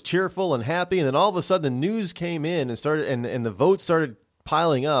 everybody was cheerful and happy. And then all of a sudden the news came in and started, and the votes started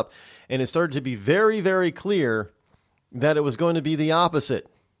piling up, and it started to be very, very clear that it was going to be the opposite.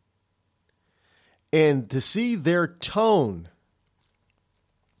 And to see their tone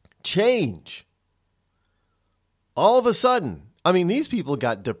change. All of a sudden, I mean, these people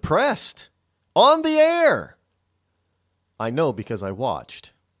got depressed on the air. I know because I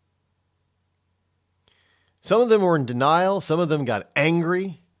watched. Some of them were in denial. Some of them got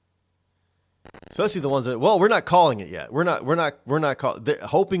angry. Especially the ones that, well, we're not calling it yet. We're not they're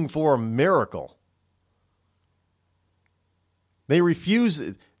hoping for a miracle. They refused.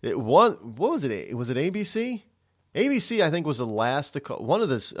 What was it? Was it ABC? ABC, I think, was the last to call. One of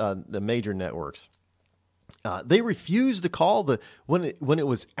the major networks. They refused to call when it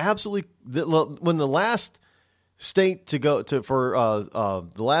was absolutely when the last state to go to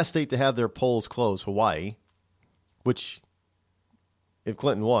the last state to have their polls closed, Hawaii, which if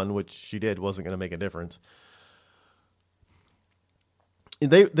Clinton won, which she did, wasn't going to make a difference.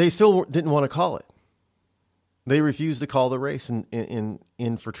 They still didn't want to call it. They refused to call the race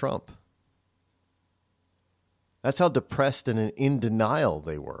in for Trump. That's how depressed and in denial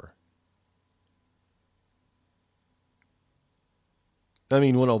they were. I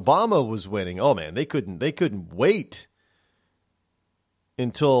mean, when Obama was winning, oh man, they couldn't wait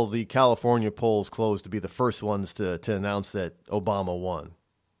until the California polls closed to be the first ones to announce that Obama won.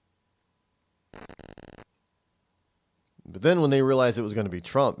 But then when they realized it was going to be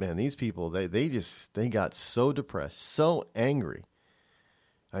Trump, man, these people, they got so depressed, so angry.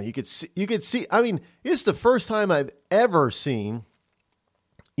 You could see, I mean, it's the first time I've ever seen,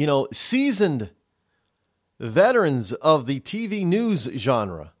 seasoned veterans of the TV news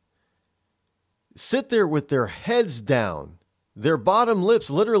genre sit there with their heads down, their bottom lips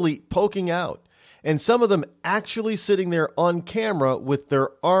literally poking out, and some of them actually sitting there on camera with their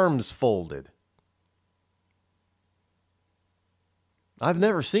arms folded. I've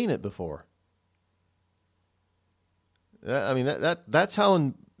never seen it before. I mean, that's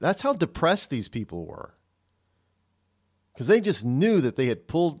how depressed these people were. Because they just knew that they had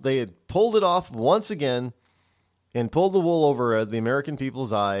pulled it off once again and pulled the wool over the American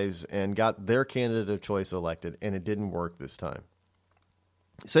people's eyes and got their candidate of choice elected, and it didn't work this time.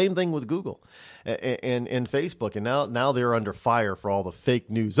 Same thing with Google and Facebook, and now they're under fire for all the fake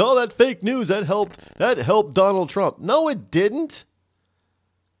news. Oh, that fake news, that helped Donald Trump. No, it didn't.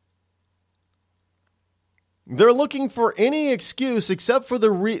 They're looking for any excuse except for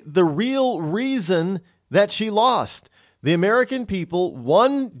the real reason that she lost. The American people,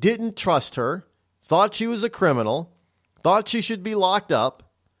 one, didn't trust her, thought she was a criminal, thought she should be locked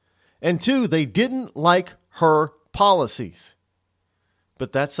up, and two, they didn't like her policies.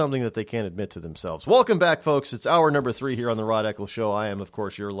 But that's something that they can't admit to themselves. Welcome back, folks. It's hour number 3 here on the Rod Eccles Show. I am, of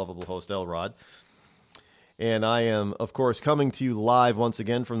course, your lovable host, L. Rod. And I am, of course, coming to you live once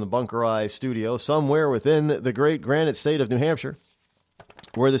again from the Bunker Eye studio, somewhere within the great granite state of New Hampshire,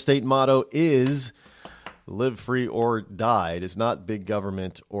 where the state motto is live free or die. It is not big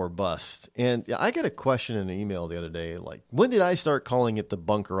government or bust. And I got a question in an email the other day, like, when did I start calling it the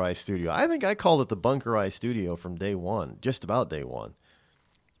Bunker Eye studio? I think I called it the Bunker Eye studio from day one, just about day one,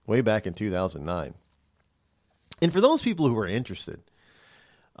 way back in 2009. And for those people who are interested,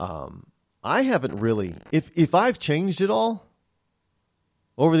 I haven't really, if I've changed at all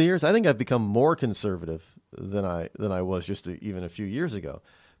over the years, I think I've become more conservative than I was just even a few years ago.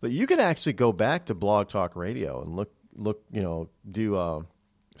 But you could actually go back to Blog Talk Radio and look, do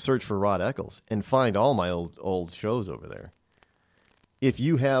search for Rod Eccles and find all my old shows over there. If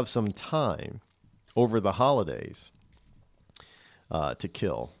you have some time over the holidays to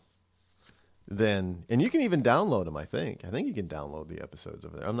kill, then, and you can even download them, I think. I think you can download the episodes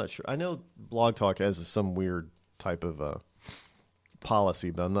over there. I'm not sure. I know Blog Talk has some weird type of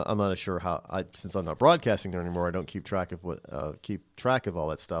policy, but I'm not sure how. Since I'm not broadcasting there anymore, I don't keep track of all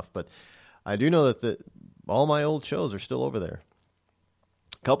that stuff. But I do know that all my old shows are still over there.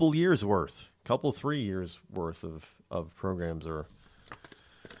 Couple 3 years worth of programs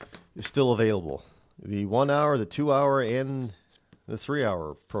is still available. The 1 hour, the 2 hour, and the 3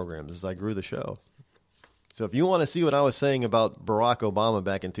 hour programs as I grew the show. So if you want to see what I was saying about Barack Obama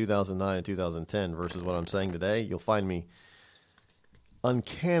back in 2009 and 2010 versus what I'm saying today, you'll find me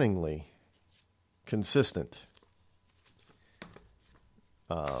uncannily consistent.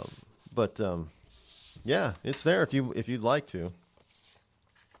 Yeah, it's there if you'd like to.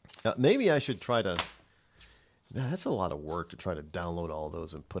 Maybe I should try to. That's a lot of work to try to download all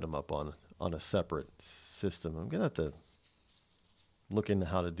those and put them up on a separate system. I'm gonna have to look into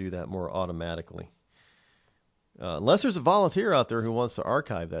how to do that more automatically. Unless there's a volunteer out there who wants to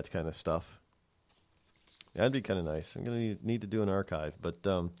archive that kind of stuff. That'd be kind of nice. I'm going to need to do an archive. But,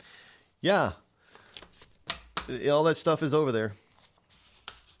 yeah, all that stuff is over there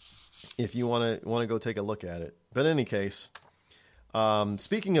if you want to go take a look at it. But in any case,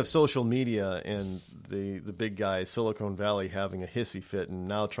 Speaking of social media and the big guy, Silicon Valley, having a hissy fit and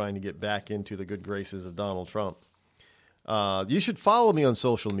now trying to get back into the good graces of Donald Trump, you should follow me on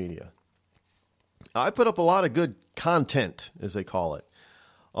social media. I put up a lot of good content, as they call it,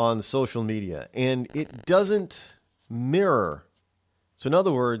 on social media, and it doesn't mirror. So in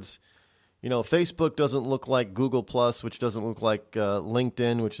other words, Facebook doesn't look like Google+, which doesn't look like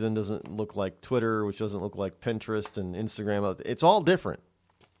LinkedIn, which then doesn't look like Twitter, which doesn't look like Pinterest and Instagram. It's all different.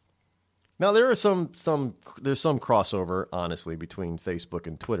 Now, there's some crossover, honestly, between Facebook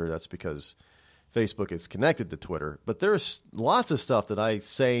and Twitter. That's because Facebook is connected to Twitter. But there's lots of stuff that I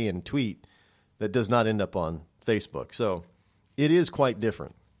say and tweet that does not end up on Facebook. So it is quite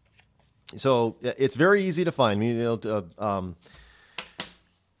different. So it's very easy to find me.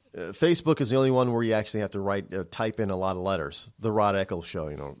 Facebook is the only one where you actually have to type in a lot of letters. The Rod Eccles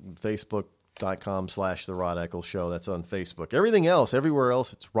Show, Facebook.com/The Rod Eccles Show. That's on Facebook. Everything else, everywhere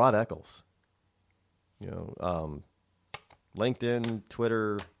else, it's Rod Eccles. LinkedIn,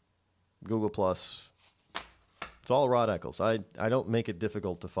 Twitter, Google+. It's all Rod Eccles. I don't make it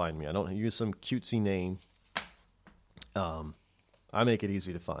difficult to find me. I don't use some cutesy name. I make it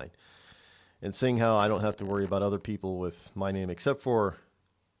easy to find. And seeing how I don't have to worry about other people with my name, except for,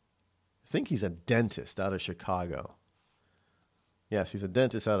 I think he's a dentist out of Chicago. Yes, he's a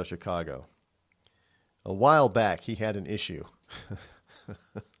dentist out of Chicago. A while back, he had an issue.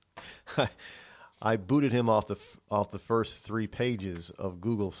 I booted him off the first 3 pages of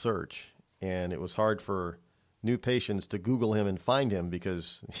Google search, and it was hard for new patients to Google him and find him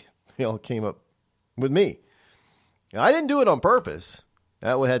because they all came up with me. I didn't do it on purpose.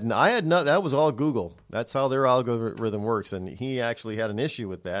 That was all Google. That's how their algorithm works. And he actually had an issue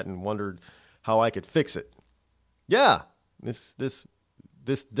with that and wondered how I could fix it. Yeah, this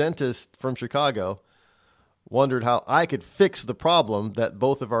dentist from Chicago wondered how I could fix the problem that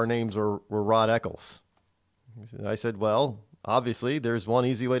both of our names were Rod Eccles. I said, well, obviously there's one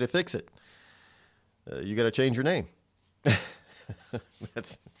easy way to fix it. You got to change your name.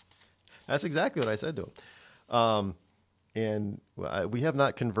 That's exactly what I said to him. And we have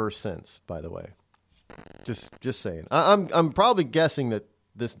not conversed since, by the way. Just saying. I'm probably guessing that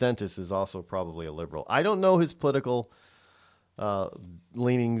this dentist is also probably a liberal. I don't know his political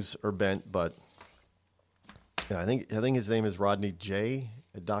leanings or bent, but I think his name is Rodney J.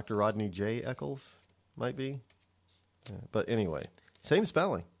 Dr. Rodney J. Eccles, might be. Yeah, but anyway, same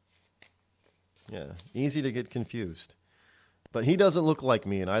spelling. Yeah, easy to get confused. But he doesn't look like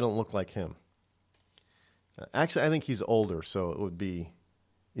me, and I don't look like him. Actually, I think he's older, so it would be,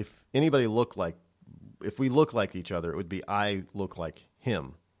 if we look like each other, it would be I look like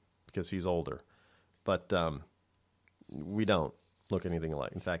him because he's older. But we don't look anything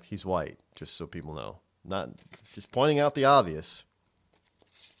alike. In fact, he's white, just so people know. Not just pointing out the obvious.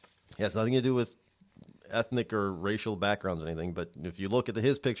 It has nothing to do with ethnic or racial backgrounds or anything, but if you look at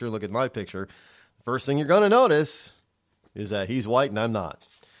his picture and look at my picture, the first thing you're going to notice is that he's white and I'm not.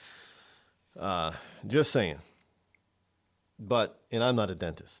 Just saying. And I'm not a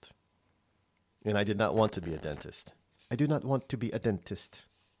dentist. And I did not want to be a dentist. I do not want to be a dentist.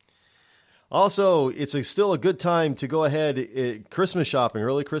 Also, it's still a good time to go ahead, Christmas shopping,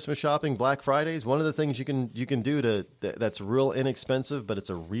 early Christmas shopping, Black Fridays. One of the things you can do that's real inexpensive, but it's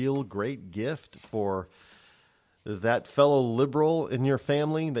a real great gift for that fellow liberal in your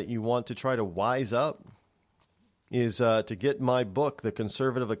family that you want to try to wise up, is to get my book, The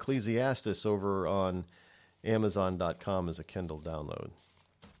Conservative Ecclesiastes, over on Amazon.com as a Kindle download.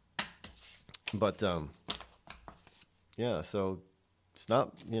 But, yeah, so it's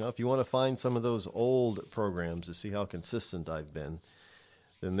not, if you want to find some of those old programs to see how consistent I've been,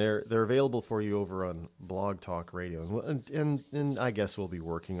 then they're available for you over on Blog Talk Radio. And I guess we'll be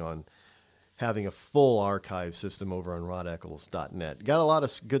working on having a full archive system over on rodeccles.net. Got a lot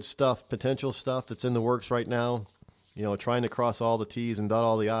of good stuff, potential stuff that's in the works right now. Trying to cross all the T's and dot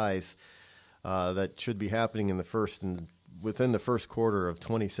all the I's that should be happening within the first quarter of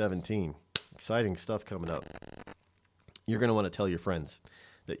 2017. Exciting stuff coming up. You're going to want to tell your friends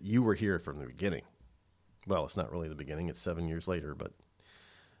that you were here from the beginning. Well, it's not really the beginning. It's 7 years later, but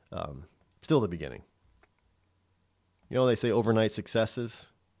still the beginning. They say overnight successes.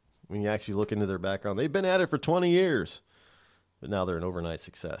 When you actually look into their background, they've been at it for 20 years, but now they're an overnight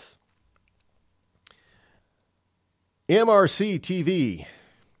success. MRC TV.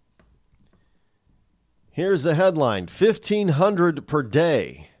 Here's the headline: 1,500 per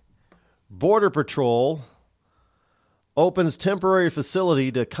day. Border Patrol opens temporary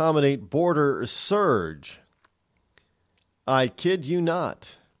facility to accommodate border surge. I kid you not.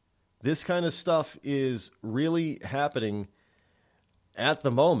 This kind of stuff is really happening at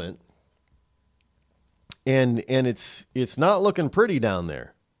the moment. And it's not looking pretty down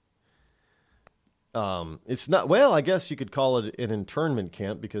there. It's not, well, I guess you could call it an internment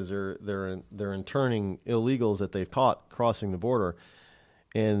camp because they're interning illegals that they've caught crossing the border.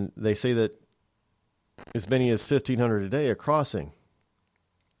 And they say that as many as 1,500 a day are crossing.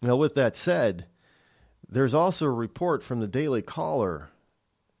 Now, with that said, there's also a report from the Daily Caller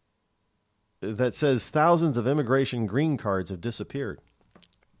that says thousands of immigration green cards have disappeared.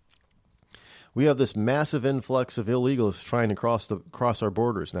 We have this massive influx of illegals trying to cross our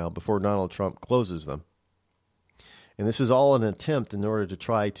borders now before Donald Trump closes them. And this is all an attempt in order to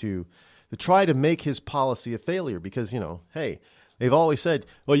try to make his policy a failure because, hey, they've always said,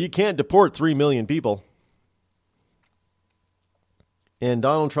 well, you can't deport 3 million people. And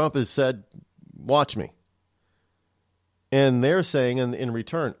Donald Trump has said, watch me. And they're saying in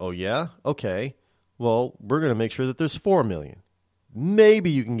return, oh, yeah? Okay. Well, we're going to make sure that there's 4 million.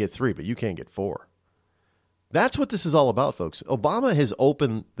 Maybe you can get 3, but you can't get 4. That's what this is all about, folks. Obama has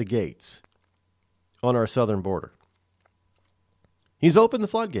opened the gates on our southern border. He's opened the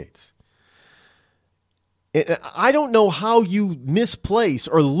floodgates. I don't know how you misplace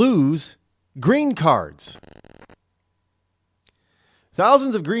or lose green cards.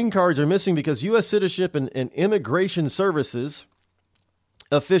 Thousands of green cards are missing because U.S. Citizenship and Immigration Services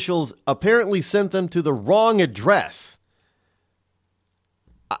officials apparently sent them to the wrong address.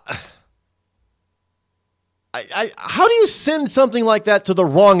 How do you send something like that to the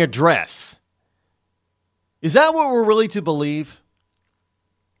wrong address? Is that what we're really to believe?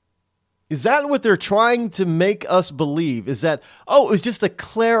 Is that what they're trying to make us believe? Is that, it was just a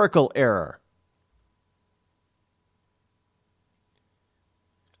clerical error?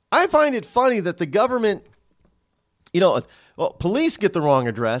 I find it funny that the government, police get the wrong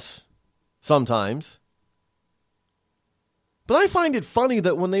address sometimes. But I find it funny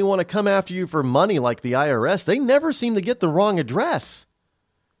that when they want to come after you for money like the IRS, they never seem to get the wrong address.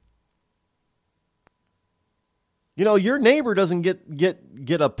 Your neighbor doesn't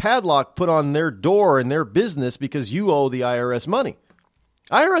get a padlock put on their door in their business because you owe the IRS money.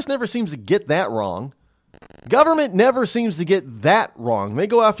 IRS never seems to get that wrong. Government never seems to get that wrong. They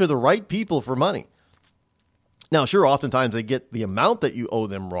go after the right people for money. Now, sure, oftentimes they get the amount that you owe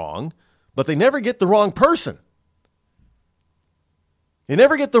them wrong, but they never get the wrong person. They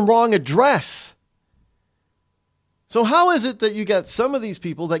never get the wrong address. So how is it that you got some of these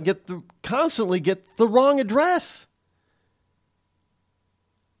people that constantly get the wrong address?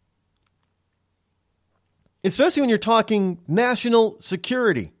 Especially when you're talking national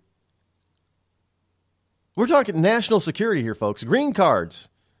security. We're talking national security here, folks. Green cards.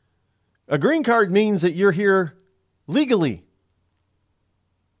 A green card means that you're here legally.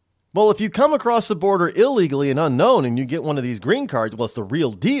 Well, if you come across the border illegally and unknown and you get one of these green cards, well, it's the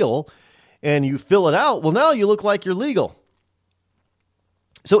real deal, and you fill it out, well, now you look like you're legal.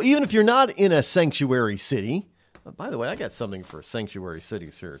 So even if you're not in a sanctuary city, by the way, I got something for sanctuary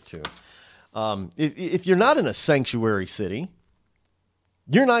cities here, too. If you're not in a sanctuary city,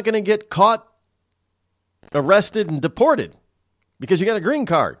 you're not going to get caught, arrested, and deported because you got a green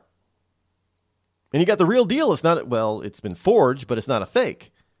card. And you got the real deal. It's not, it's been forged, but it's not a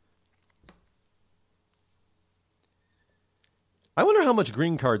fake. I wonder how much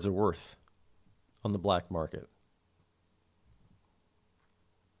green cards are worth on the black market.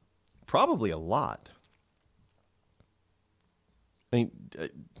 Probably a lot. I mean,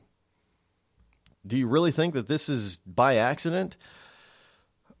 do you really think that this is by accident?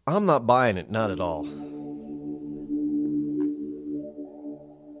 I'm not buying it, not at all.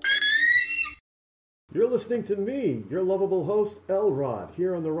 You're listening to me, your lovable host, Rod,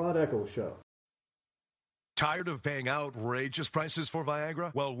 here on the Rod Eccles Show. Tired of paying outrageous prices for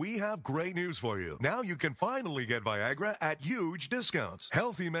Viagra? Well, we have great news for you. Now you can finally get Viagra at huge discounts.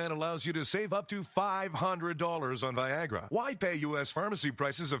 Healthy Man allows you to save up to $500 on Viagra. Why pay U.S. pharmacy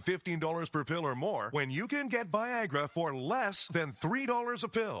prices of $15 per pill or more when you can get Viagra for less than $3 a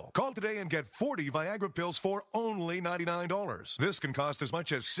pill? Call today and get 40 Viagra pills for only $99. This can cost as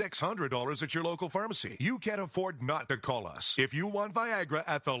much as $600 at your local pharmacy. You can't afford not to call us. If you want Viagra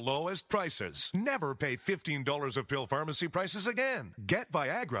at the lowest prices, never pay $15 a pill pharmacy prices again. Get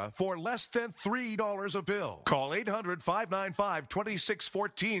Viagra for less than $3 a pill. Call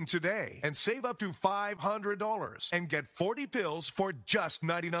 800-595-2614 today and save up to $500 and get 40 pills for just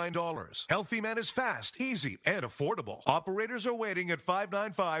 $99. Healthy Man is fast, easy, and affordable. Operators are waiting at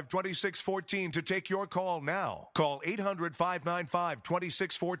 595-2614 to take your call now. Call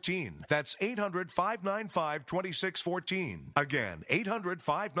 800-595-2614. That's 800-595-2614. Again,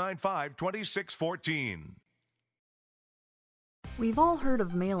 800-595-2614. We've all heard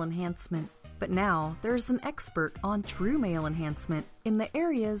of male enhancement, but now there's an expert on true male enhancement in the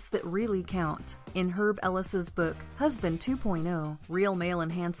areas that really count. In Herb Ellis's book, Husband 2.0, Real Male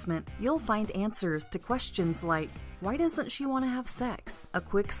Enhancement, you'll find answers to questions like, why doesn't she want to have sex? A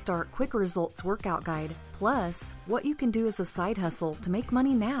quick start, quick results workout guide, plus what you can do as a side hustle to make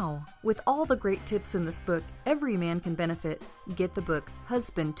money now. With all the great tips in this book, every man can benefit. Get the book,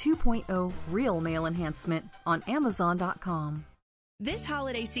 Husband 2.0, Real Male Enhancement, on Amazon.com. This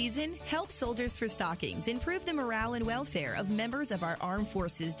holiday season, help Soldiers for Stockings improve the morale and welfare of members of our armed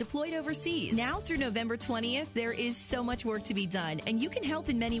forces deployed overseas. Now through November 20th, there is so much work to be done, and you can help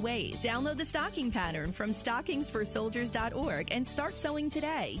in many ways. Download the stocking pattern from stockingsforsoldiers.org and start sewing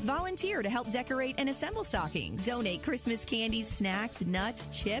today. Volunteer to help decorate and assemble stockings. Donate Christmas candies, snacks, nuts,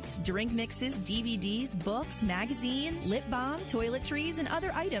 chips, drink mixes, DVDs, books, magazines, lip balm, toiletries, and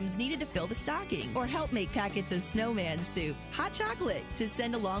other items needed to fill the stockings. Or help make packets of snowman soup, hot chocolate, to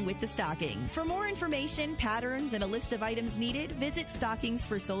send along with the stockings. For more information, patterns, and a list of items needed, visit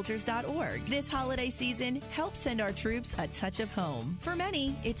stockingsforsoldiers.org. This holiday season, help send our troops a touch of home. For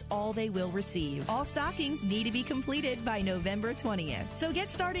many, it's all they will receive. All stockings need to be completed by November 20th. So get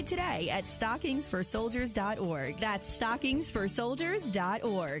started today at stockingsforsoldiers.org. That's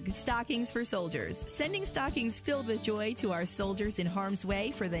stockingsforsoldiers.org. Stockings for Soldiers, sending stockings filled with joy to our soldiers in harm's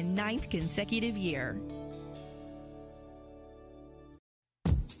way for the 9th consecutive year.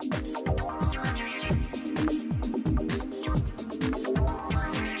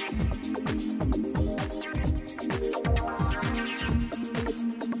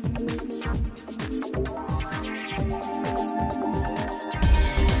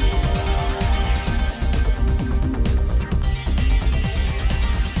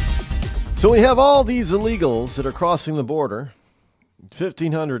 So we have all these illegals that are crossing the border,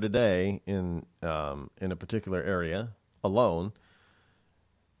 1,500 a day in a particular area alone,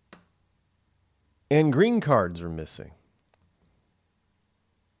 and green cards are missing.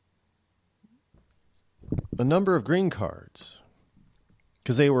 A number of green cards,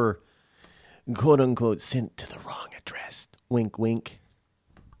 because they were, quote unquote, sent to the wrong address. Wink, wink.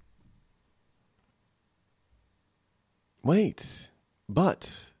 Wait, but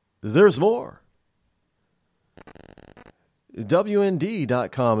there's more.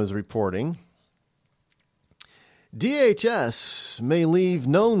 WND.com is reporting DHS may leave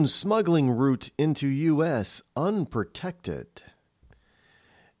known smuggling route into U.S. unprotected.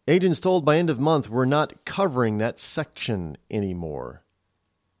 Agents told by end of month we're not covering that section anymore.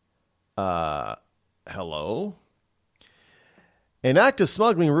 Hello? An active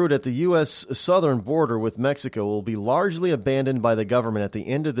smuggling route at the U.S. southern border with Mexico will be largely abandoned by the government at the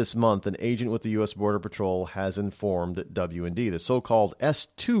end of this month, an agent with the U.S. Border Patrol has informed WND. The so-called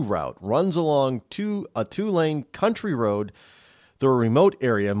S2 route runs along a two-lane country road through a remote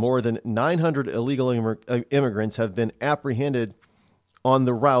area. More than 900 illegal immigrants have been apprehended on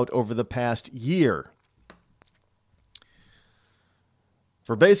the route over the past year.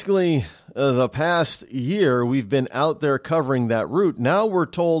 For basically the past year, we've been out there covering that route. Now we're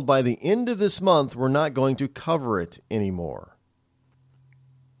told by the end of this month, we're not going to cover it anymore.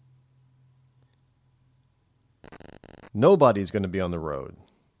 Nobody's going to be on the road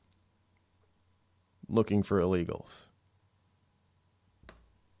looking for illegals.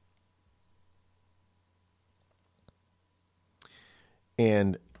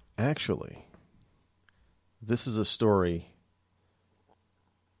 And actually, this is a story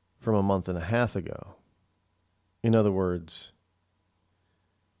from a month and a half ago. In other words,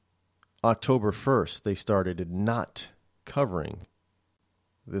 October 1st, they started not covering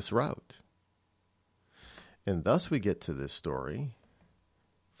this route. And thus we get to this story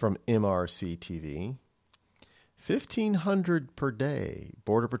from MRC TV. 1,500 per day.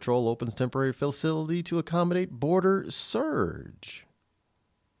 Border Patrol opens temporary facility to accommodate border surge.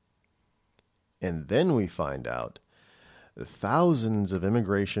 And then we find out thousands of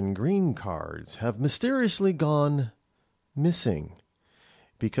immigration green cards have mysteriously gone missing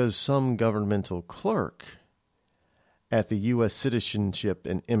because some governmental clerk at the U.S. Citizenship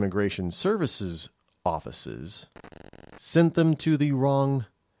and Immigration Services offices sent them to the wrong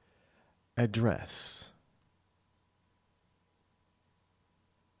address.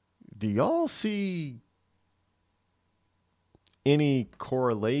 Do y'all see any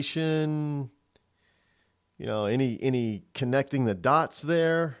correlation? You know, any connecting the dots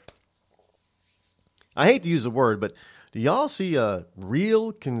there? I hate to use the word, but do y'all see a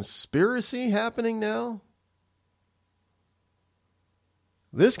real conspiracy happening now?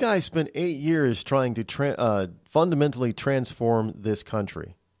 This guy spent 8 years trying to fundamentally transform this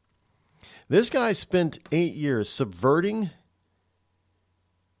country. This guy spent 8 years subverting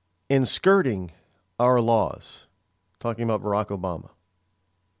and skirting our laws. Talking about Barack Obama.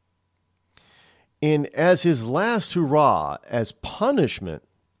 And as his last hurrah, as punishment,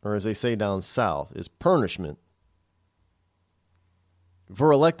 or as they say down south, is punishment,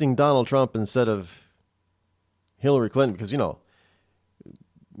 for electing Donald Trump instead of Hillary Clinton, because, you know,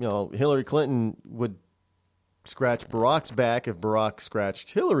 Hillary Clinton would scratch Barack's back if Barack scratched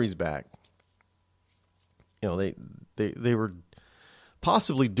Hillary's back. You know, they were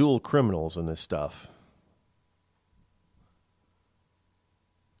possibly dual criminals in this stuff.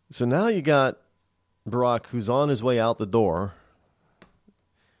 So now you got Barack, who's on his way out the door.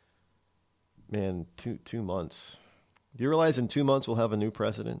 Man, 2 months. Do you realize in 2 months we'll have a new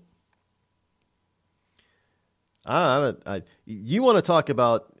president? You want to talk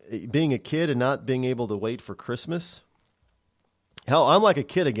about being a kid and not being able to wait for Christmas? Hell, I'm like a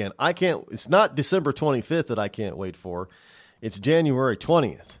kid again. I can't. It's not December 25th that I can't wait for. It's January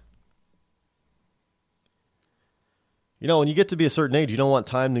 20th. You know, when you get to be a certain age, you don't want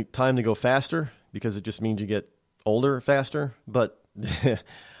time to go faster because it just means you get older faster. But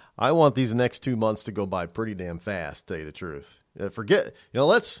I want these next 2 months to go by pretty damn fast, to tell you the truth. Forget,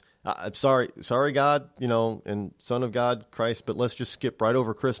 I'm sorry, God, and Son of God, Christ, but let's just skip right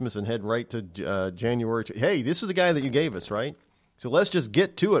over Christmas and head right to January. Hey, this is the guy that you gave us, right? So let's just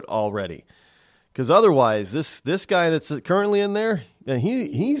get to it already. Because otherwise, this guy that's currently in there,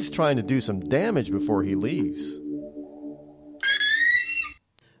 he's trying to do some damage before he leaves.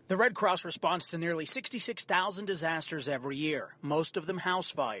 The Red Cross responds to nearly 66,000 disasters every year, most of them house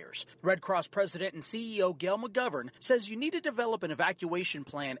fires. Red Cross President and CEO Gail McGovern says you need to develop an evacuation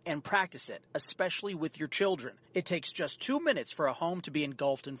plan and practice it, especially with your children. It takes just 2 minutes for a home to be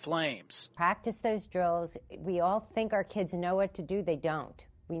engulfed in flames. Practice those drills. We all think our kids know what to do. They don't.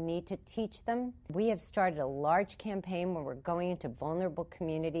 We need to teach them. We have started a large campaign where we're going into vulnerable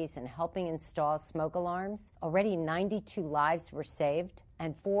communities and helping install smoke alarms. Already 92 lives were saved,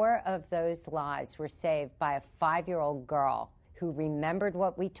 and 4 of those lives were saved by a 5-year-old girl who remembered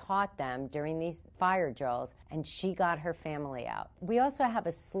what we taught them during these fire drills, and she got her family out. We also have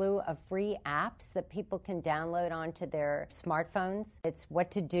a slew of free apps that people can download onto their smartphones. It's what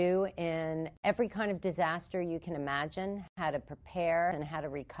to do in every kind of disaster you can imagine, how to prepare and how to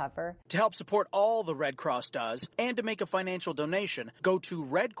recover. To help support all the Red Cross does and to make a financial donation, go to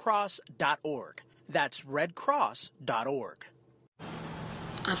redcross.org. That's redcross.org.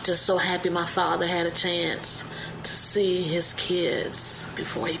 I'm just so happy my father had a chance to see his kids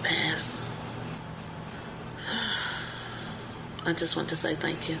before he passed. I just want to say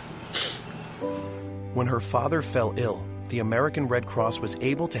thank you. When her father fell ill, the American Red Cross was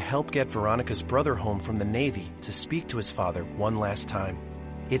able to help get Veronica's brother home from the Navy to speak to his father one last time.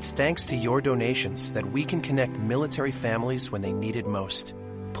 It's thanks to your donations that we can connect military families when they need it most.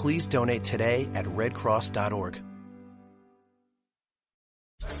 Please donate today at redcross.org.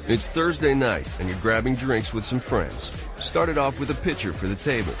 It's Thursday night, and you're grabbing drinks with some friends. Started off with a pitcher for the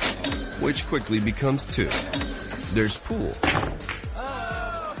table, which quickly becomes 2. There's pool.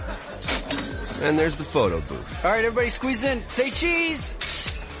 And there's the photo booth. All right, everybody squeeze in. Say cheese!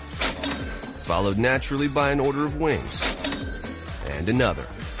 Followed naturally by an order of wings. And another.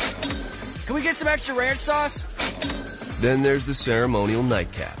 Can we get some extra ranch sauce? Then there's the ceremonial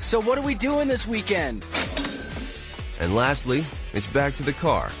nightcap. So what are we doing this weekend? And lastly, it's back to the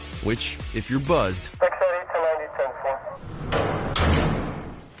car, which, if you're buzzed,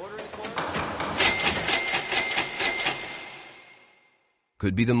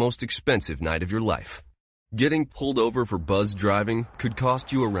 could be the most expensive night of your life. Getting pulled over for buzz driving could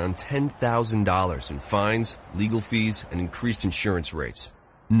cost you around $10,000 in fines, legal fees, and increased insurance rates.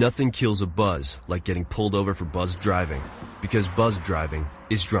 Nothing kills a buzz like getting pulled over for buzz driving, because buzz driving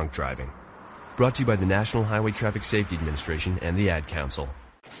is drunk driving. Brought to you by the National Highway Traffic Safety Administration and the Ad Council.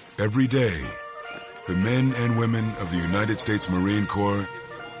 Every day, the men and women of the United States Marine Corps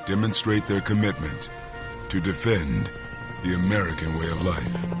demonstrate their commitment to defend the American way of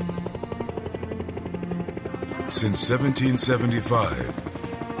life. Since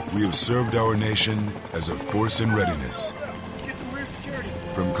 1775, we have served our nation as a force in readiness.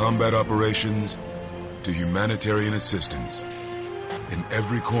 From combat operations to humanitarian assistance in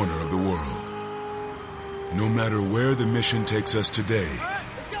every corner of the world. No matter where the mission takes us today,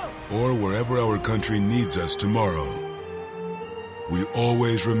 or wherever our country needs us tomorrow, we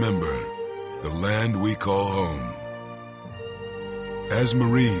always remember the land we call home. As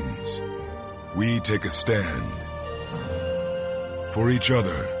Marines, we take a stand for each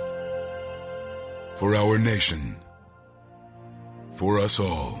other, for our nation, for us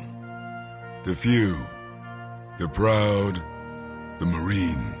all. The few, the proud, the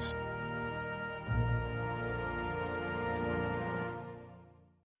Marines.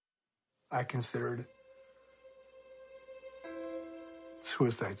 I considered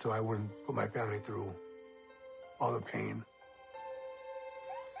suicide so I wouldn't put my family through all the pain.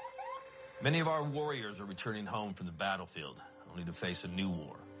 Many of our warriors are returning home from the battlefield, only to face a new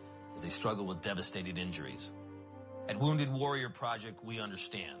war as they struggle with devastating injuries. At Wounded Warrior Project, we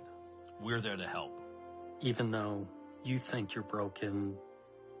understand. We're there to help. Even though you think you're broken,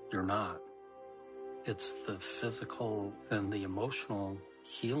 you're not. It's the physical and the emotional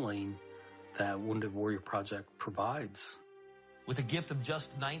healing that Wounded Warrior Project provides. With a gift of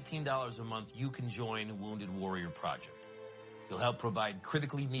just $19 a month, you can join Wounded Warrior Project. You'll help provide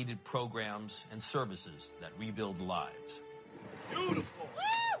critically needed programs and services that rebuild lives. Beautiful.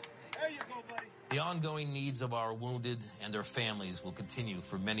 There you go, buddy. The ongoing needs of our wounded and their families will continue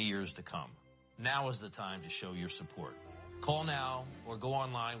for many years to come. Now is the time to show your support. Call now or go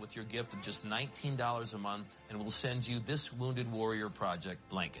online with your gift of just $19 a month, and we'll send you this Wounded Warrior Project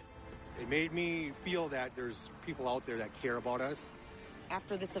blanket. It made me feel that there's people out there that care about us.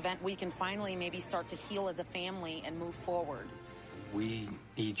 After this event, we can finally maybe start to heal as a family and move forward. We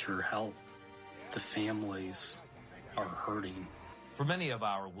need your help. The families are hurting. For many of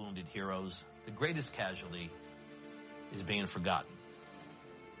our wounded heroes, the greatest casualty is being forgotten.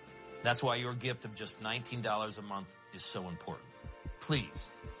 That's why your gift of just $19 a month is so important.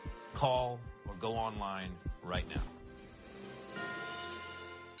 Please, call or go online right now.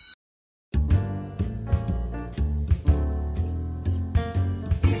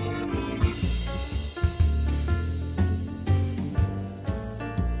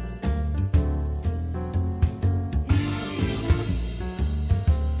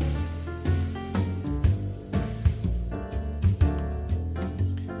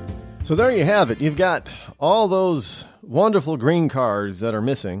 So there you have it. You've got all those wonderful green cards that are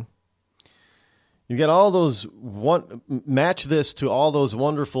missing. You get all those match this to all those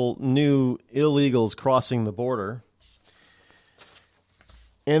wonderful new illegals crossing the border.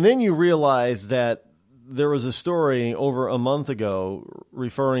 And then you realize that there was a story over a month ago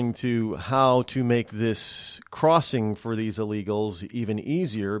referring to how to make this crossing for these illegals even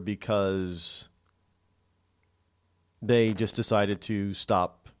easier because they just decided to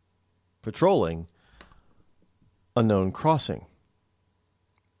stop patrolling a known crossing,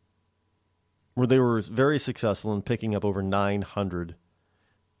 where they were very successful in picking up over 900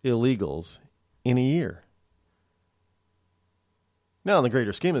 illegals in a year. Now, in the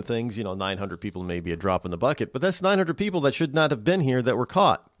greater scheme of things, 900 people may be a drop in the bucket, but that's 900 people that should not have been here that were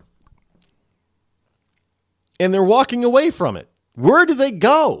caught. And they're walking away from it. Where do they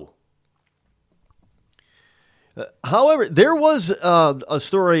go? However, there was a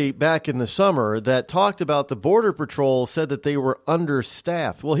story back in the summer that talked about the Border Patrol said that they were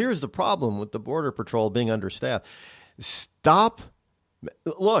understaffed. Well, here's the problem with the Border Patrol being understaffed.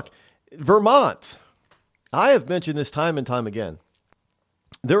 Look, Vermont, I have mentioned this time and time again.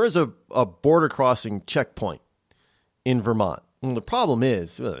 There is a border crossing checkpoint in Vermont. And the problem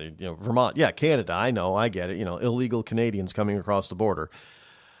is, Vermont, Canada, I know, I get it, illegal Canadians coming across the border.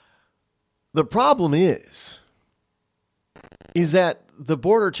 The problem is that the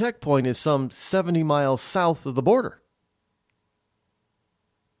border checkpoint is some 70 miles south of the border.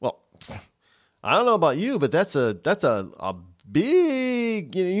 Well, I don't know about you, but that's a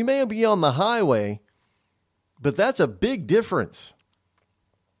big, you may be on the highway, but that's a big difference,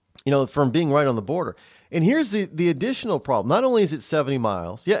 from being right on the border. And here's the additional problem. Not only is it 70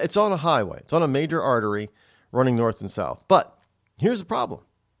 miles, it's on a highway. It's on a major artery running north and south. But here's the problem.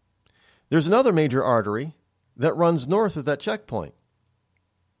 There's another major artery that runs north of that checkpoint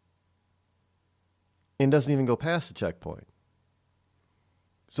and doesn't even go past the checkpoint.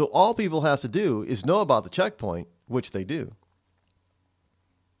 So all people have to do is know about the checkpoint, which they do.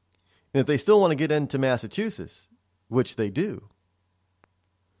 And if they still want to get into Massachusetts, which they do,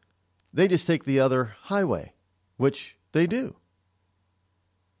 they just take the other highway, which they do.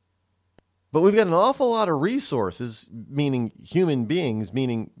 But we've got an awful lot of resources, meaning human beings,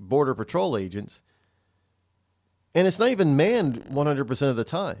 meaning Border Patrol agents, and it's not even manned 100% of the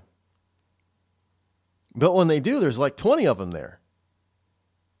time. But when they do, there's like 20 of them there.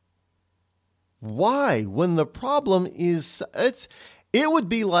 Why? When the problem is, it would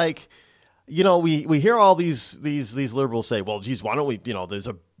be like, we hear all these liberals say, well, geez, why don't we,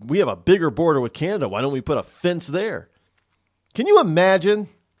 we have a bigger border with Canada. Why don't we put a fence there? Can you imagine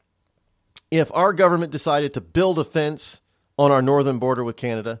if our government decided to build a fence on our northern border with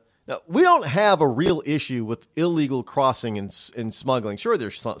Canada? Now, we don't have a real issue with illegal crossing and smuggling. Sure,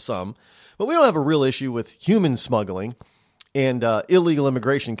 there's some, but we don't have a real issue with human smuggling and illegal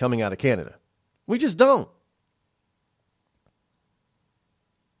immigration coming out of Canada. We just don't.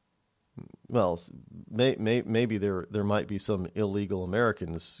 well, maybe there might be some illegal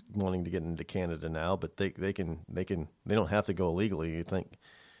Americans wanting to get into Canada now, but they don't have to go illegally. You think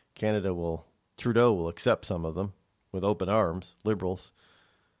Trudeau will accept some of them with open arms, liberals.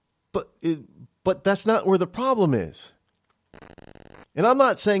 But that's not where the problem is. And I'm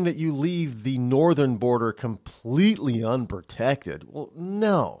not saying that you leave the northern border completely unprotected. Well,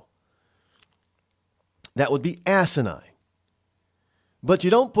 no. That would be asinine. But you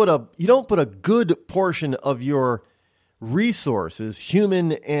don't put a good portion of your resources,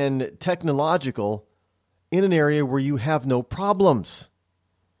 human and technological, in an area where you have no problems.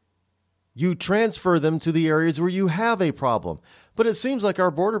 You transfer them to the areas where you have a problem. But it seems like our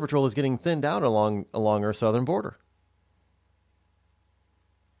Border Patrol is getting thinned out along our southern border.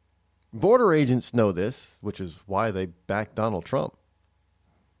 Border agents know this, which is why they backed Donald Trump.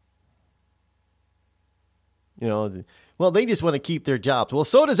 Well, they just want to keep their jobs. Well,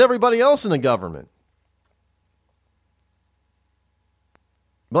 so does everybody else in the government.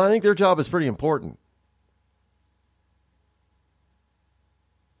 But I think their job is pretty important.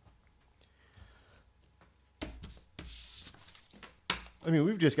 I mean,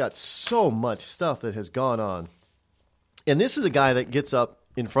 we've just got so much stuff that has gone on. And this is a guy that gets up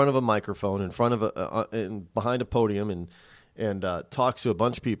in front of a microphone, in front of behind a podium, and talks to a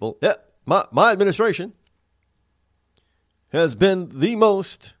bunch of people. Yeah, my administration has been the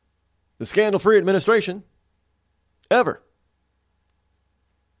scandal-free administration ever.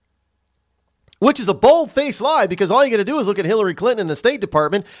 Which is a bold-faced lie, because all you got to do is look at Hillary Clinton and the State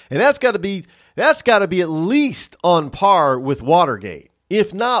Department, and that's got to be at least on par with Watergate,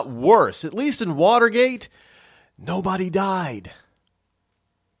 if not worse. At least in Watergate, nobody died.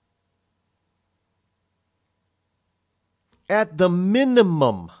 At the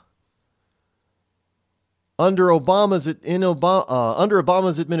minimum, under Obama's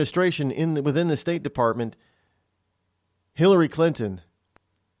administration within the State Department, Hillary Clinton,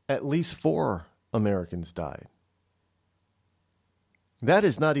 at least 4 Americans died. That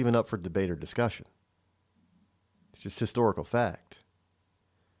is not even up for debate or discussion. It's just historical fact.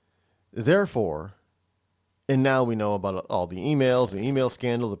 Therefore, and now we know about all the emails, the email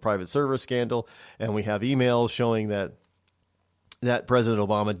scandal, the private server scandal, and we have emails showing that President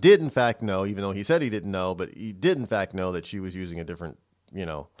Obama did in fact know, even though he said he didn't know, but he did in fact know that she was using a different,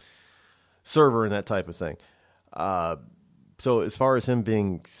 server and that type of thing. So as far as him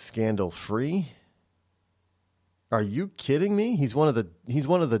being scandal-free, are you kidding me? He's one of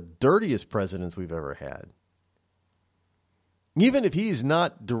the dirtiest presidents we've ever had. Even if he's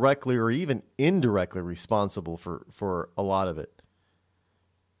not directly or even indirectly responsible for a lot of it,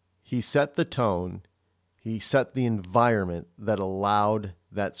 he set the tone. He set the environment that allowed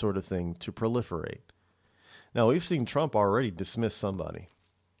that sort of thing to proliferate. Now, we've seen Trump already dismiss somebody.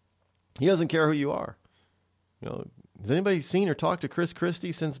 He doesn't care who you are. Has anybody seen or talked to Chris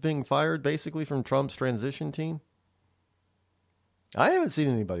Christie since being fired, basically, from Trump's transition team? I haven't seen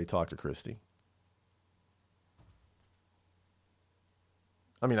anybody talk to Christie.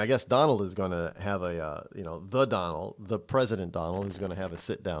 I mean, I guess Donald is going to have the President Donald is going to have a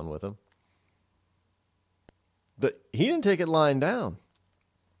sit down with him. But he didn't take it lying down.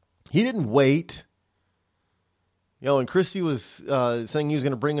 He didn't wait. And Christie was saying he was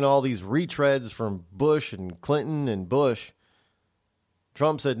going to bring in all these retreads from Bush and Clinton and Bush.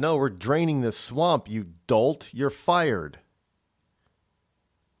 Trump said, no, we're draining the swamp, you dolt. You're fired.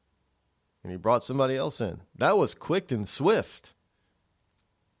 And he brought somebody else in. That was quick and swift.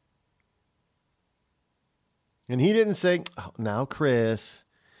 And he didn't say, oh, now, Chris,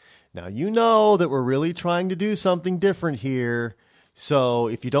 now you know that we're really trying to do something different here. So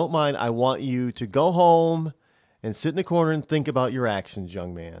if you don't mind, I want you to go home and sit in the corner and think about your actions,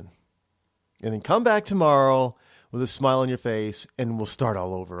 young man. And then come back tomorrow with a smile on your face and we'll start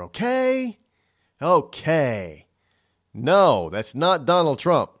all over, okay? Okay. No, that's not Donald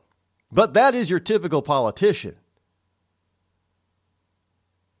Trump. But that is your typical politician.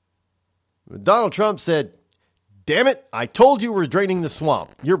 Donald Trump said, damn it, I told you we're draining the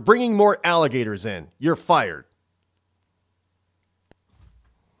swamp. You're bringing more alligators in. You're fired.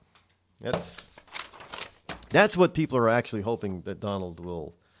 That's what people are actually hoping that Donald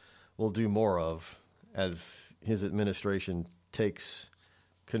will do more of as his administration takes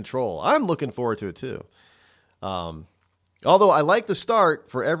control. I'm looking forward to it too. Although I like the start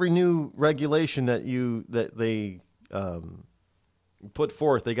for every new regulation that they put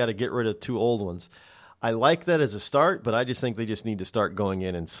forth, they got to get rid of 2 old ones. I like that as a start, but I just think they just need to start going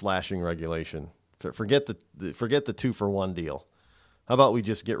in and slashing regulation. Forget the 2-for-1 deal. How about we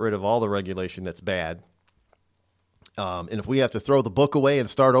just get rid of all the regulation that's bad And if we have to throw the book away and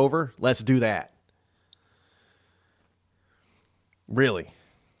start over, let's do that. Really.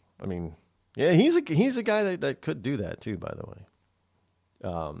 I mean, yeah, he's a guy that could do that too, by the way.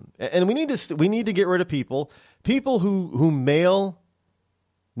 And we need to get rid of people who mail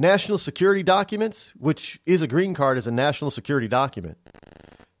national security documents, which is a green card, is a national security document.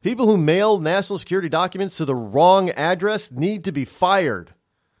 People who mail national security documents to the wrong address need to be fired.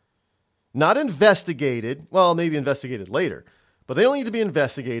 Not investigated. Well, maybe investigated later. But they don't need to be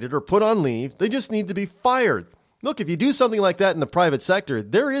investigated or put on leave. They just need to be fired. Look, if you do something like that in the private sector,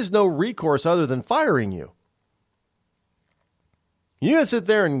 there is no recourse other than firing you. You gotta sit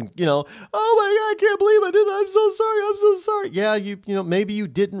there and, oh my God, I can't believe I did that. I'm so sorry. Yeah, maybe you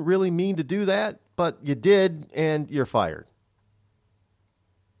didn't really mean to do that, but you did, and you're fired.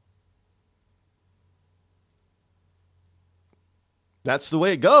 That's the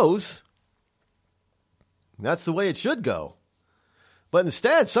way it goes. That's the way it should go. But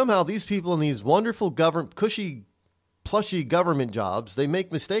instead, somehow these people in these wonderful cushy, plushy government jobs, they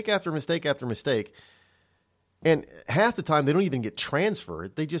make mistake after mistake after mistake. And half the time they don't even get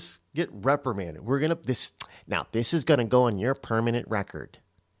transferred. They just get reprimanded. This is going to go on your permanent record.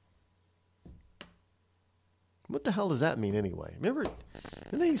 What the hell does that mean anyway? Remember,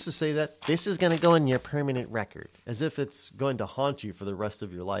 they used to say that? This is going to go on your permanent record. As if it's going to haunt you for the rest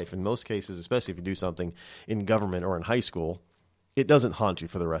of your life. In most cases, especially if you do something in government or in high school, it doesn't haunt you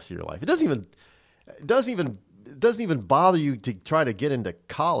for the rest of your life. It doesn't even bother you to try to get into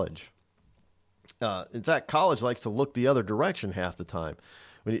college. In fact, college likes to look the other direction half the time.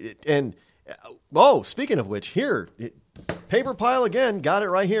 Speaking of which, here, paper pile again, got it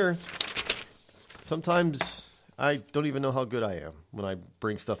right here. Sometimes I don't even know how good I am when I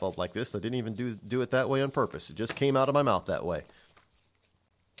bring stuff up like this. I didn't even do it that way on purpose. It just came out of my mouth that way.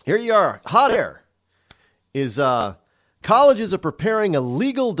 Here you are. Hot air is colleges are preparing a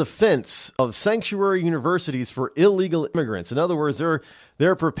legal defense of sanctuary universities for illegal immigrants. In other words,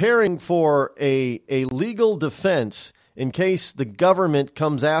 they're preparing for a legal defense in case the government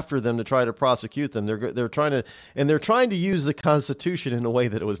comes after them to try to prosecute them. They're trying to use the Constitution in a way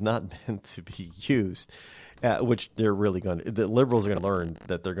that it was not meant to be used, which the liberals are going to learn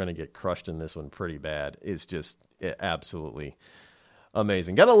that they're going to get crushed in this one pretty bad. It's just absolutely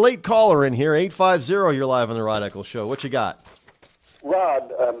amazing. Got a late caller in here, 850. You're live on the Rod Eccles Show. What you got?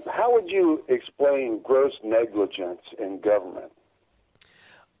 Rod, how would you explain gross negligence in government?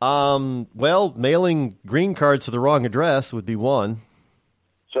 Well, mailing green cards to the wrong address would be one.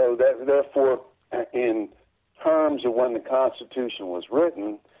 So therefore, in terms of when the Constitution was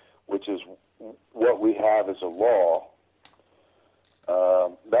written, which is what we have as a law,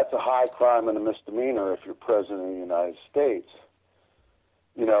 that's a high crime and a misdemeanor if you're president of the United States.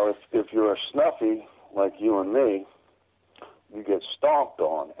 If you're a snuffy like you and me, you get stomped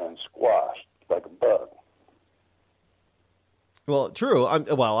on and squashed like a bug. Well, true.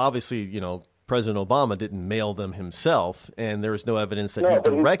 Obviously, President Obama didn't mail them himself, and there was no evidence that he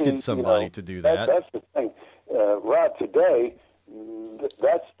directed somebody to do that. That's the thing. Rod, today,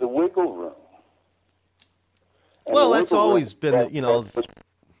 that's the wiggle room. And well, that's always been,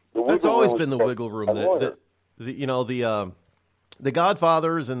 that's always been the wiggle room. The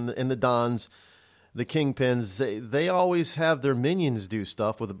Godfathers and the Dons, the Kingpins, they always have their minions do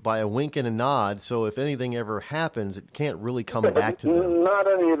stuff by a wink and a nod. So if anything ever happens, it can't really come back to them. Not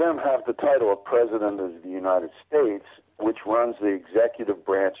any of them have the title of President of the United States, which runs the executive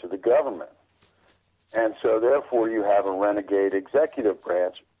branch of the government. And so therefore you have a renegade executive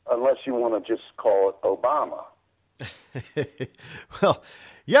branch, unless you want to just call it Obama. Well,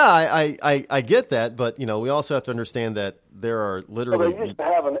 yeah, I get that, but we also have to understand that there are literally. Well, they used to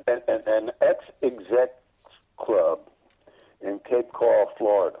have an ex-exec club in Cape Coral,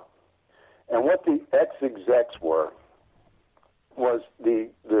 Florida, and what the ex-execs was the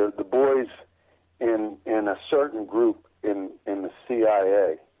boys in a certain group in the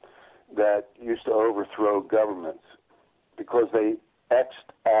CIA that used to overthrow governments because they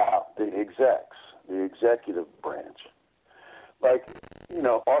X'd out the execs, the executive branch. Like,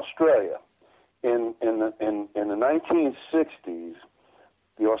 Australia, in the 1960s,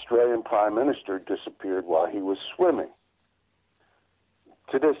 the Australian Prime Minister disappeared while he was swimming.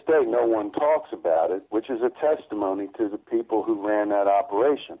 To this day, no one talks about it, which is a testimony to the people who ran that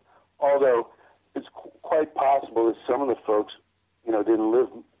operation. Although it's quite possible that some of the folks, didn't live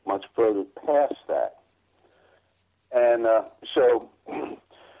much further past that. And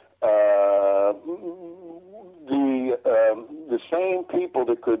the same people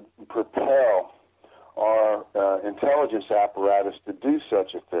that could propel our intelligence apparatus to do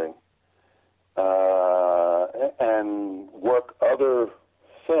such a thing, and work other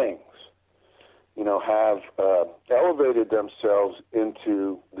things, have elevated themselves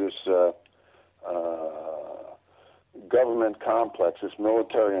into this government complex, this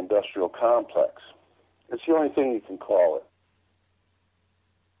military-industrial complex. It's the only thing you can call it.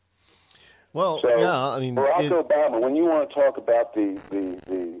 Well, so, yeah, I mean, Barack Obama, when you want to talk about the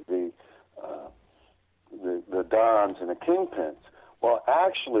dons and the kingpins, well,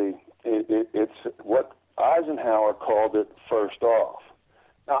 actually, it's what Eisenhower called it first off.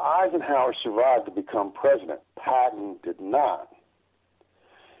 Now, Eisenhower survived to become president. Patton did not.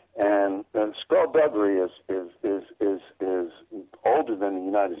 And skullduggery is older than the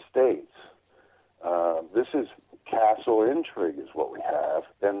United States. This is castle intrigue is what we have,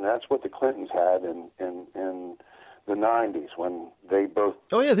 and that's what the Clintons had in the 90s when they both...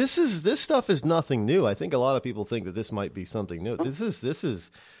 Oh, yeah, this stuff is nothing new. I think a lot of people think that this might be something new. This is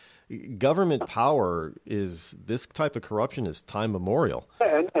government power this type of corruption is time memorial.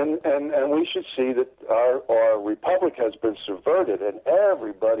 And we should see that our republic has been subverted, and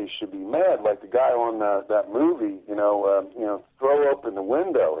everybody should be mad, like the guy on that movie, throw open the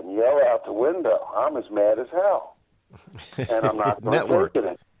window and yell out the window. I'm as mad as hell, and I'm not going to take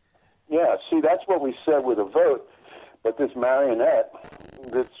it. Yeah, see, that's what we said with a vote, but this marionette,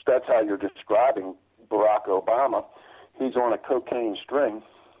 that's how you're describing Barack Obama. He's on a cocaine string.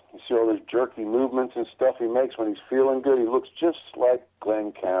 You see all those jerky movements and stuff he makes when he's feeling good. He looks just like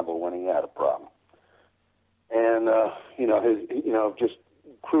Glenn Campbell when he had a problem. And, just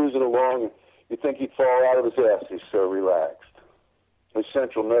cruising along, you think he'd fall out of his ass. He's so relaxed. His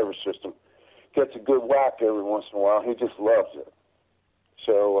central nervous system gets a good whack every once in a while. He just loves it.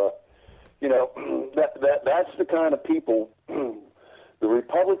 So, that's the kind of people the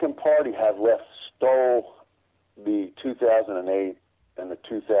Republican Party stole the 2008 and the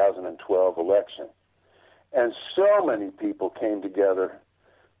 2012 election. And so many people came together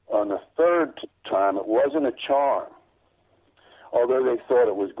on the third time. It wasn't a charm, although they thought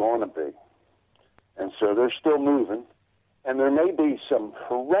it was going to be. And so they're still moving. And there may be some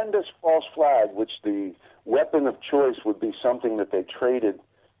horrendous false flag, which the weapon of choice would be something that they traded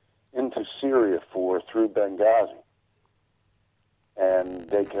into Syria for through Benghazi. And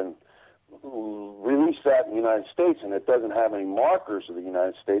they can release that in the United States, and it doesn't have any markers of the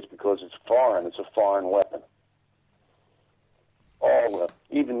United States because it's foreign. It's a foreign weapon. All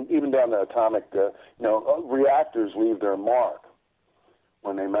even down to atomic, reactors leave their mark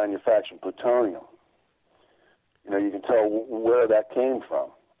when they manufacture plutonium. You can tell where that came from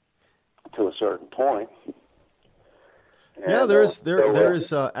to a certain point. Yeah, there's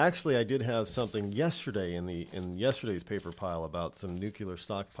actually I did have something yesterday in yesterday's paper pile about some nuclear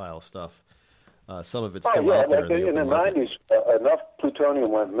stockpile stuff. Some of it's still out there. In the 90s, enough plutonium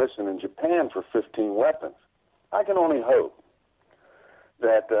went missing in Japan for 15 weapons. I can only hope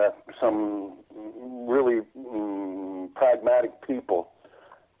that some really pragmatic people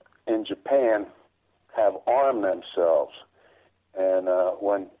in Japan have armed themselves, and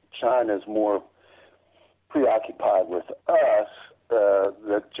when China is more preoccupied with us,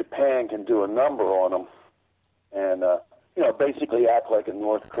 that Japan can do a number on them and, basically act like a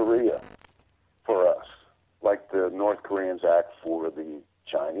North Korea for us, like the North Koreans act for the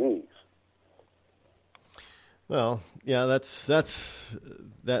Chinese. Well, yeah, that's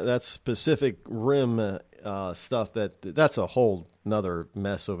Pacific Rim stuff. That's a whole another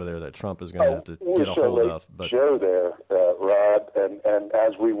mess over there that Trump is going to have to get a hold of. But show there, Rod, and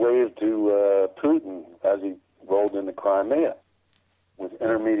as we waved to Putin as he rolled into Crimea with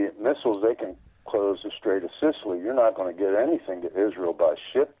intermediate missiles, they can close the Strait of Sicily. You're not going to get anything to Israel by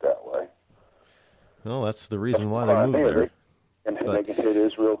ship that way. Well, that's the reason why they moved there. They can hit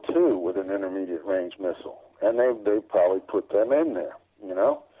Israel too with an intermediate range missile, and they probably put them in there.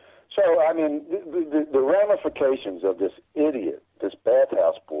 So I mean, the ramifications of this idiot, this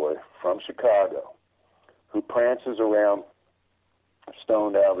bathhouse boy from Chicago, who prances around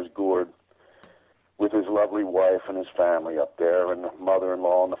stoned out of his gourd with his lovely wife and his family up there, and the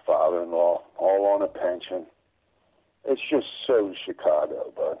mother-in-law and the father-in-law all on a pension. It's just so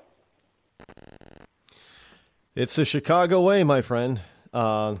Chicago, bud. It's the Chicago way, my friend.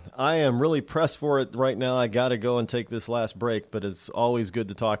 I am really pressed for it right now. I got to go and take this last break, but it's always good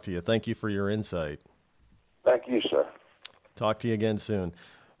to talk to you. Thank you for your insight. Thank you, sir. Talk to you again soon.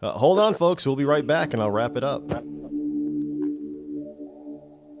 Hold on, folks. We'll be right back, and I'll wrap it up.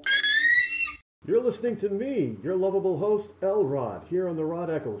 You're listening to me, your lovable host, L. Rod, here on the Rod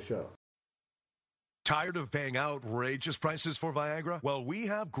Eccles Show. Tired of paying outrageous prices for Viagra? Well, we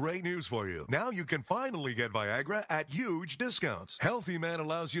have great news for you. Now you can finally get Viagra at huge discounts. Healthy Man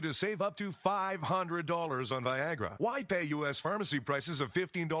allows you to save up to $500 on Viagra. Why pay U.S. pharmacy prices of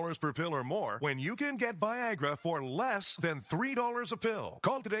 $15 per pill or more when you can get Viagra for less than $3 a pill?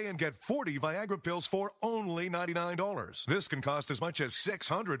 Call today and get 40 Viagra pills for only $99. This can cost as much as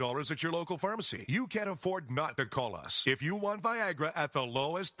 $600 at your local pharmacy. You can't afford not to call us. If you want Viagra at the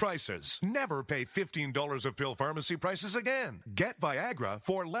lowest prices, never pay $15 a pill pharmacy prices again. Get Viagra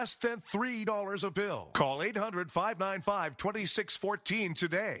for less than $3 a pill. Call 800-595-2614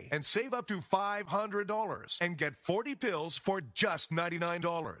 today and save up to $500 and get 40 pills for just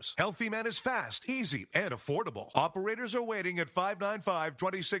 $99. Healthy Man is fast, easy, and affordable. Operators are waiting at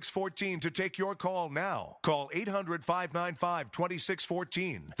 595-2614 to take your call now. Call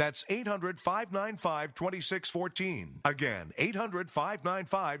 800-595-2614. That's 800-595-2614. Again,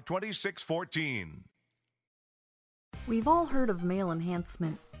 800-595-2614. We've all heard of male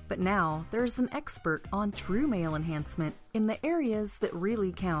enhancement, but now there's an expert on true male enhancement in the areas that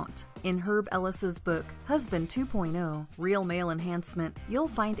really count. In Herb Ellis's book, Husband 2.0, Real Male Enhancement, you'll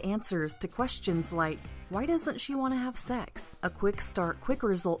find answers to questions like, why doesn't she want to have sex? A quick start, quick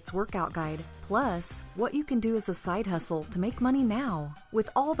results workout guide, plus what you can do as a side hustle to make money now. With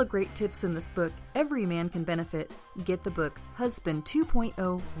all the great tips in this book, every man can benefit. Get the book, Husband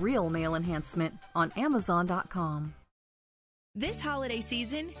 2.0, Real Male Enhancement, on Amazon.com. This holiday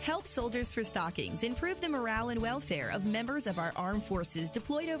season, help Soldiers for Stockings improve the morale and welfare of members of our armed forces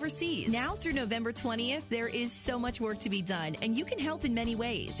deployed overseas. Now through November 20th, there is so much work to be done, and you can help in many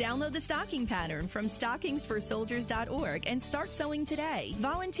ways. Download the stocking pattern from stockingsforsoldiers.org and start sewing today.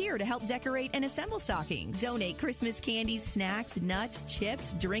 Volunteer to help decorate and assemble stockings. Donate Christmas candies, snacks, nuts,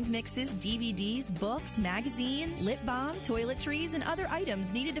 chips, drink mixes, DVDs, books, magazines, lip balm, toiletries, and other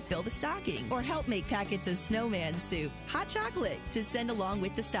items needed to fill the stockings. Or help make packets of snowman soup, hot chocolate, to send along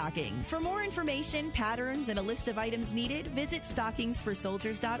with the stockings. For more information, patterns, and a list of items needed, visit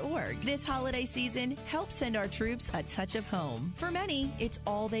stockingsforsoldiers.org. This holiday season, help send our troops a touch of home. For many, it's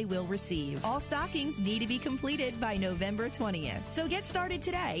all they will receive. All stockings need to be completed by November 20th. So get started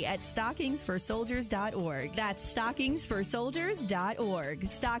today at stockingsforsoldiers.org. That's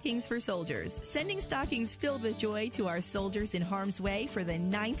stockingsforsoldiers.org. Stockings for Soldiers, sending stockings filled with joy to our soldiers in harm's way for the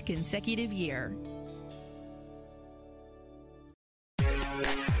 9th consecutive year.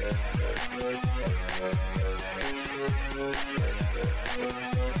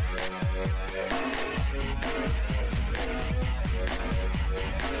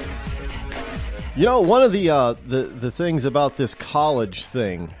 You know, one of the things about this college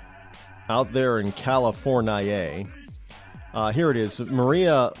thing out there in California, here it is,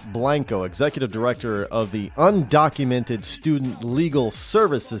 Maria Blanco, Executive Director of the Undocumented Student Legal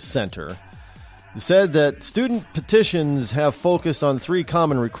Services Center, said that student petitions have focused on three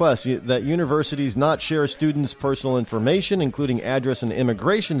common requests: that universities not share students' personal information, including address and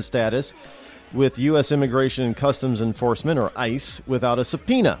immigration status, with U.S. Immigration and Customs Enforcement, or ICE, without a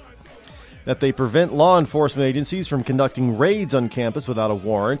subpoena; that they prevent law enforcement agencies from conducting raids on campus without a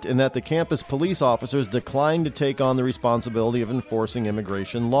warrant; and that the campus police officers decline to take on the responsibility of enforcing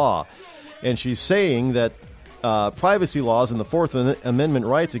immigration law. And she's saying that privacy laws and the Fourth Amendment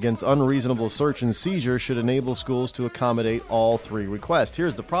rights against unreasonable search and seizure should enable schools to accommodate all three requests.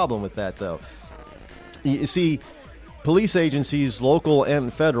 Here's the problem with that, though. You see, police agencies, local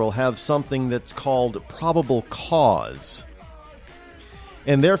and federal, have something that's called probable cause.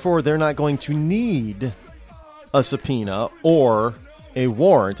 And therefore, they're not going to need a subpoena or a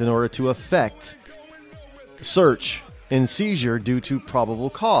warrant in order to effect search and seizure due to probable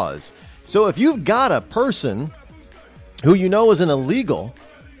cause. So if you've got a person who you know is an illegal,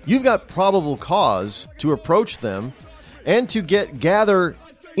 you've got probable cause to approach them and to gather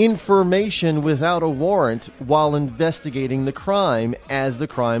information without a warrant while investigating the crime as the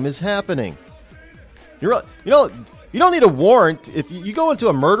crime is happening. You don't need a warrant if you go into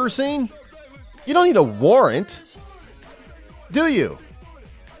a murder scene. You don't need a warrant, do you?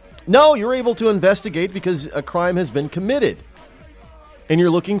 No, you're able to investigate because a crime has been committed, and you're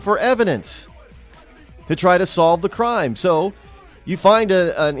looking for evidence to try to solve the crime. So you find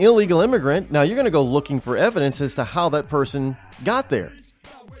an illegal immigrant. Now you're going to go looking for evidence as to how that person got there.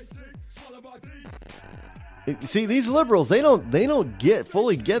 See, these liberals, they don't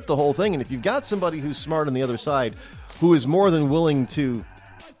fully get the whole thing. And if you've got somebody who's smart on the other side, who is more than willing to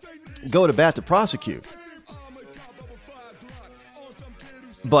go to bat to prosecute,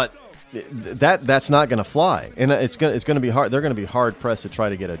 but that's not going to fly, and it's going to be hard. They're going to be hard pressed to try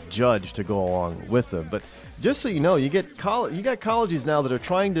to get a judge to go along with them. But just so you know, you got colleges now that are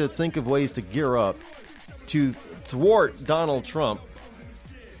trying to think of ways to gear up to thwart Donald Trump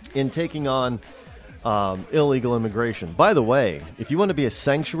in taking on illegal immigration. By the way, if you want to be a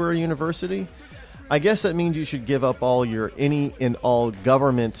sanctuary university, I guess that means you should give up all your any and all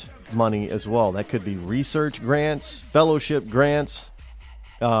government money as well. That could be research grants, fellowship grants,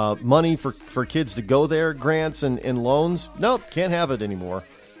 money for kids to go there, grants and loans. Nope, can't have it anymore.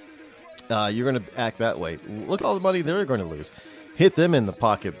 You're going to act that way. Look at all the money they're going to lose. Hit them in the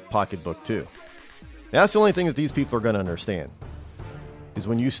pocketbook too. That's the only thing that these people are going to understand, is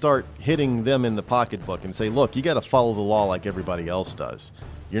when you start hitting them in the pocketbook and say, look, you got to follow the law like everybody else does.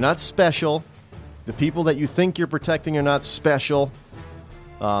 You're not special. The people that you think you're protecting are not special.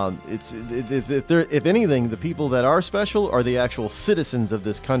 If anything, the people that are special are the actual citizens of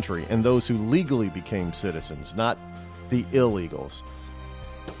this country and those who legally became citizens, not the illegals.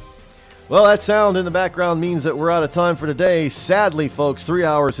 Well, that sound in the background means that we're out of time for today. Sadly, folks, 3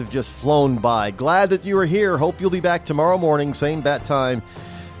 hours have just flown by. Glad that you were here. Hope you'll be back tomorrow morning, same bat time,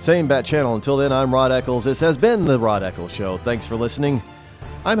 same bat channel. Until then, I'm Rod Eccles. This has been The Rod Eccles Show. Thanks for listening.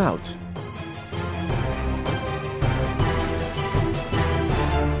 I'm out.